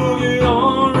 Boogie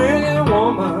on, reggae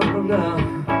woman.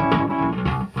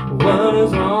 What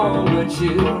is wrong with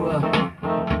you?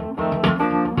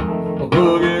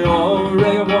 Boogie on,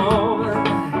 reggae woman.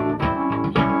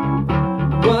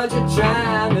 What you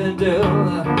trying to do?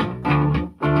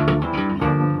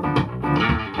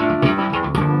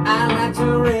 I like to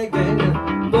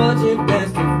reggae, but you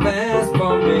dance too fast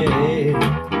for me.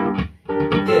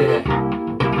 Yeah.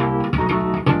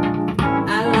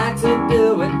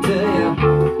 Do it to you,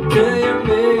 till you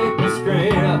make me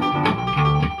scream.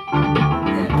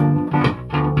 Yeah.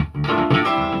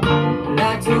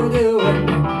 Like to do it,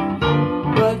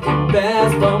 but you're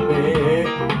best for me.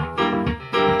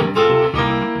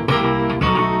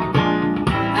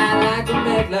 I like to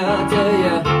make love to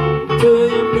you, till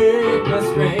you make me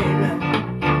scream.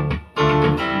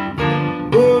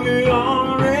 Boogie on,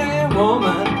 reggae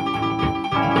woman.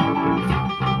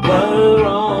 What's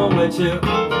wrong with you?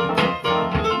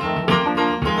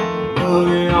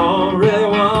 Boogie on, reggae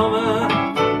woman.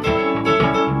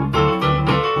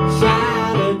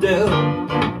 Trying to do.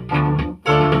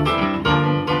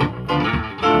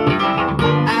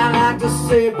 I like to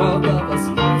see both of us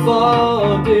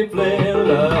fall deeply in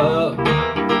love.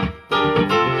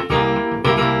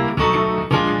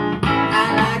 I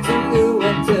like to do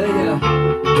it to you,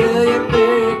 till you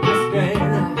make me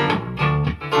scream.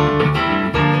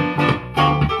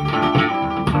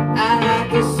 I like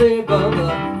to see both of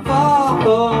us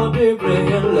deeply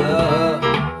in love.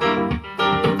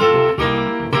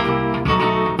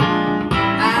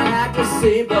 I like to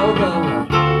see both of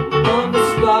them on the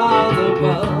stars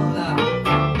above.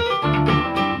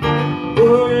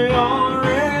 Boogie on,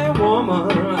 reggae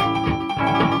woman.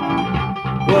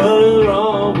 What is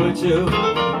wrong with you?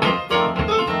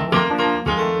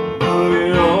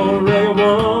 Boogie on, reggae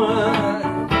woman.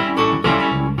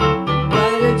 What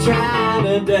are you trying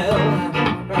to do?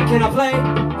 Can I play?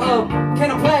 Oh, can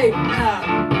I play?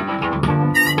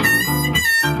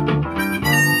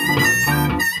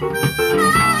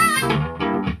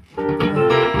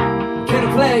 Can I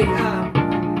play?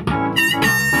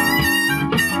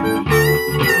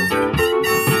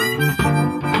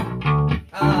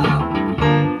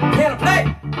 Can I play?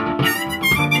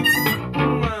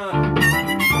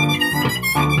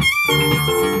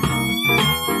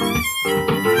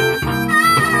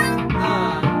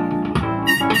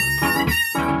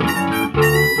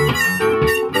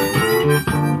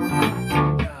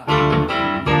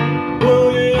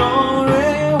 Boogie on,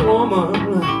 reggae woman.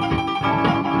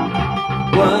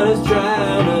 What is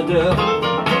trying to do?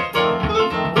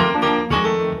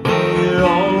 Boogie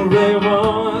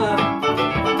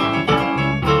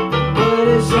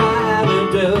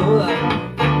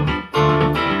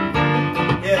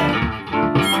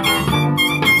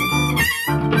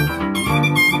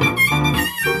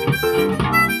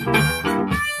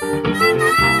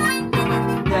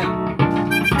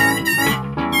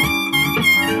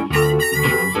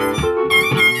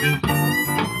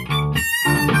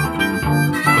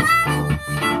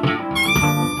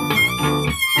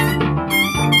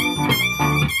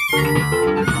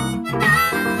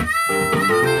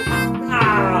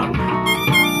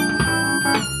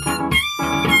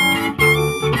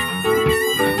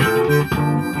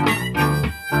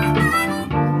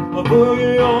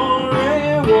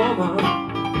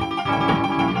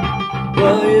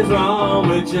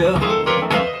you.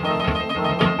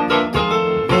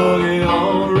 Boogie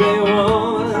on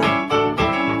rewind.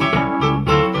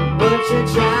 What you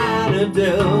trying to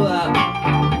do?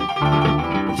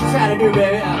 What you trying to do,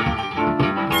 baby?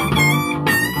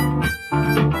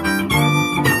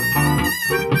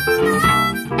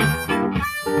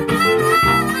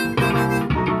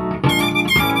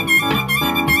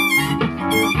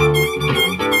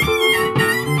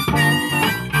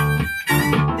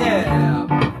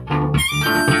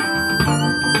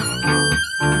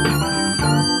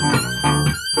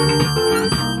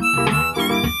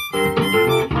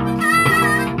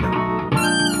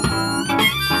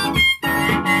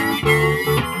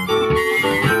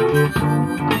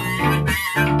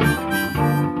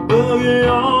 Boogie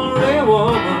on a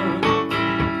woman,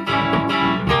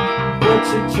 what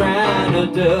you trying to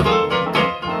do?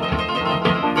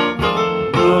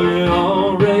 Boogie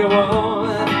on a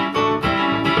woman,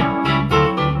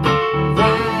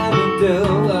 trying to do,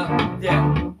 yeah.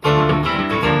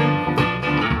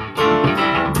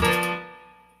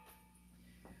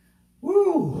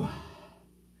 Woo!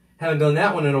 Haven't done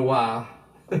that one in a while.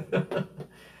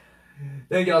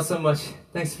 Thank y'all so much.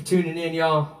 Thanks for tuning in,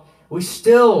 y'all. We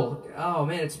still, oh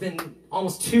man, it's been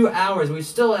almost 2 hours. We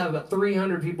still have about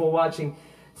 300 people watching.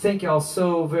 Thank y'all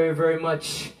so very, very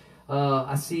much.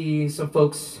 I see some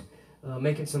folks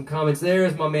making some comments.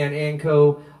 There's my man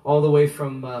Anko, all the way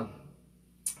from Holland,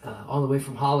 all the way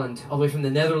from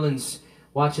the Netherlands,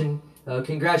 watching.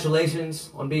 Congratulations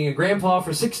on being a grandpa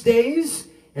for 6 days,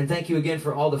 and thank you again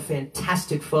for all the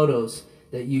fantastic photos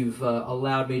that you've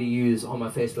allowed me to use on my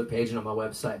Facebook page and on my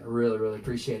website. I really, really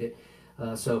appreciate it.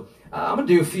 So I'm going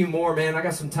to do a few more, man. I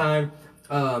got some time.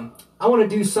 I want to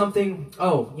do something.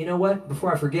 Oh, you know what?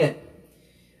 Before I forget,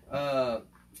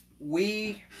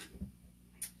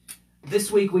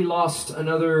 this week we lost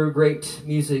another great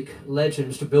music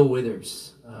legend, Mr. Bill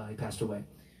Withers. He passed away.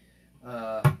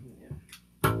 And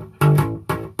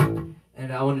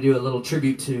I want to do a little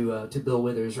tribute to Bill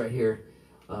Withers right here.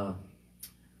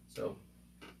 So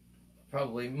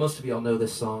probably most of y'all know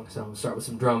this song, so I'm going to start with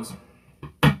some drums.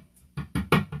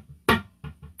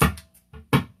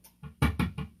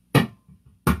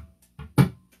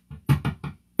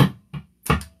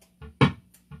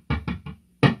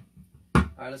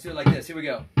 All right, let's do it like this. Here we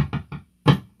go.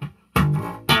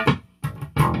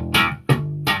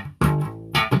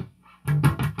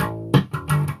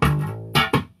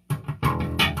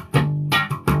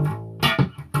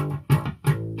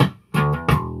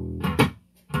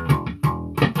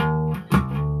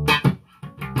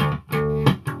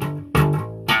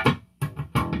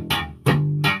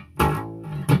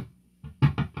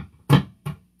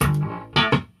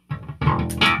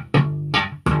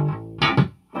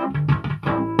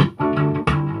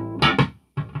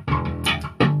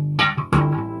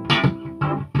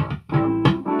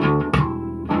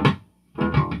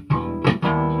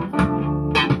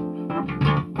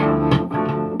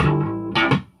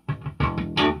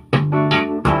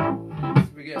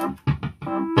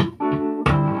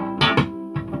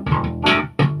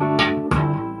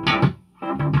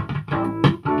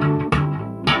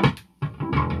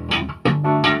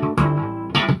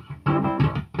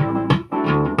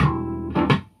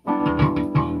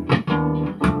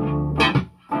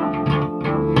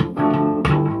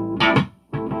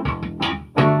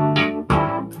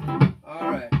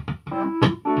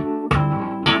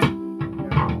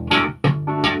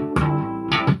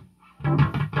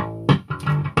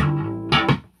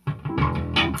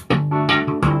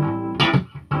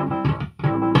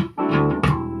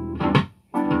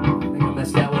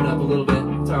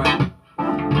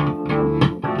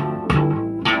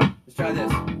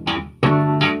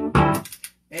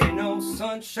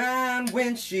 Sunshine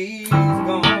when she's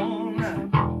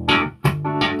gone,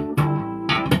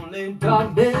 only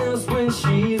darkness when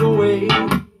she's away.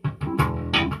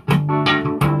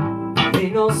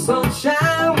 Ain't no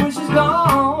sunshine when she's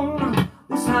gone.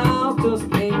 This house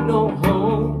just ain't no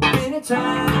home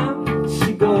anytime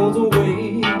she goes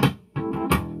away.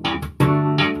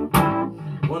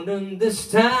 Wondering this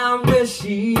time where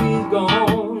she's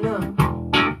gone,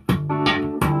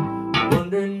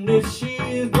 wondering if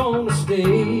she's gonna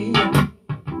stay.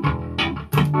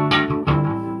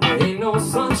 There ain't no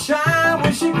sunshine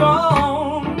when she's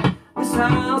gone. This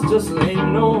house just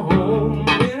ain't no home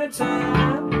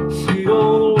anytime she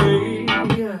goes away.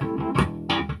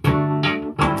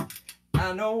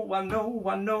 I know, I know,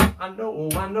 I know, I know,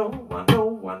 I know, I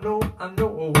know, I know, I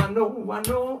know, I know, I know, I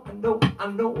know, I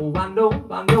know, I know,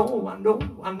 I know, I know,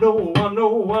 I know, I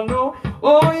know, I know.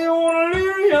 Oh, you wanna leave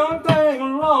a young thing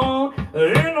alone?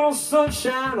 There ain't no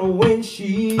sunshine when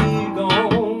she's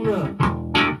gone.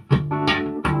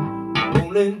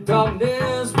 Only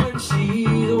darkness when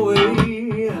she's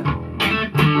away.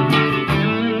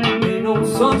 Ain't no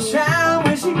sunshine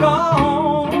when she's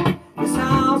gone. This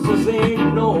house just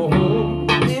ain't no home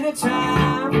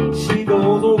anytime she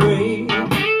goes away.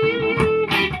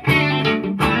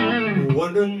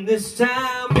 Wondering this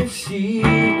time if she's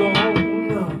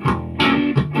gone.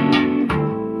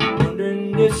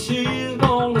 Wondering if she's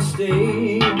gonna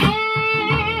stay.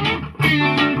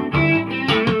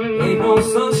 Ain't no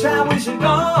sunshine when she's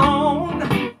gone.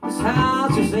 This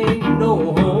house just ain't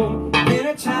no home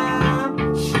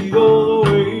anytime she goes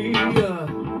away.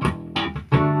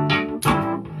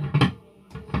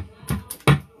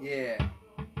 Yeah.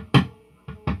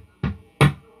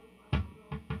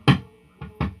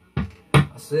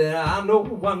 I said, I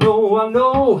know. I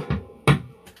know.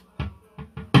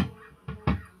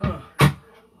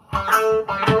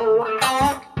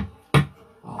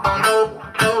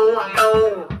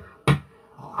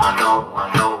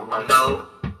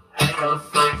 Ain't no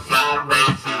sunshine when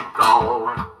she's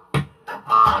gone. I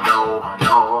know.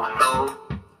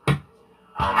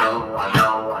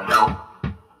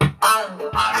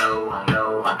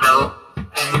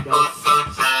 Ain't no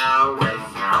sunshine when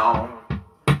she's gone.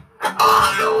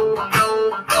 I know.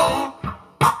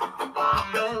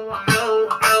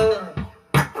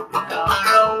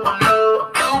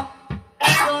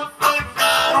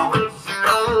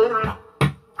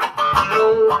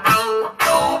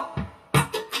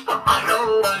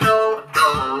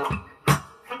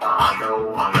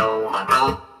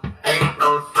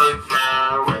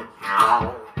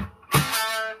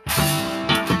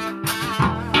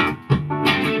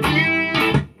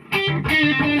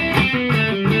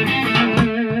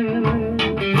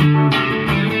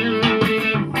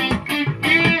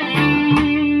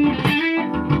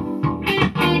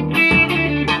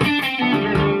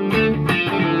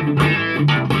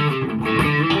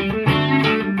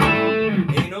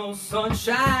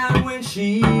 Sunshine when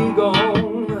she's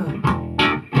gone.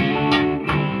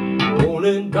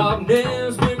 Only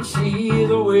darkness when she's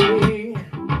away.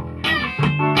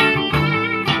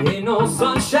 Ain't no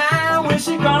sunshine when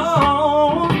she's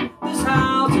gone. This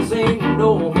house just ain't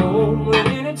no home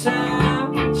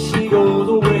anytime she goes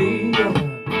away.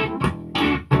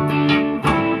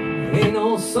 Ain't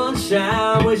no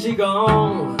sunshine when she's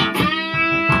gone.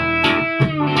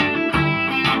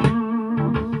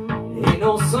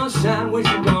 No sunshine when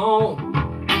you're gone.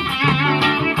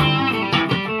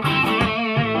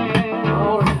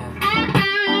 All right.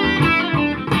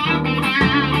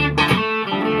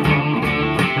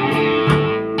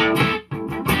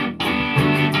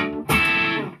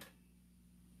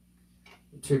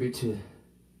 A tribute to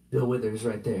Bill Withers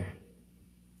right there.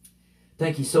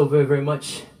 Thank you so very, very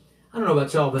much. I don't know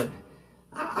about y'all, but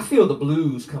I feel the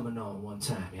blues coming on one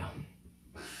time, y'all.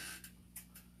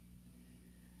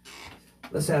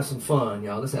 Let's have some fun,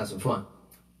 y'all. Let's have some fun.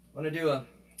 I'm going to do a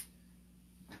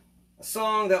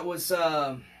song that was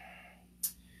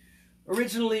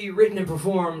originally written and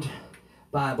performed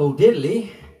by Bo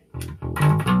Diddley.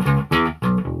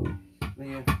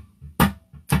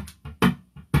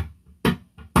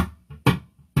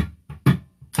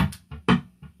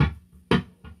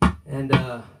 And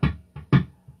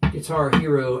guitar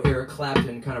hero Eric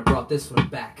Clapton kind of brought this one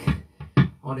back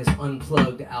on his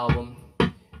Unplugged album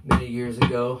many years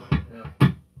ago.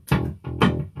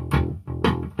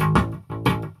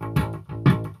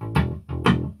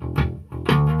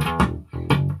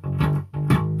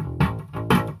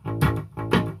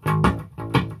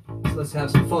 So let's have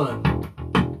some fun.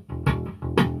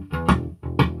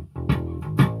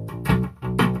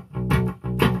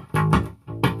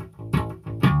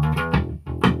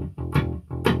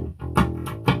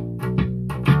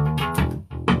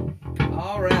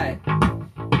 All right.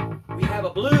 We have a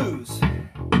blues.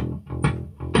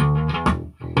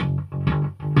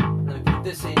 Let me put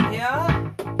this in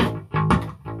here.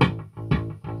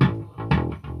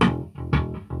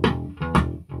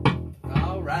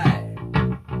 All right.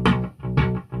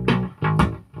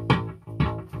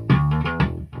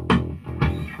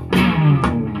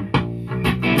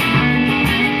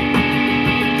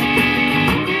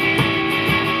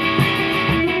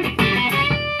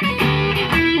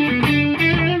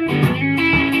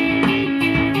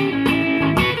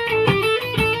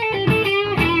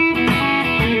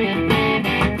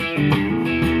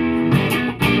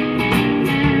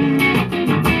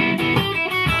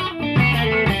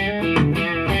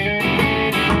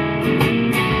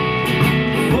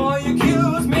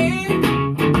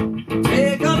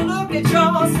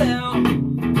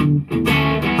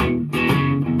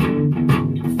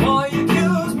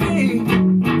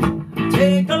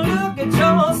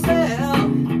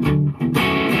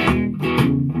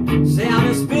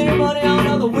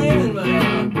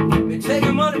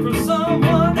 money from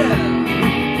someone else.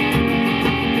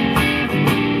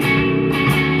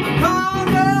 I called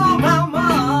your mama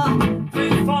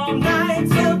 3-4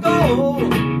 nights ago.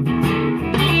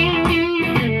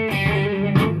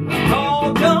 I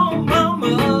called your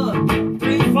mama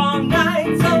 3-4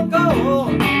 nights ago.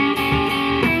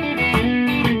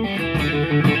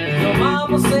 Your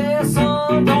mama said,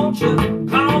 son, don't you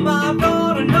call my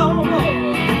daughter no more.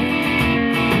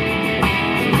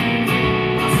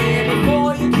 I said,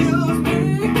 before you accuse me,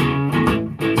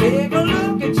 take a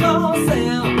look at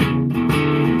yourself.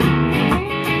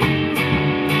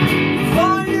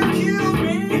 Before you accuse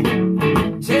me,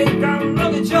 take a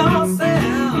look at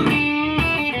yourself.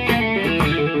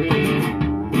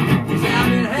 You say, I've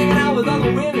been hanging out with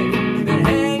other women. You've been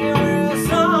hanging with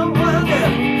someone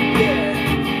else. Yeah.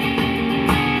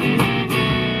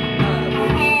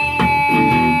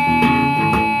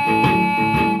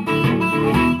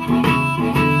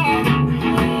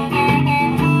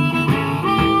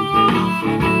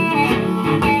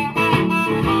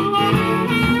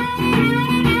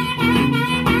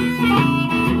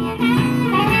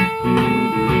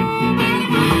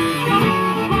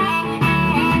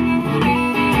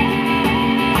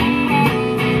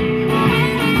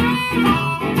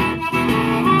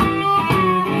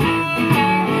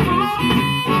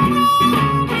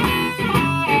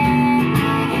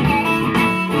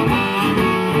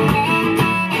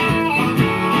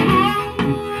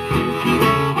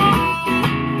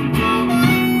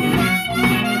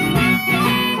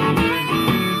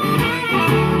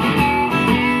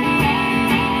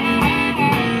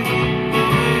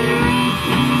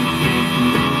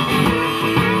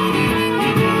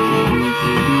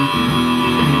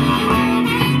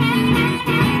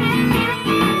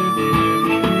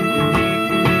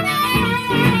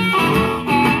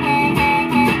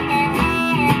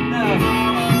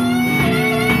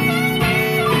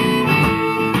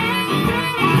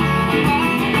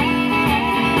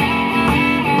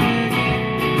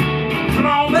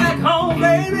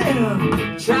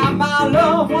 Try my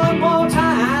love one more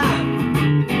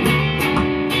time.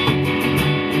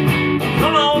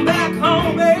 Come on back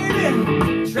home,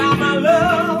 baby. Try my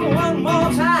love one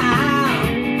more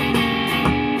time.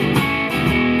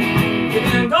 You've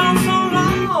been gone so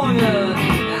long,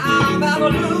 I'm about to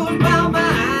lose my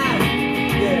mind.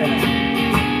 Yeah.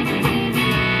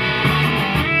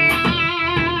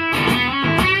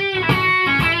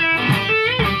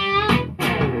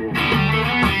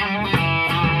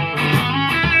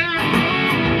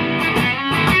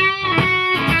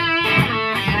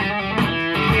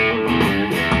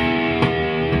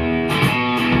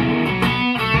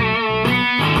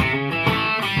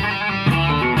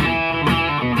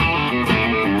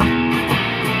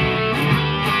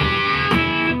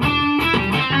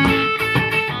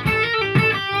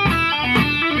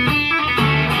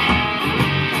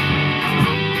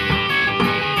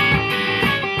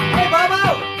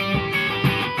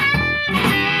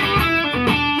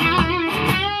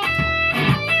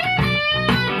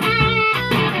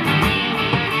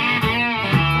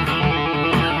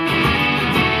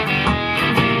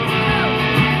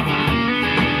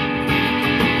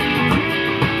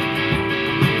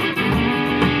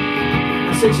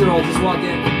 A 6-year-old just walked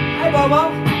in. Hey, Bobo.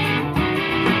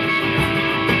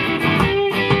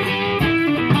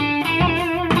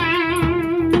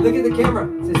 Look at the camera.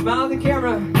 Say, smile at the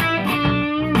camera.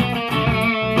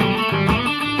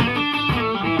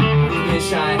 He's being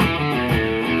shy.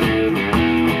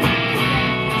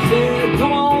 Say,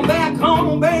 come on back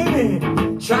home, baby.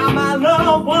 Try my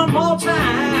love one more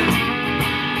time.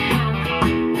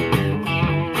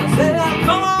 I said,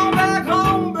 come on back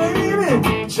home, baby.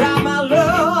 Try my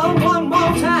love one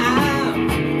more time.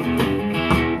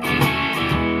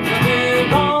 I've been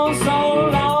gone so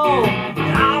long,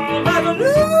 I'm about to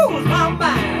lose my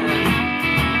mind.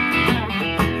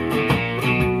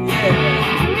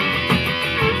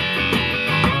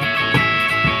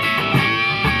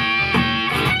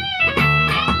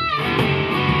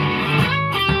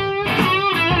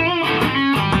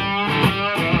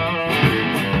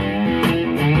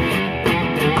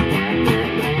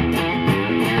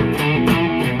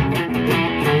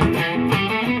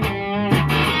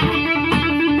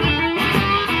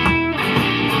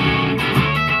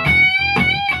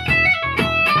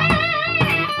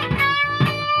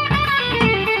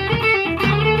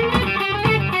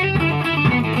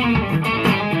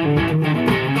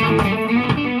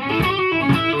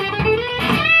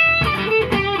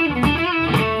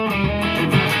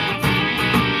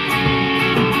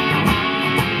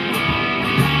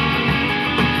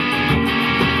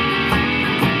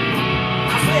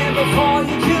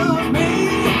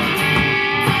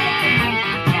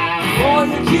 before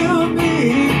you kill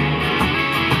me.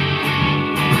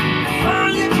 Before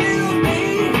you kill me.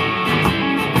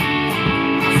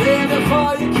 I said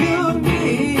before you kill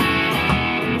me.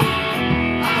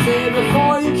 I said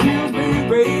before you kill me,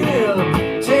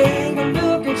 baby, take a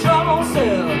look at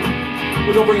yourself.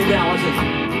 We're gonna bring it down, watch this.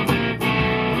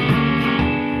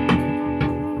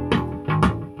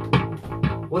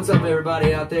 What's up,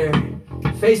 everybody out there?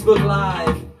 Facebook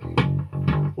Live.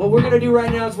 What we're gonna do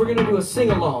right now is we're gonna do a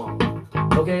sing-along.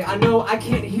 Okay, I know I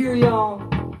can't hear y'all,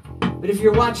 but if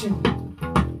you're watching,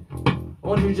 I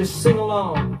want you to just sing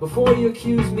along. Before you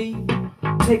accuse me,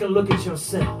 take a look at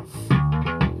yourself.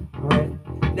 Alright?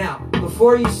 Now,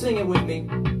 before you sing it with me,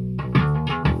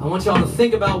 I want y'all to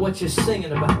think about what you're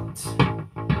singing about.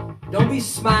 Don't be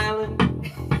smiling,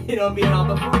 you know, being all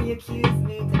before you accuse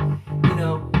me, you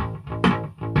know.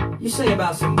 You sing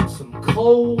about some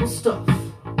cold stuff.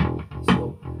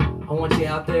 So I want you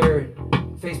out there at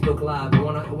Facebook Live. I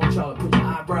want y'all to put your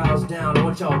eyebrows down. I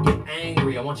want y'all to get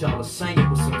angry. I want y'all to sing it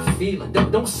with some feeling.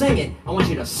 Don't sing it. I want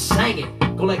you to sing it.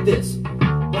 Go like this.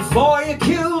 Before you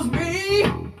accuse me,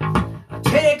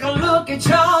 take a look at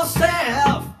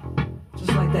yourself.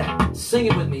 Just like that. Sing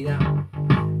it with me now.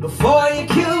 Before you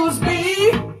accuse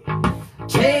me,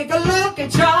 take a look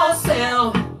at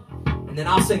yourself. And then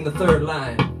I'll sing the third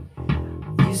line.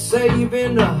 You say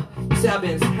I've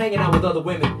been hanging out with other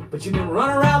women, but you've been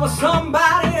running around with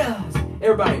somebody else.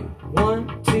 Everybody,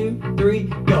 1, 2, 3,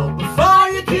 go. Before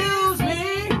you accuse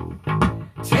me,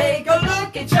 take a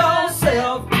look at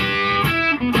yourself.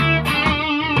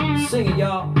 Sing it,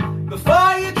 y'all.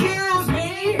 Before you accuse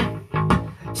me,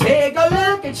 take a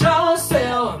look at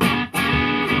yourself.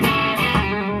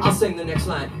 I'll sing the next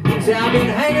line. You say I've been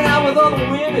hanging out with other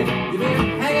women. You've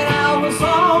been hanging out with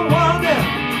someone else.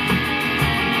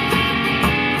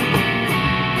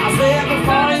 I said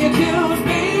before you accuse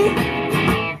me,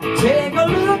 take a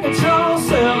look at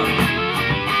yourself.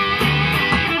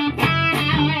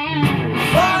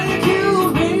 Before you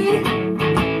accuse me,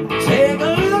 take a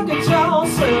look at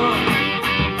yourself.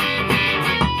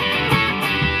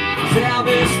 I said I've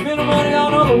been spending money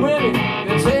on other women,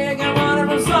 been taking money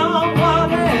from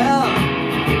someone else.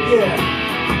 Yeah.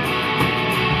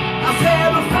 I said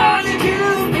before you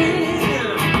accuse me,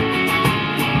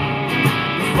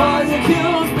 before you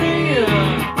accuse me.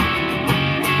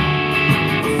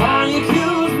 Before you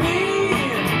accuse me,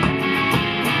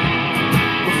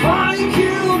 before you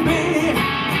accuse me,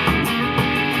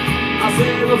 I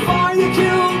said before you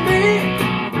accuse me,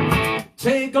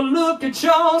 take a look at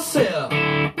yourself.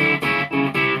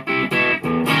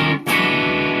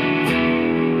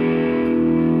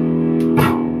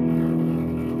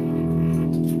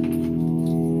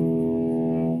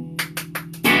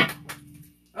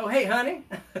 Oh, hey, honey.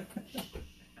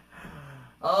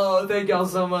 Oh, thank y'all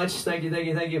so much. Thank you, thank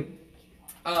you, thank you.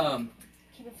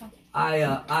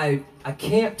 I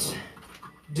can't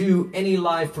do any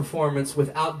live performance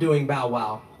without doing Bow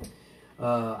Wow.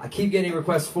 I keep getting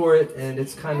requests for it, and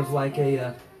it's kind of like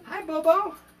a hi,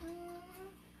 Bobo.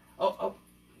 Oh,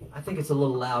 I think it's a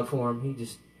little loud for him. He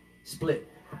just split.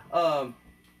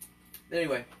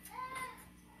 Anyway,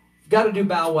 got to do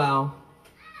Bow Wow,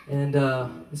 and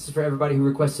this is for everybody who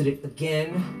requested it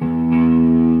again.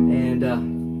 And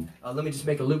let me just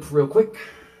make a loop real quick.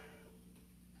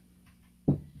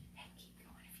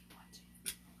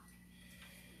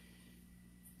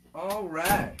 All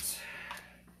right.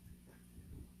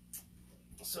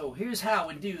 So here's how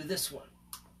we do this one.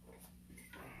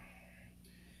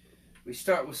 We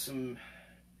start with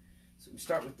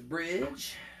the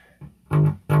bridge.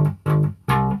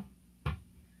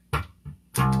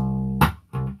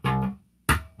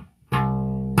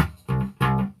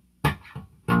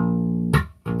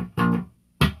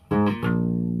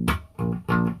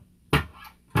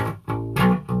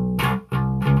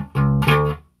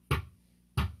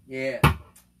 Yeah.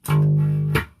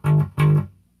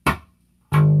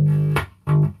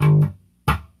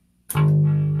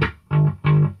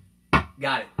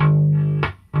 Got it.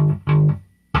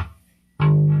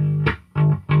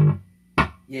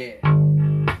 Yeah.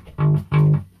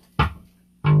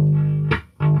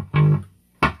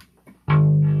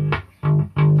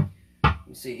 Let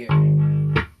me see here.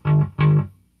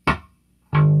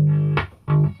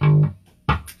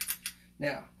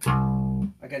 Now,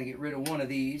 I got to get rid of one of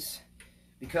these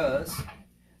because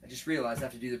I just realized I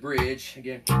have to do the bridge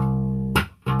again.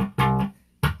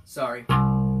 Sorry.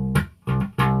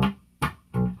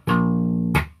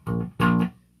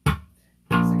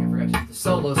 The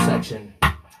solo section.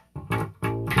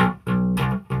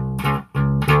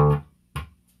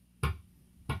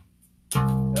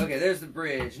 Okay, there's the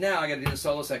bridge. Now I gotta do the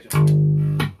solo section.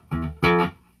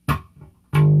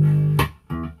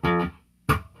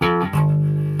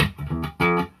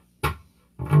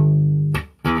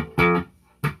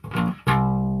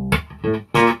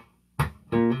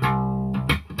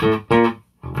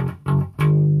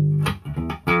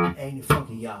 Ain't it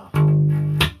funky, y'all?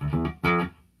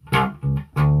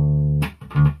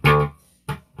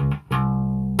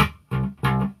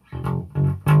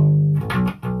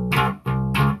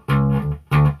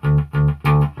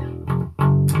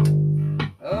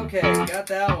 Okay, got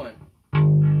that one.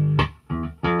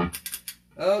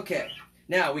 Okay,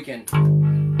 now we can...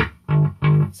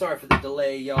 Sorry for the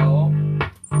delay, y'all.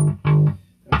 I'm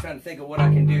trying to think of what I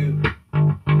can do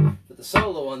for the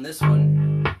solo on this one.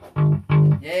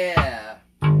 Yeah.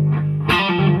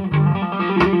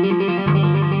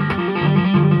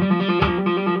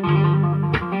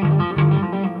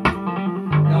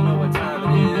 Y'all know what time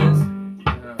it is.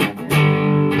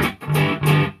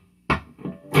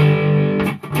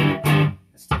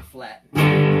 It's still flat.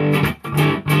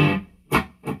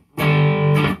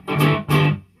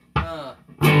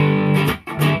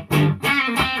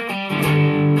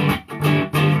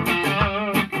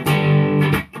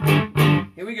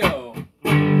 Here we go.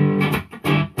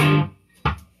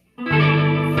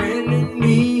 Friend in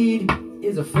need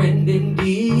is a friend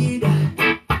indeed.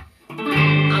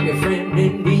 I'm your friend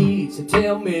indeed, so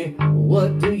tell me,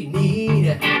 what do you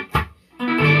need?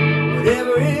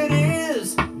 Whatever it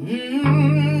is,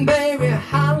 baby,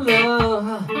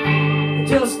 holla.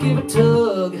 Just give a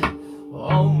tug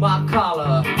on my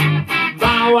collar.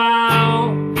 Bow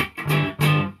wow.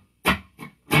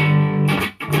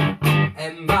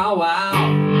 And bow wow.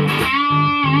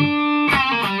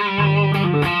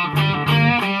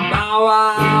 Bow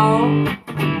wow.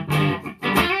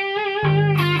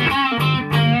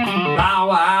 Bow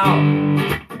wow.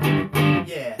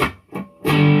 Yeah.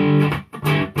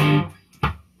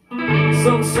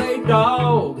 Some say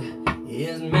dog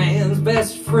is man's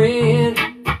best friend.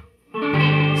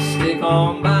 Stick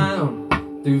on bound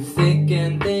through thick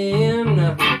and thin.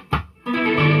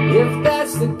 If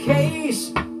that's the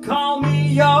case, call me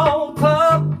your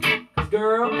pup. 'Cause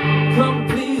girl, come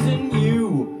pleasing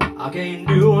you, I can't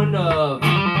do enough.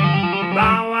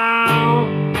 Bow wow.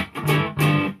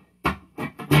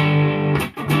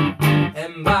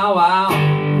 And bow wow.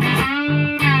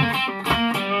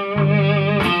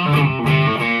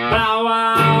 Bow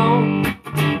wow.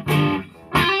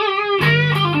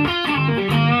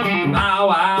 Bow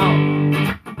wow.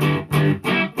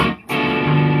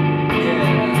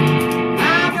 Yeah.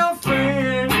 I'm your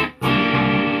friend.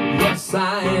 Yes, I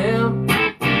am.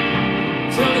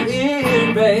 Till the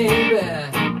end, baby.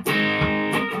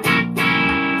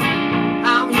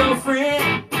 I'm your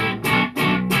friend.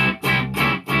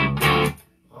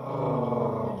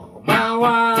 Oh, bow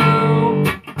wow.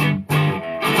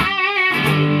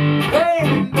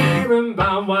 Baby, baby,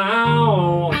 bow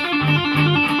wow.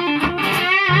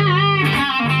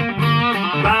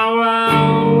 Bow wow.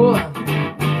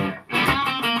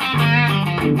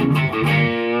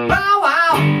 Bow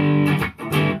wow.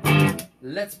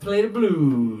 Let's play the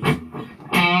blues.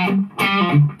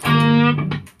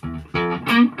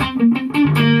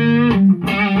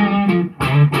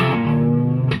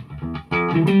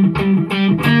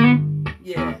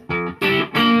 Yeah.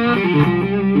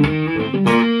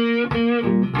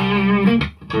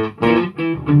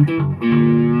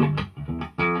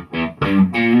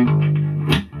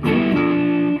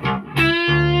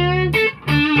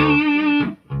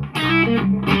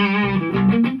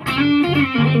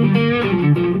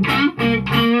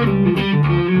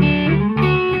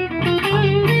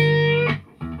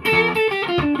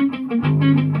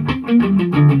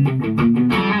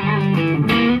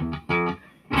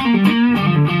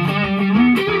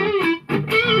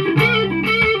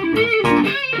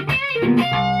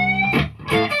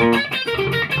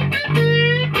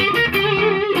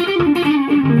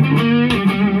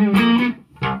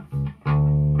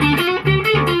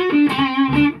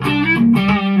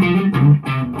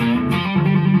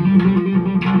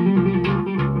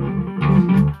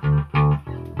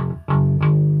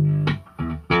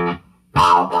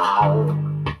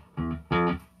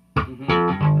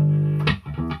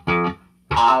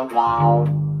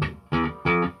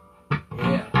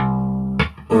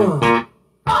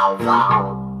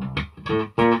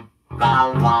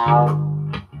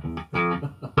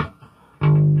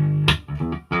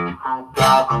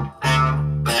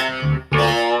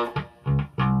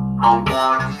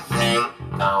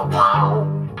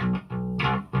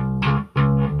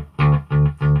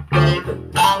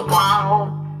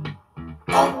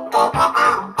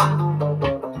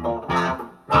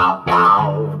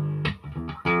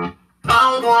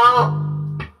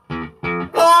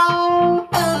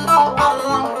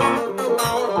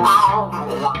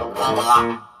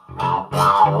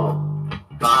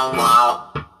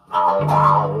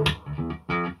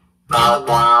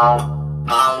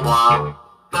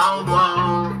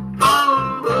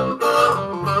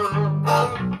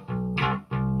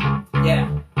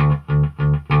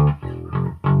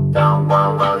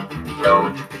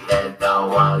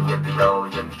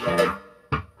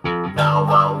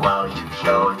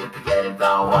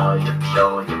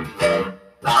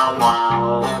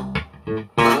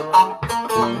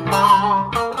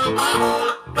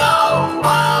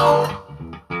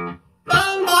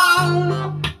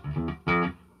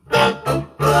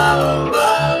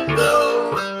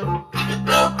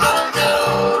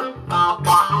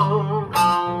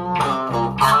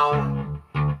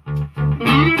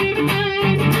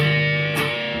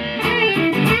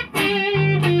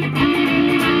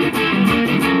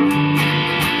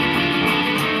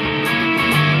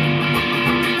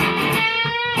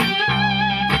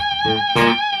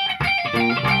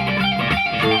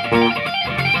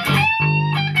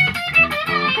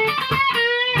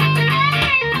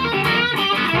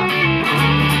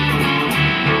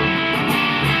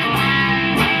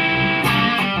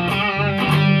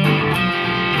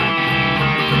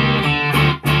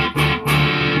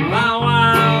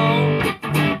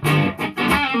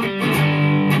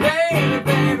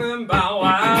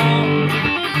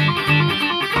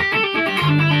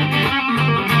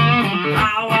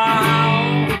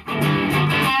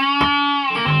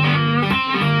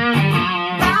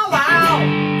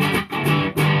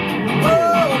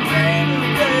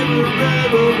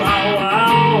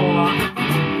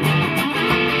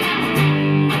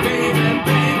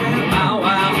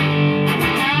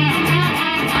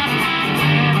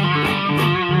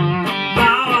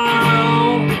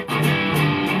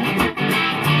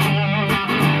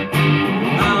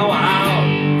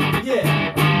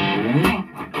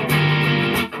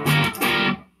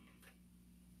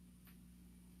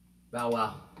 Bow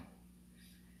wow.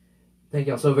 Thank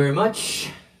y'all so very much.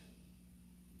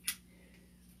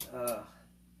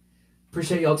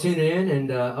 Appreciate y'all tuning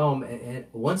in, and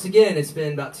once again, it's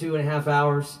been about 2.5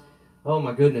 hours. Oh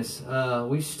my goodness,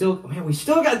 we still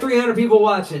got 300 people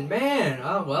watching, man.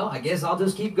 Oh well, I guess I'll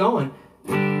just keep going.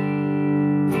 Let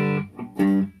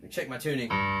me check my tuning.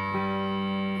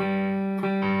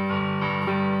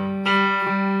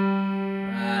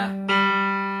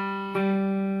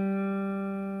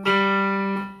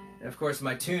 And of course,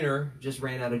 my tuner just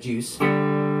ran out of juice.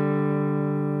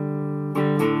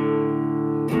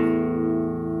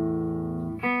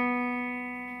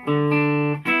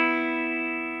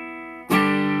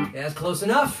 That's close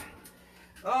enough.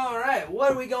 All right,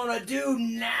 what are we gonna do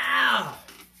now?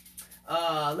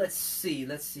 Let's see.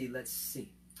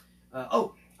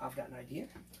 Oh, I've got an idea.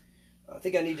 I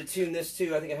think I need to tune this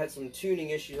too. I think I had some tuning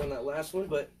issues on that last one,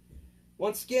 but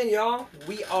once again, y'all,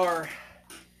 we are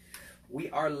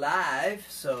live,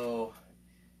 so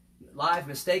live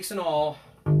mistakes and all.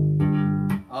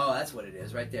 Oh, that's what it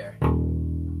is right there.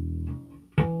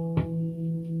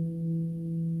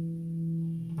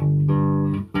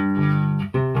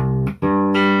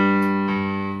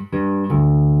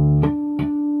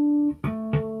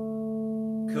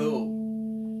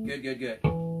 Good.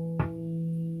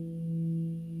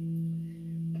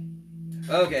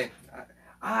 Okay,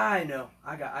 I know.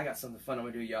 I got something fun I'm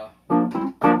gonna do, y'all.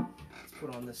 Let's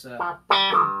put on this. Gosh,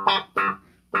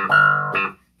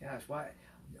 why?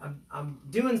 I'm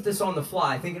doing this on the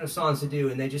fly, thinking of songs to do,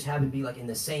 and they just happen to be like in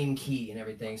the same key and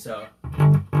everything. So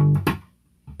I'm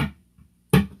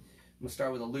gonna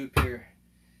start with a loop here.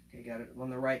 Okay, got it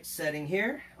on the right setting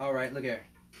here. All right, look here.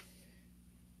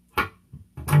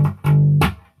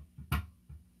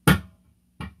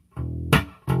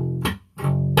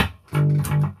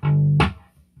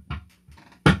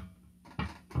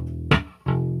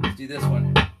 Do this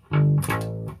one.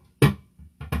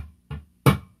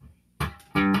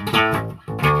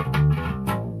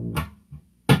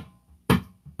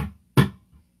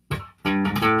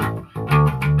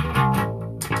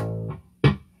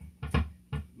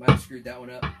 Might have screwed that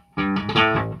one up.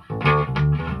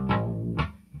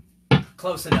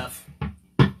 Close enough.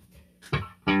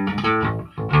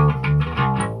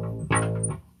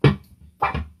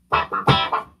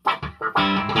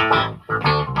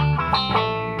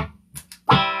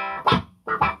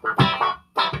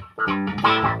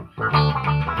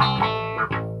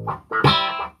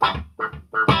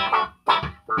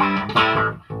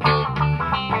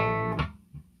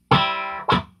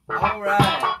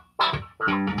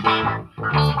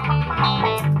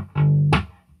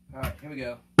 Alright, here we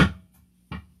go.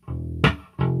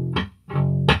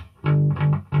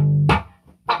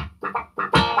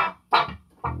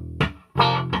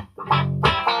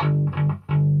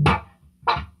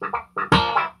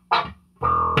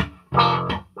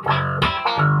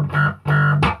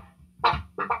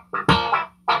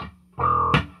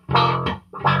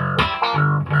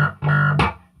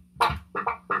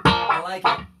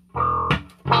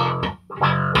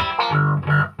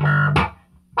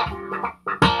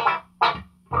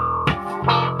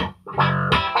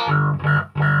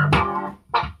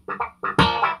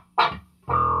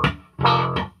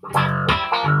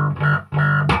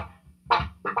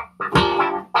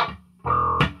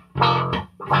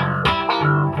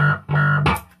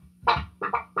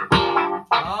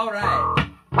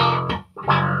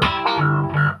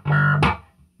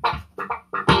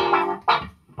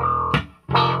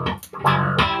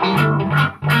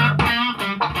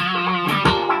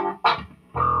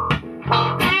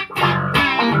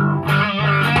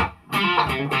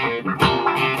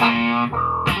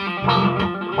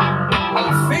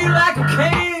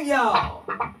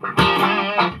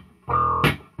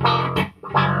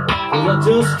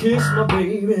 just kissed my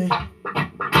baby.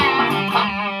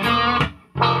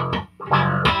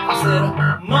 I said,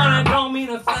 money don't mean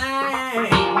a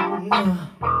thing,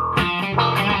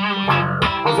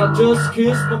 'cause I just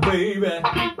kissed my baby.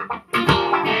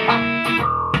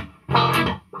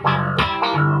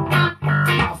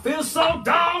 I feel so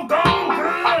doggone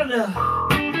good,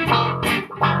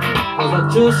 'cause I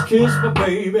just kissed my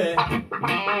baby.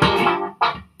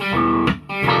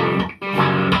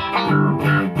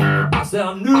 I said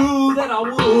I knew that I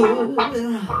would,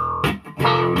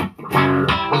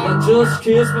 'cause I just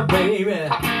kissed my baby.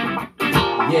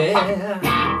 Yeah.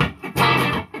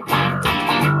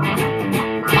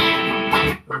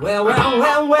 Well, well,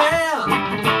 well, well,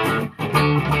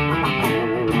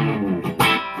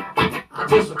 I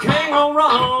just can't go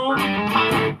wrong.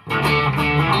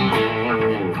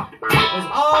 That's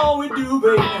all we do,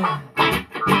 baby.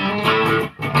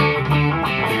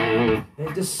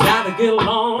 And decide to get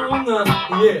along,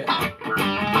 yeah.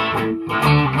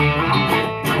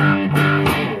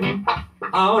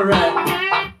 All right.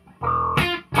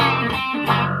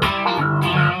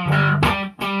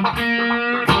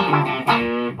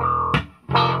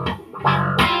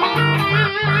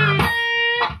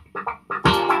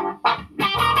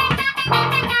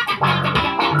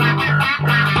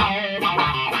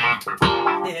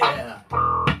 Yeah.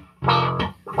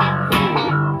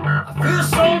 I feel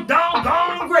so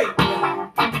doggone great, 'cause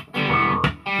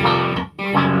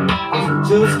I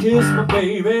just kissed my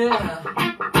baby.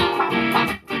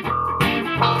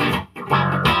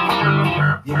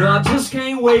 You know I just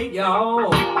can't wait,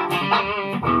 y'all, 'cause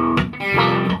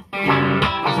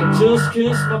I just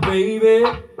kissed my baby.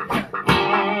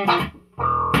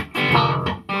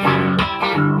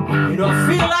 You know I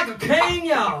feel like a king,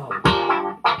 y'all.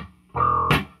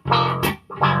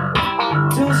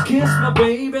 Just kissed my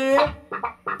baby.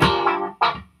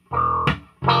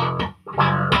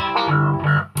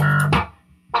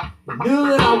 Knew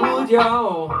that I would,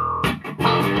 y'all,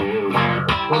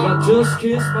 'cause I just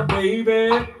kissed my baby.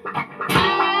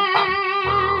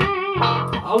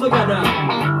 Oh, look out now.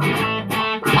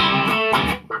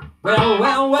 Well,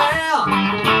 well, well,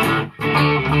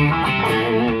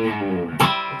 I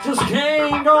just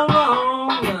can't go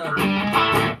wrong.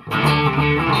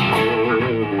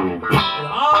 And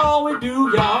all we do,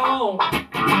 y'all,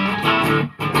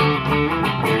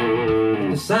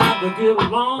 decide to get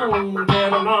along,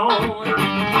 get along.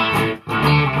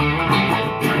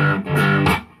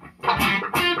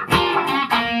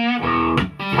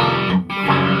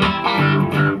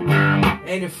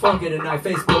 Ain't it funky tonight,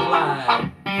 Facebook Live?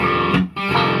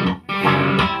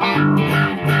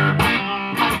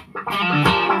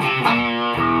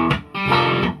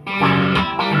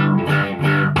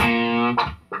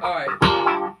 All right,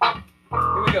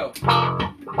 here we go.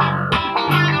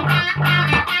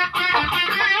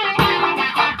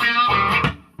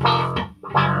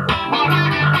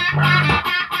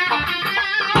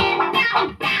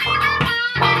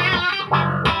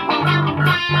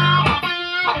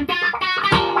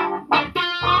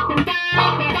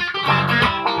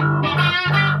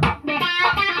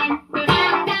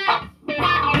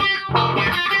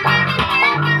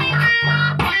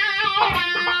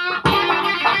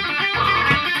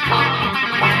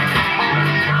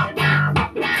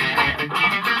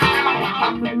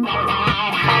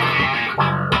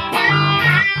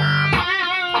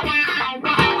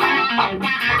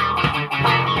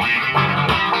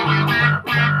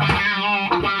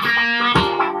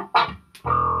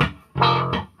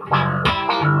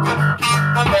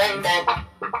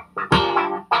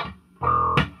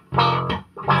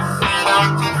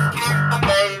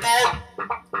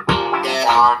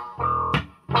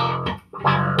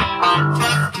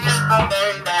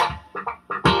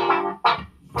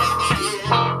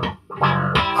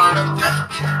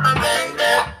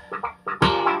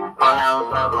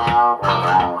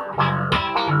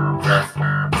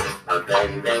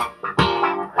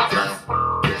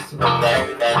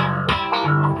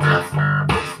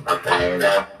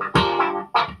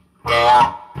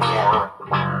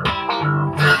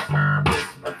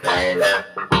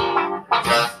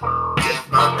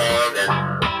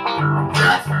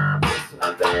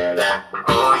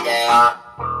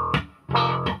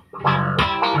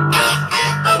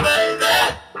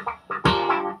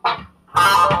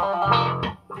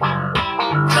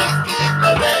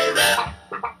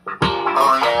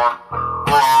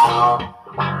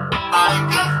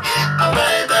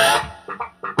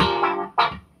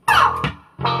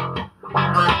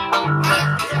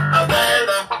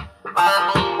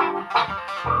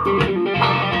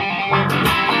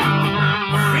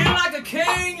 Feel like a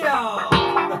king, y'all.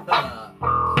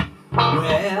 Well,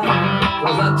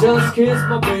 just kissed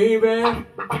my baby.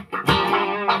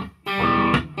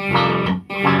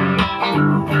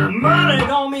 Money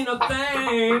don't mean a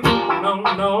thing, no,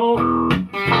 no.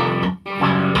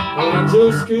 But I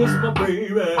just kissed my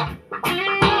baby.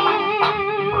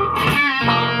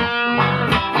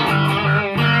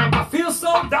 I feel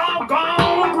so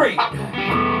doggone great. But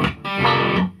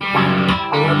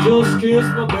I just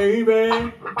kissed my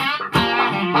baby.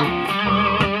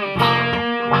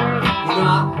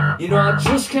 You know, I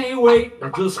just can't wait.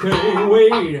 I just can't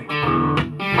wait. But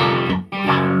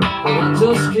I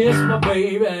just kissed my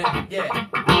baby. Yeah.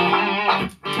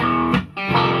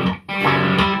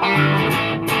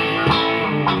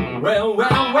 Well,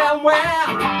 well, well, well.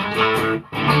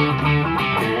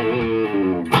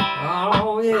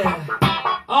 Oh, yeah.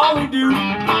 All we do is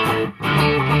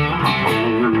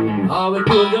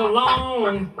get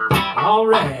along. All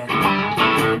right.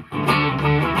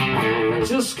 I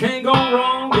just can't go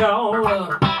wrong, y'all.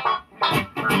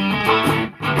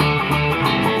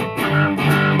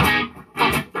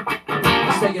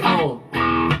 Let's take it home.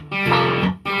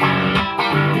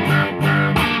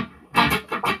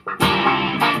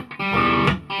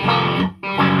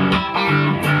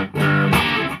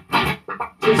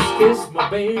 Just kiss my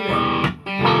baby.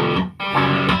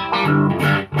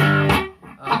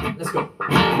 Let's go.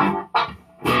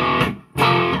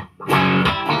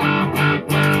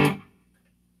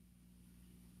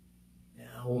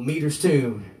 Old Meter's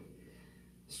Tune,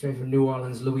 straight from New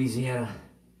Orleans, Louisiana.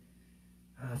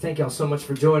 Thank y'all so much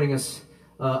for joining us.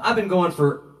 I've been going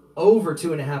for over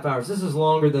 2.5 hours. This is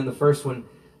longer than the first one,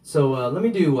 so let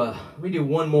me do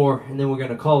one more, and then we're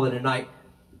gonna call it a night.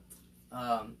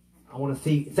 I want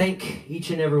to thank each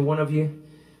and every one of you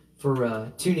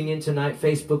for tuning in tonight.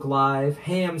 Facebook Live,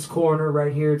 Ham's Corner,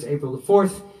 right here. It's April the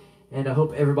 4th, and I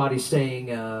hope everybody's staying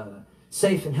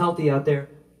safe and healthy out there.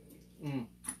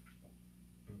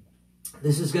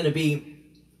 This is going to be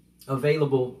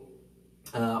available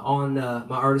on my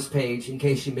artist page in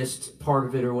case you missed part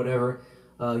of it or whatever.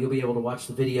 You'll be able to watch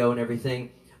the video and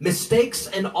everything. Mistakes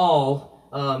and all.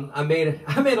 I made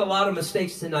a lot of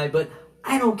mistakes tonight, but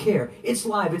I don't care. It's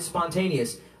live. It's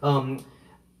spontaneous.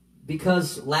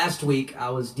 Because last week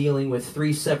I was dealing with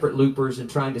 3 separate loopers and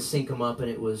trying to sync them up,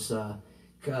 and I was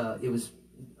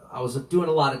doing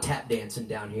a lot of tap dancing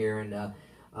down here, and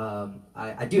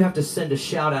I do have to send a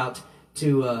shout out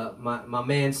to my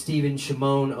man Steven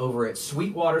Shimon over at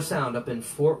Sweetwater Sound up in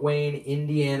Fort Wayne,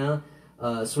 Indiana.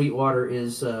 Sweetwater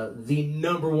is the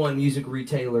 #1 music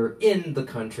retailer in the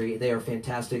country. They are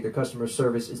fantastic. Their customer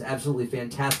service is absolutely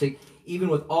fantastic. Even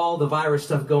with all the virus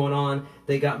stuff going on,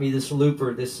 they got me this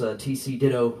looper, this TC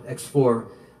Ditto X4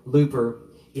 looper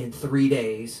in 3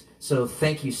 days. So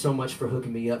thank you so much for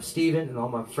hooking me up, Steven, and all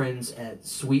my friends at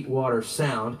Sweetwater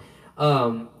Sound.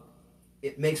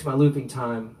 It makes my looping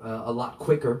time a lot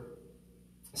quicker,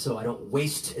 so I don't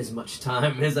waste as much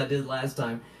time as I did last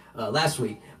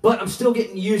week. But I'm still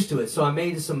getting used to it, so I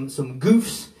made some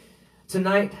goofs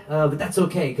tonight, but that's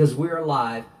okay, because we're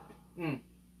alive.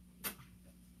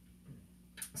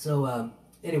 So,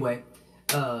 anyway,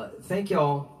 thank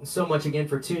y'all so much again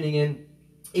for tuning in.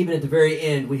 Even at the very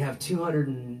end, we have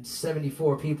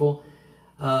 274 people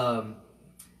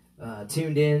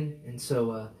tuned in, and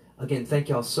so, again, thank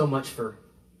y'all so much for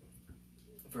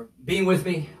being with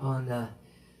me on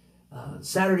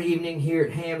Saturday evening here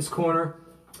at Ham's Corner.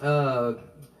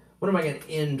 What am I going to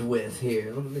end with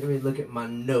here? Let me look at my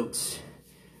notes.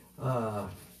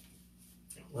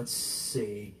 Let's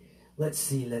see.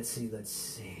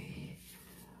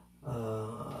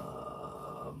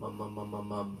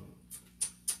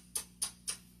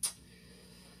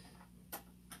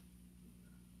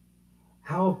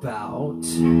 How about...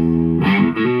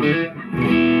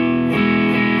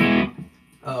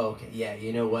 Oh, okay, yeah,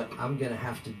 you know what? I'm going to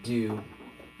have to do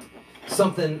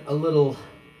something a little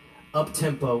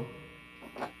up-tempo.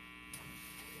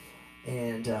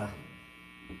 And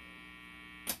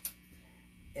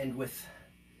with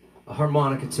a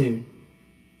harmonica tune.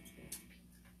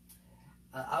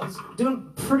 I was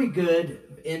doing pretty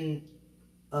good in...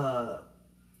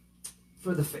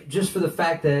 just for the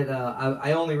fact that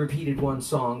I only repeated one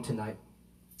song tonight.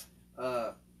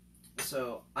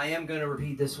 So I am going to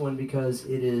repeat this one because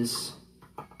it is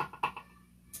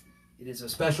a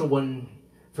special one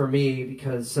for me,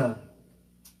 because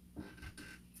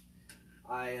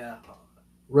I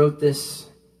wrote this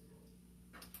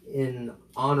in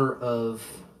honor of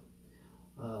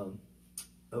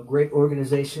a great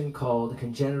organization called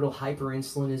Congenital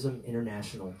Hyperinsulinism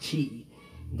International, CHI,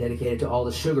 dedicated to all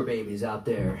the sugar babies out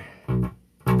there.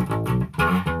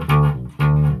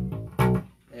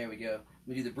 There we go.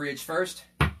 We do the bridge first.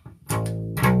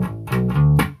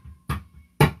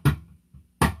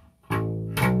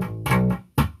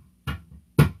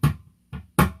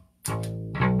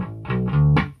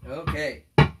 Okay.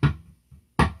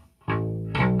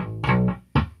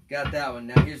 Got that one.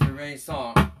 Now here's the main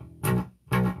song.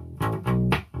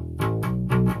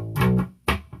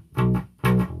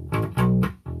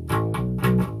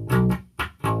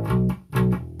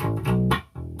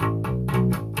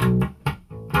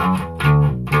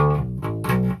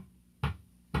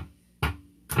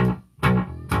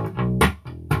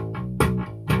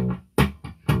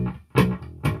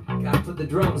 Gotta put the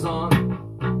drums on.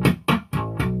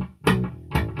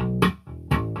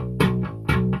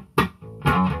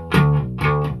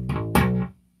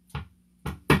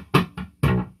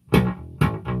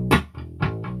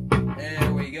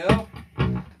 There we go.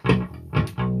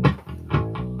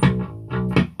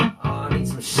 Oh, I need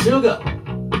some sugar.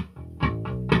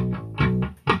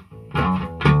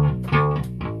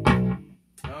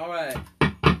 All right.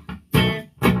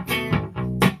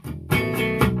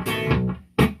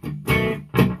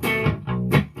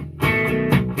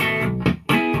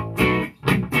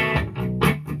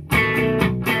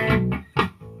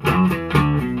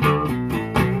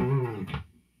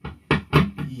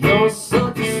 You're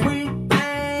such a sweet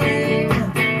thing.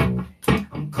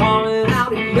 I'm calling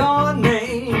out your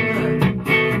name.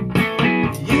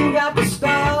 You got the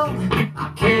stuff,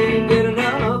 I can't get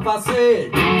enough. I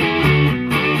said,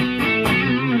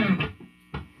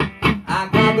 I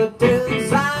got the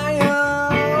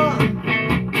desire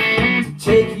to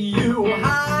take you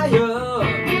higher.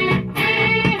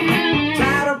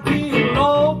 Tired of being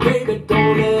low, baby,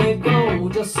 don't let go.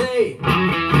 Just say,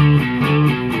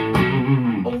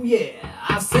 oh yeah,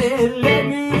 I said let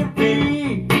me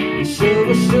be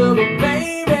sugar, sugar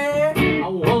baby. I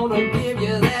wanna give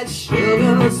you that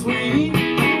sugar sweet.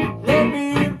 Let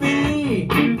me be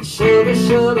sugar,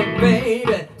 sugar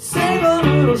baby. Save a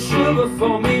little sugar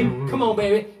for me. Come on,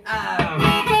 baby.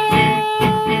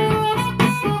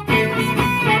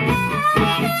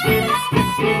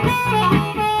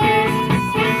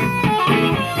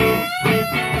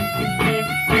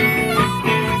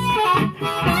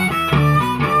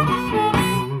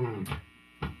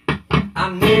 I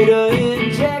need an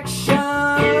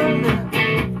injection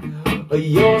of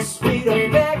your sweet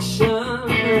affection.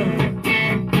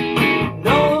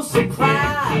 No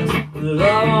surprise,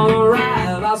 love on the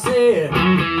rise. I said,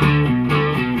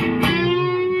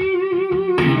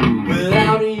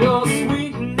 without your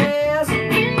sweetness,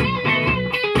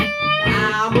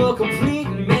 I'm a complete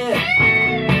mess.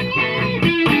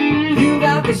 You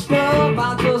got the stuff,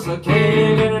 I just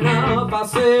can't get enough. I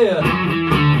said,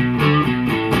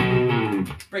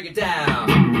 break it down.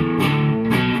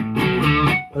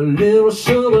 A little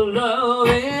sugar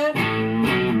loving,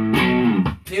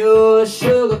 pure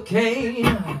sugar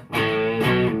cane.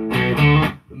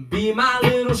 Be my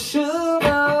little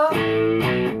sugar,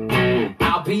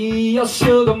 I'll be your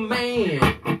sugar man.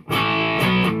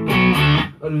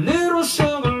 A little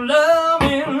sugar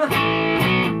loving,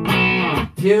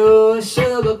 pure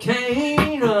sugar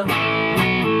cane.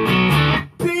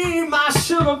 Be my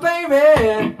sugar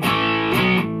baby,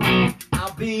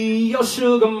 I'll be your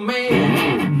sugar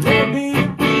man. Let me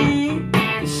be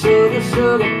your sugar,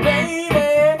 sugar baby.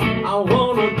 I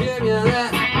wanna give you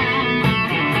that.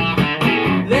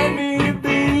 Let me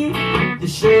be your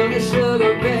sugar,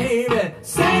 sugar baby.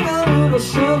 Save a little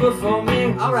sugar for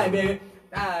me. All right, baby.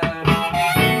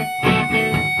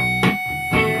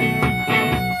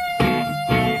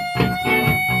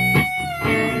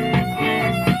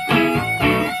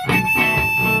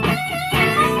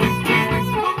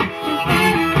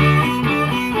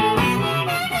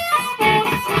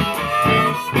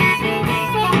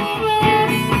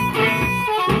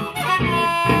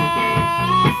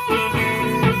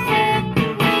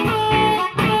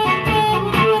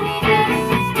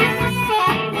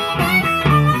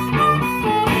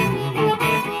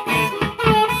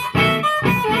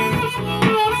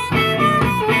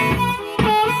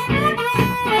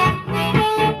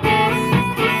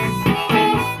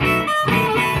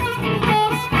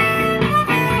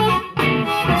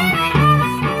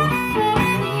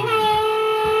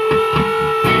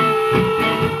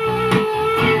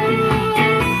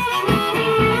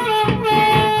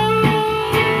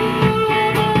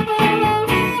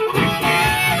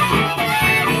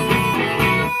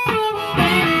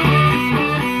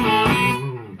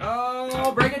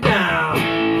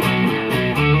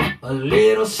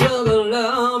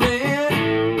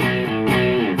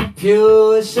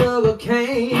 pure sugar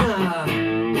cane.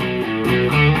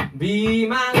 Be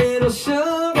my little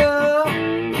sugar,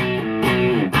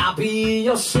 I'll be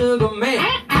your sugar man.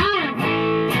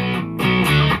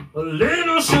 A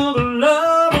little sugar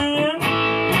loving,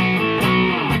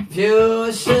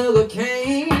 pure sugar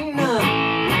cane.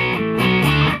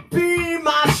 Be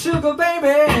my sugar sugar baby.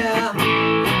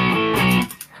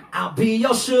 I'll be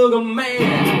your sugar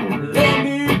man. Let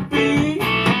me be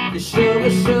your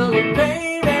sugar, sugar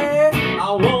baby.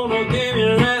 I wanna give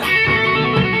you that.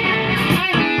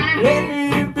 Let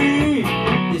me be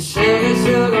your sugar,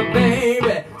 sugar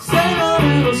baby. Save a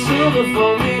little sugar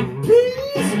for me,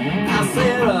 please. I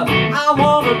said, I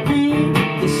wanna be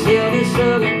your sugar,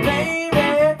 sugar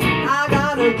baby. I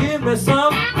gotta give me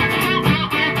some.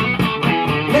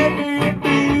 Let me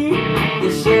be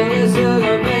your sugar,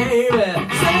 sugar baby.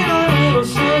 Save a little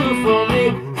sugar for me.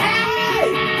 Hey,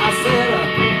 I said,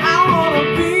 I wanna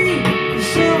be your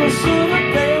sugar, sugar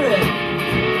baby.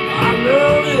 I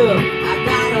love you. I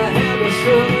gotta have the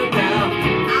sugar now.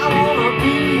 I wanna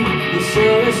be your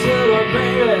sugar, sugar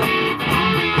baby.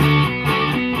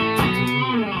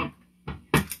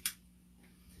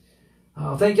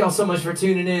 Oh, thank y'all so much for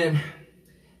tuning in.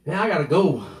 Man, I gotta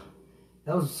go.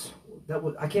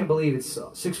 I can't believe it's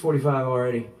 6:45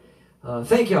 already.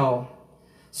 Thank y'all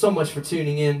so much for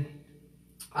tuning in.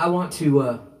 I want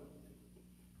to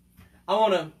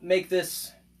make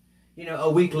this, a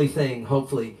weekly thing,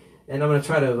 hopefully, and I'm gonna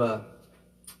try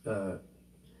to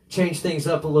change things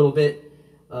up a little bit.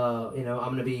 I'm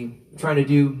gonna be trying to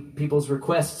do people's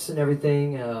requests and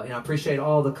everything. And I appreciate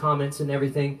all the comments and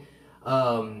everything.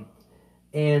 I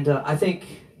think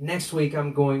next week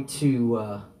I'm going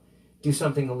to do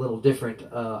something a little different.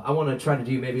 I want to try to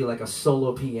do maybe like a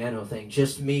solo piano thing,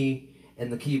 just me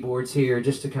and the keyboards here,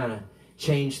 just to kind of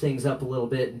change things up a little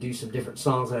bit and do some different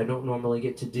songs that I don't normally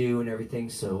get to do and everything.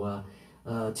 So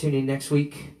tune in next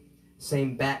week,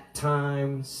 same bat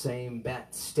time, same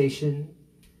bat station,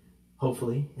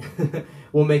 hopefully.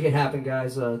 We'll make it happen,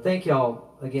 guys. Thank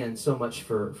y'all again so much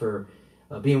for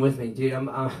being with me, dude.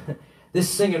 This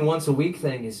singing once a week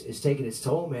thing is taking its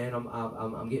toll, man.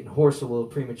 I'm getting hoarse a little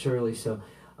prematurely. So,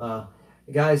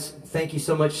 guys, thank you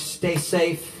so much. Stay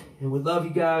safe, and we love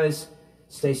you guys.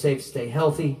 Stay safe, stay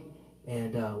healthy,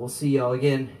 and we'll see y'all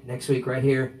again next week right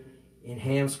here in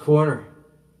Ham's Corner.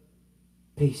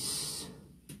 Peace.